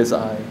happened to his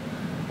eye,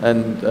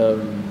 and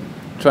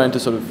trying to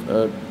sort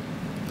of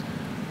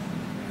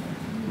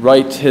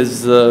write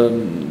his.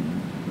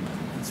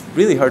 It's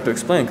really hard to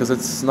explain because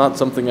it's not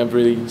something I've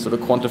really sort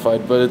of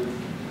quantified, but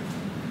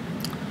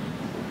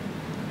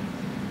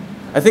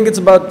I think it's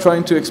about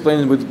trying to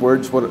explain with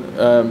words what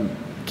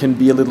can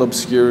be a little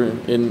obscure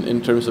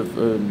in terms of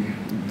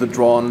the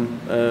drawn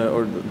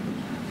or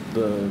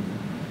the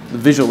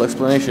visual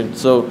explanation.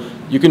 So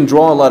you can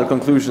draw a lot of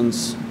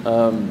conclusions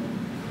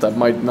that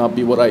might not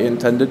be what I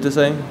intended to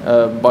say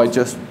by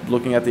just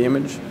looking at the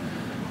image.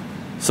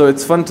 So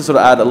it's fun to sort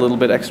of add a little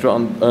bit extra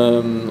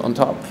on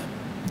top.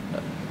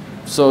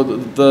 So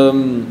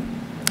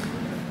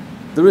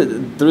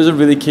there is a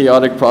really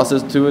chaotic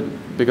process to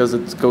it because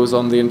it goes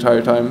on the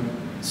entire time.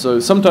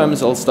 So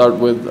sometimes I'll start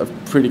with a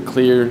pretty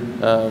clear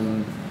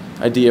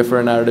idea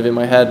for a narrative in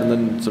my head and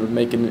then sort of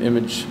make an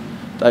image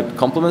that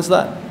complements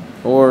that.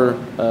 Or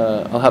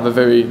I'll have a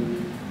very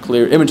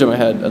clear image in my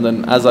head, and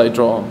then as I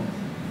draw,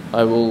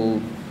 I will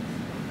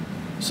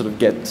sort of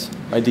get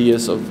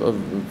ideas of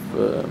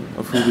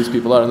who these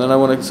people are, and then I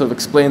want to sort of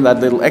explain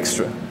that little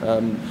extra.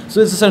 So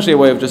it's essentially a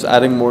way of just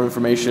adding more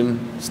information,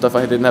 stuff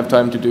I didn't have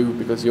time to do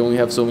because you only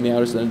have so many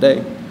hours in a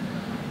day.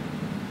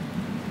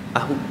 I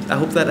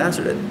hope that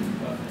answered it.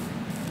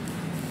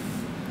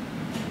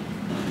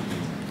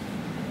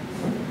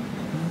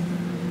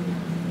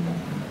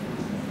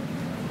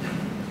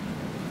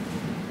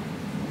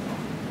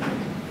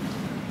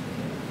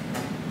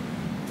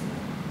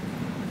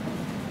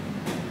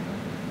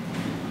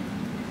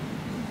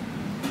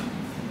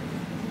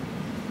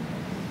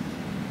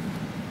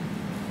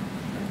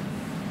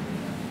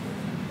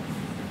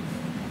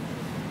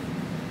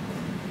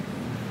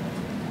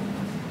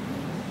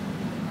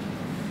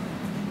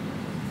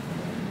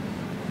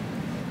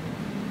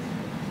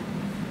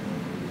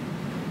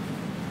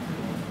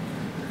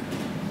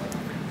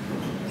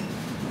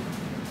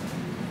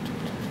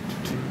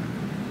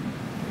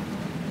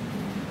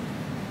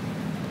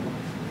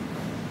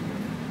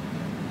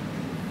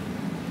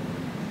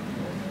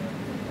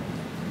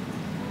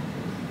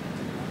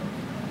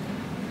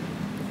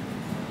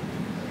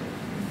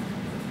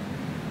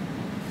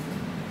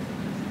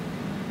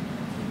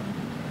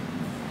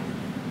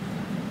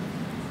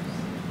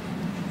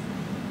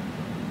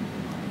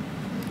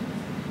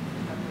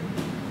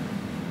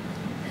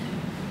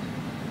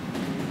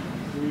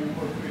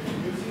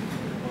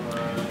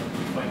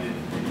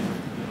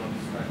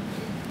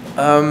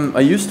 I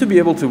used to be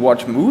able to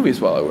watch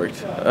movies while I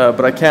worked,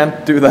 but I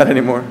can't do that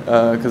anymore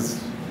because,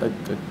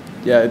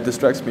 it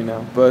distracts me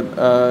now.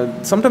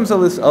 But sometimes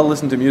I'll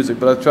listen to music,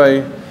 but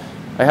I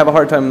have a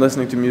hard time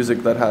listening to music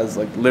that has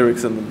like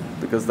lyrics in them,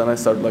 because then I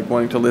start like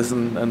wanting to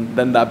listen, and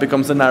then that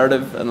becomes a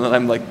narrative, and then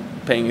I'm like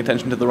paying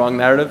attention to the wrong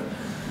narrative.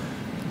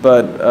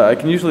 But I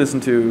can usually listen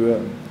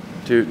to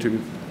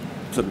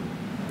sort of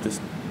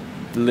just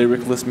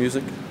lyricless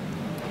music,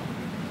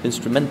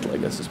 instrumental, I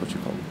guess is what you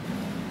call it.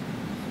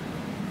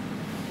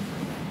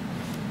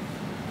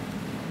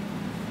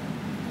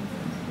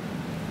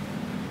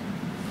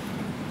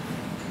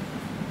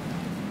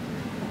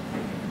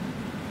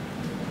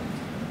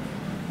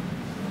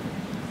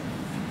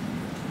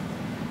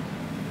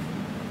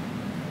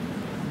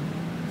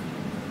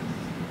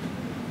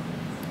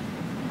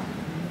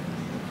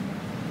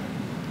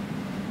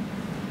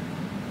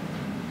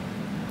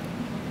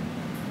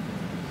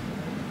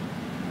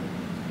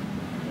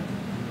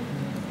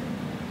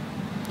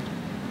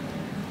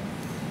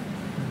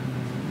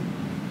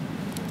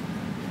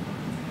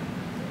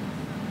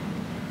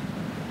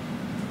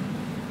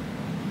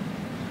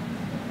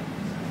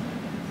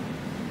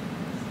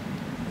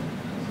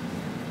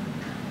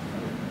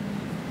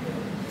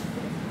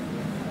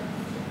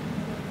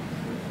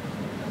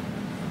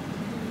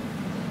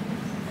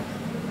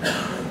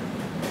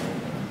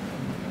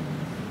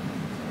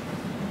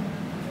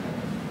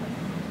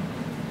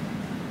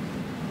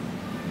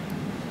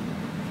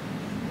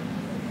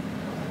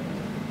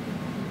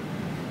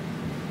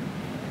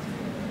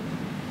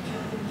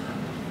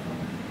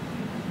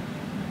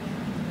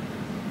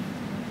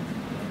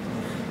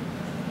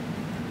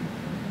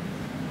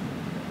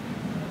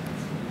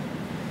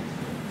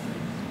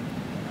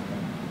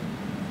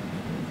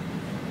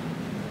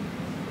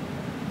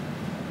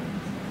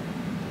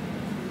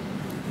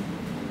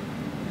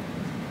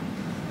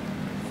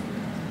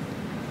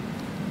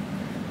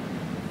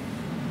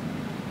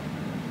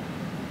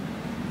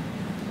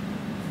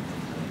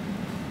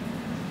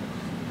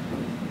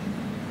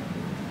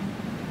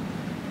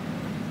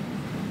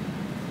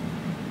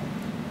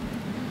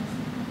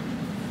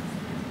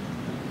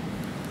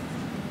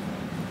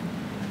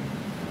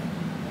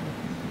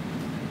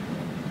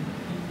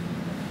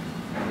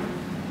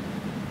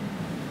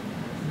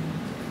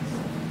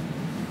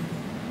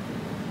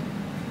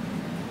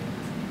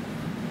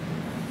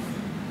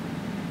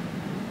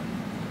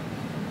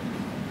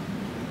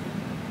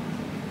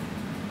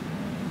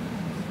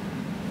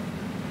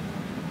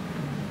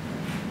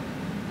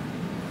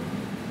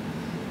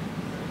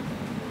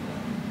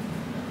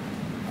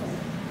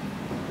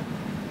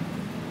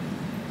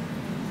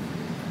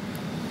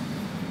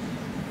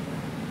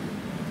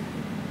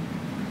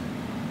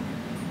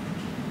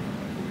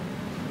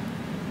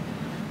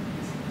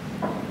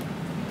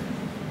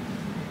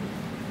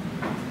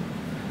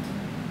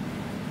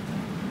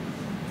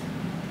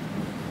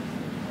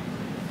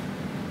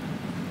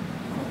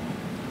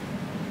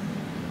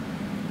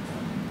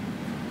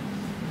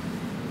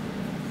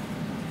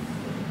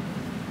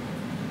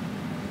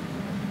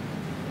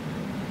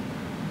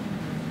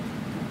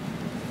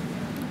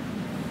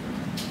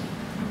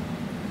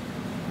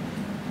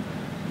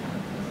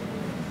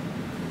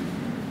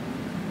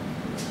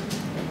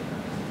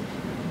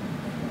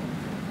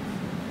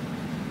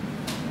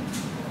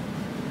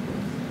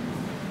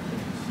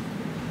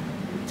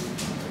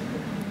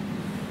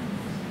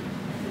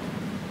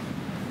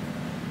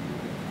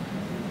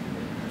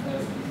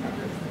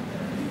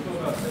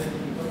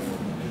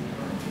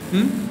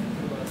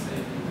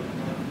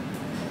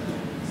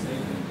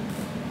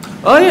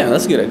 Oh yeah,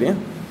 that's a good idea.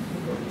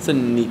 It's a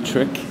neat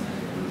trick.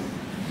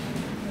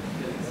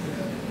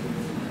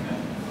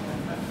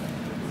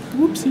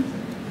 Whoopsie.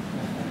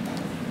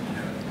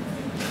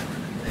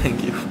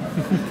 Thank you.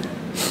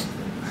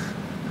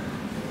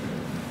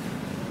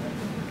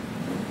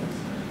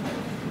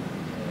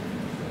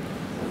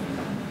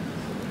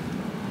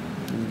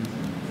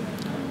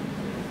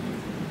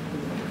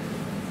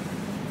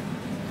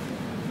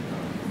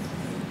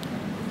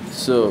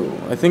 So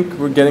I think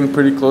we're getting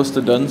pretty close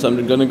to done, so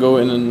I'm going to go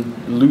in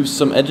and lose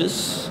some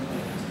edges.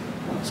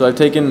 So I've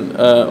taken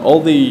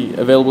all the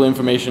available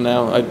information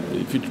now.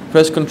 If you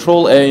press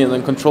Control A and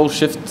then Control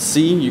Shift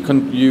C,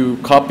 you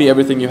copy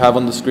everything you have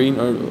on the screen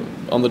or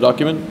on the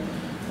document,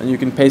 and you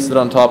can paste it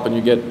on top, and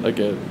you get like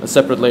a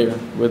separate layer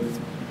with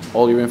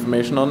all your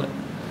information on it.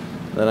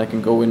 Then I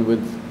can go in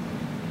with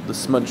the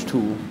smudge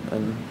tool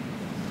and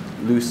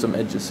lose some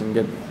edges and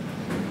get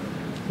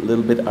a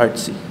little bit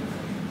artsy.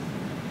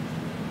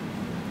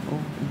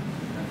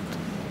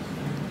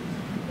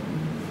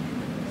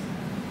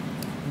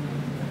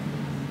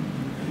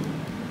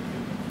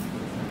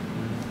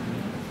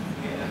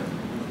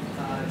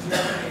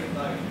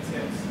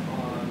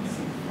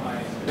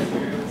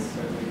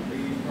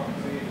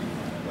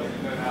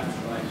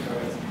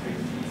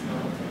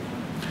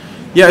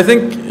 Yeah, I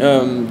think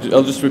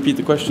I'll just repeat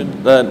the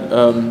question, that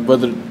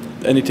whether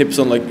any tips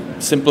on like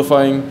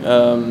simplifying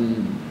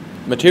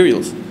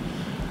materials.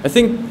 I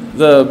think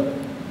the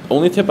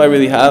only tip I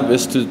really have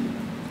is to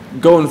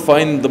go and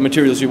find the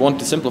materials you want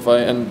to simplify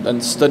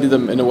and study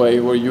them in a way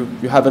where you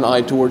have an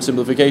eye towards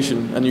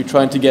simplification, and you're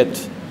trying to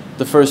get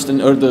the first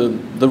or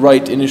the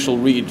right initial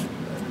read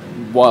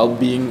while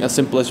being as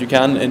simple as you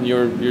can in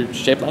your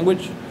shape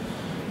language.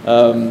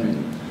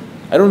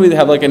 I don't really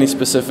have like any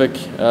specific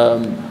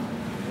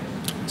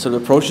sort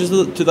of approaches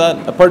to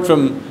that, apart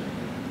from,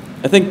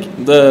 I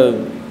think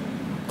the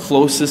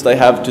closest I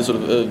have to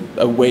sort of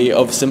a way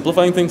of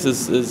simplifying things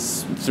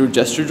is through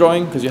gesture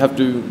drawing, because you have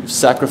to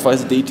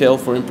sacrifice detail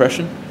for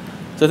impression.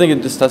 So I think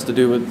it just has to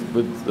do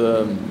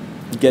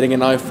with getting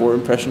an eye for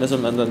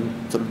impressionism and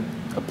then sort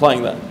of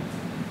applying that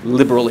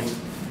liberally.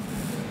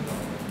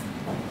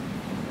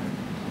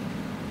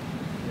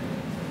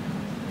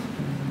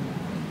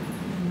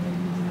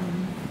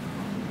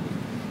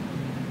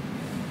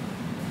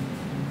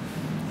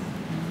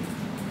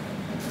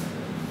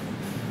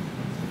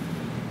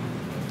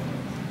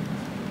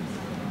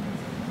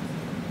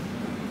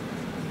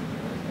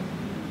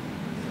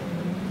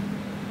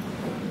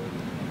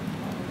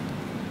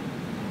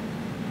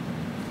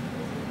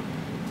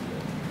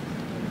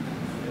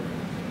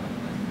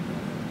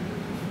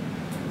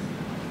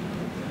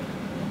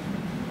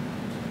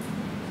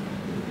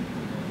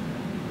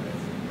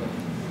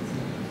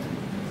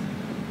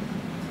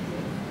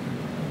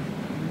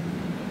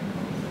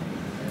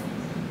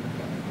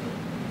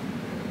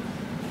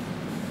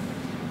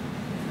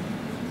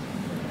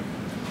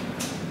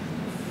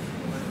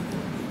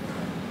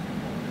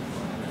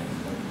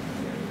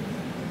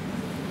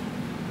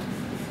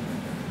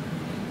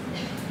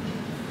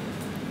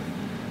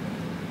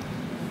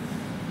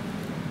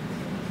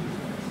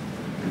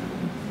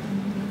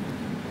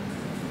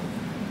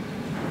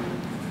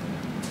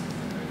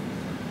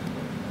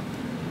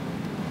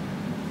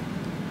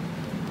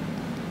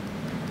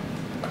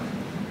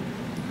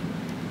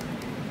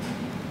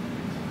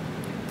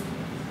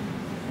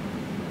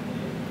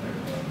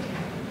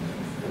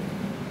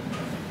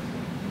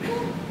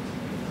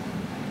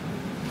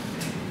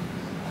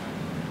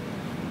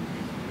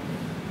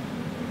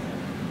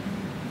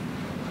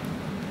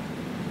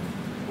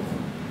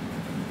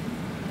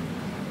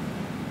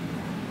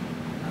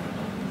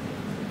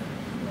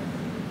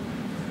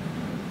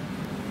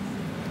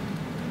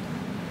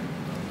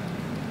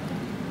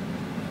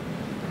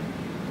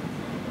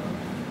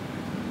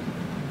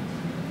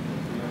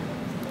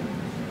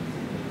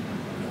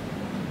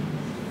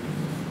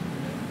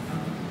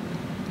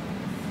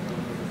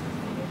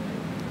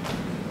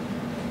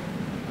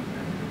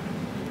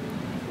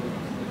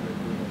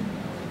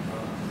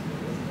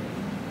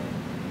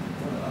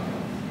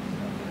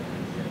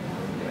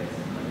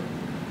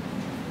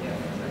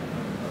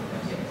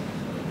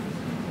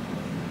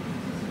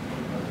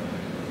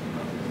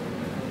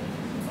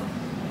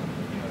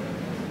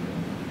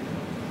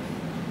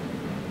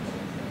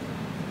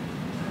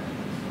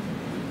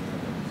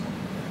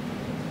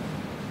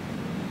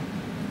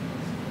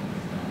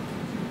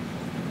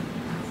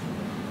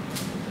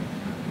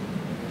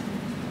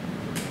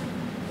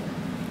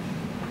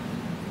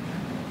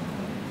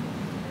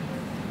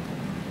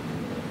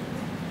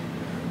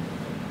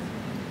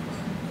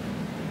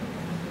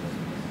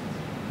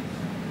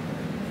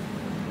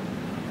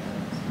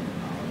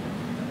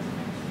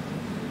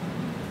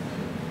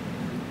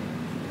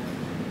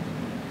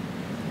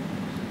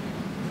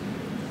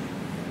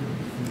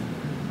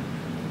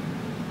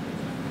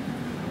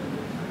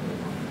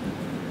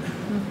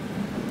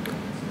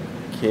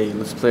 Okay,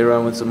 let's play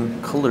around with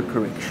some color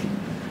correction.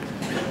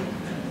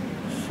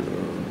 So,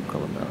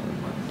 color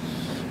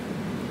balance.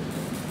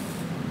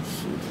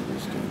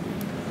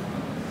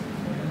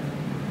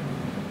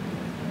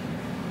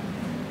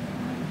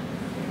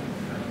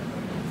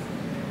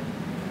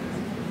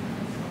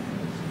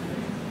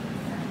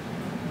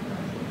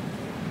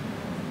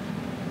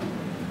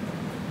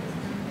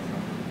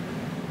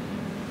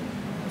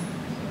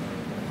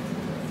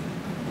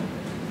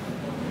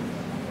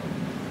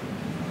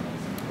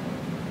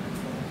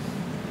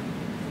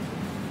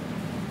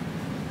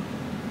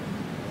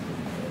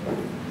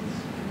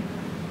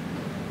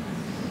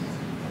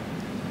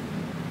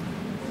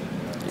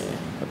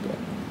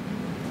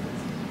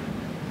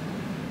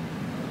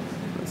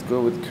 go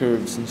with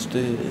curves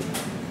instead.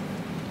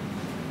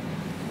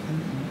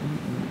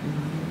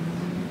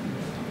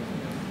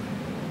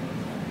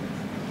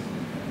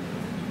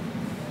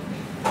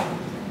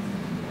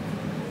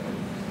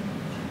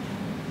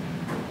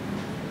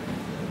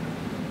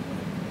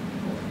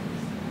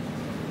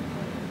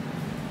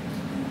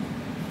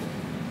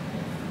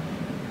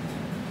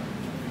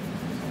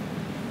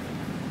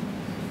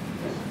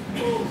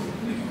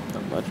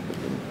 Not much,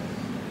 but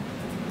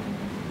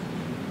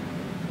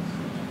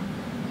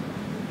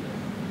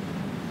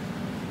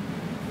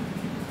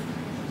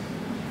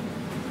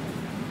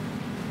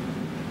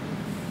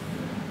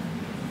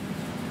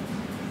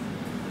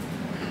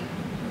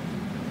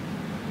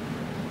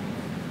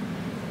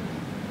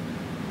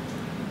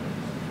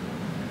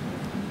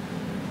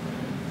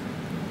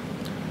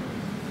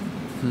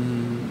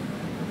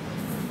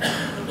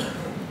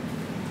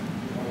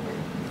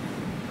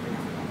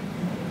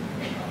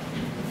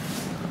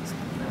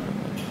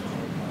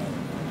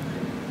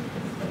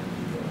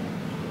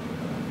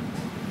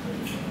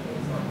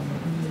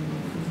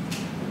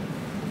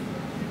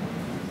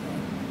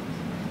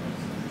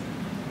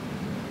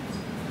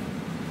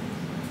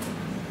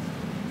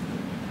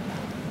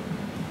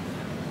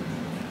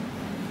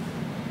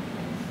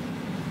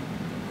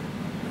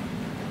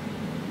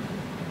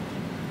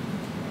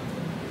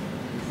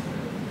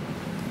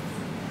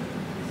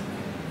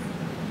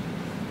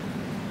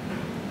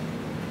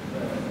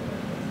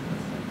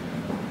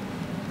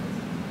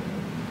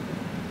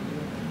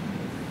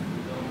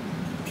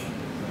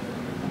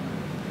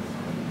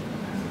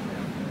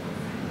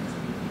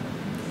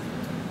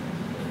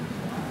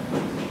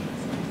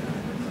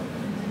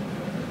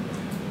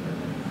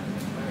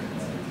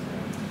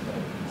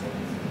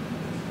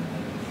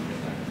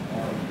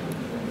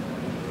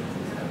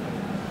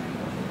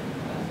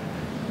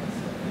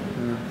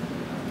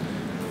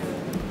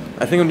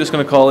I think I'm just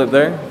going to call it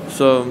there.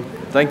 So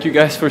thank you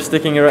guys for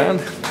sticking around.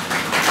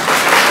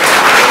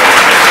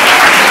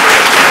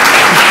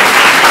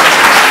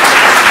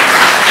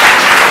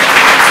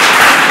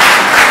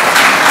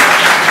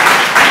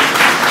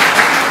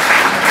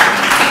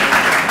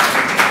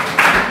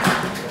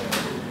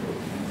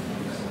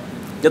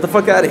 Get the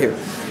fuck out of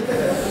here.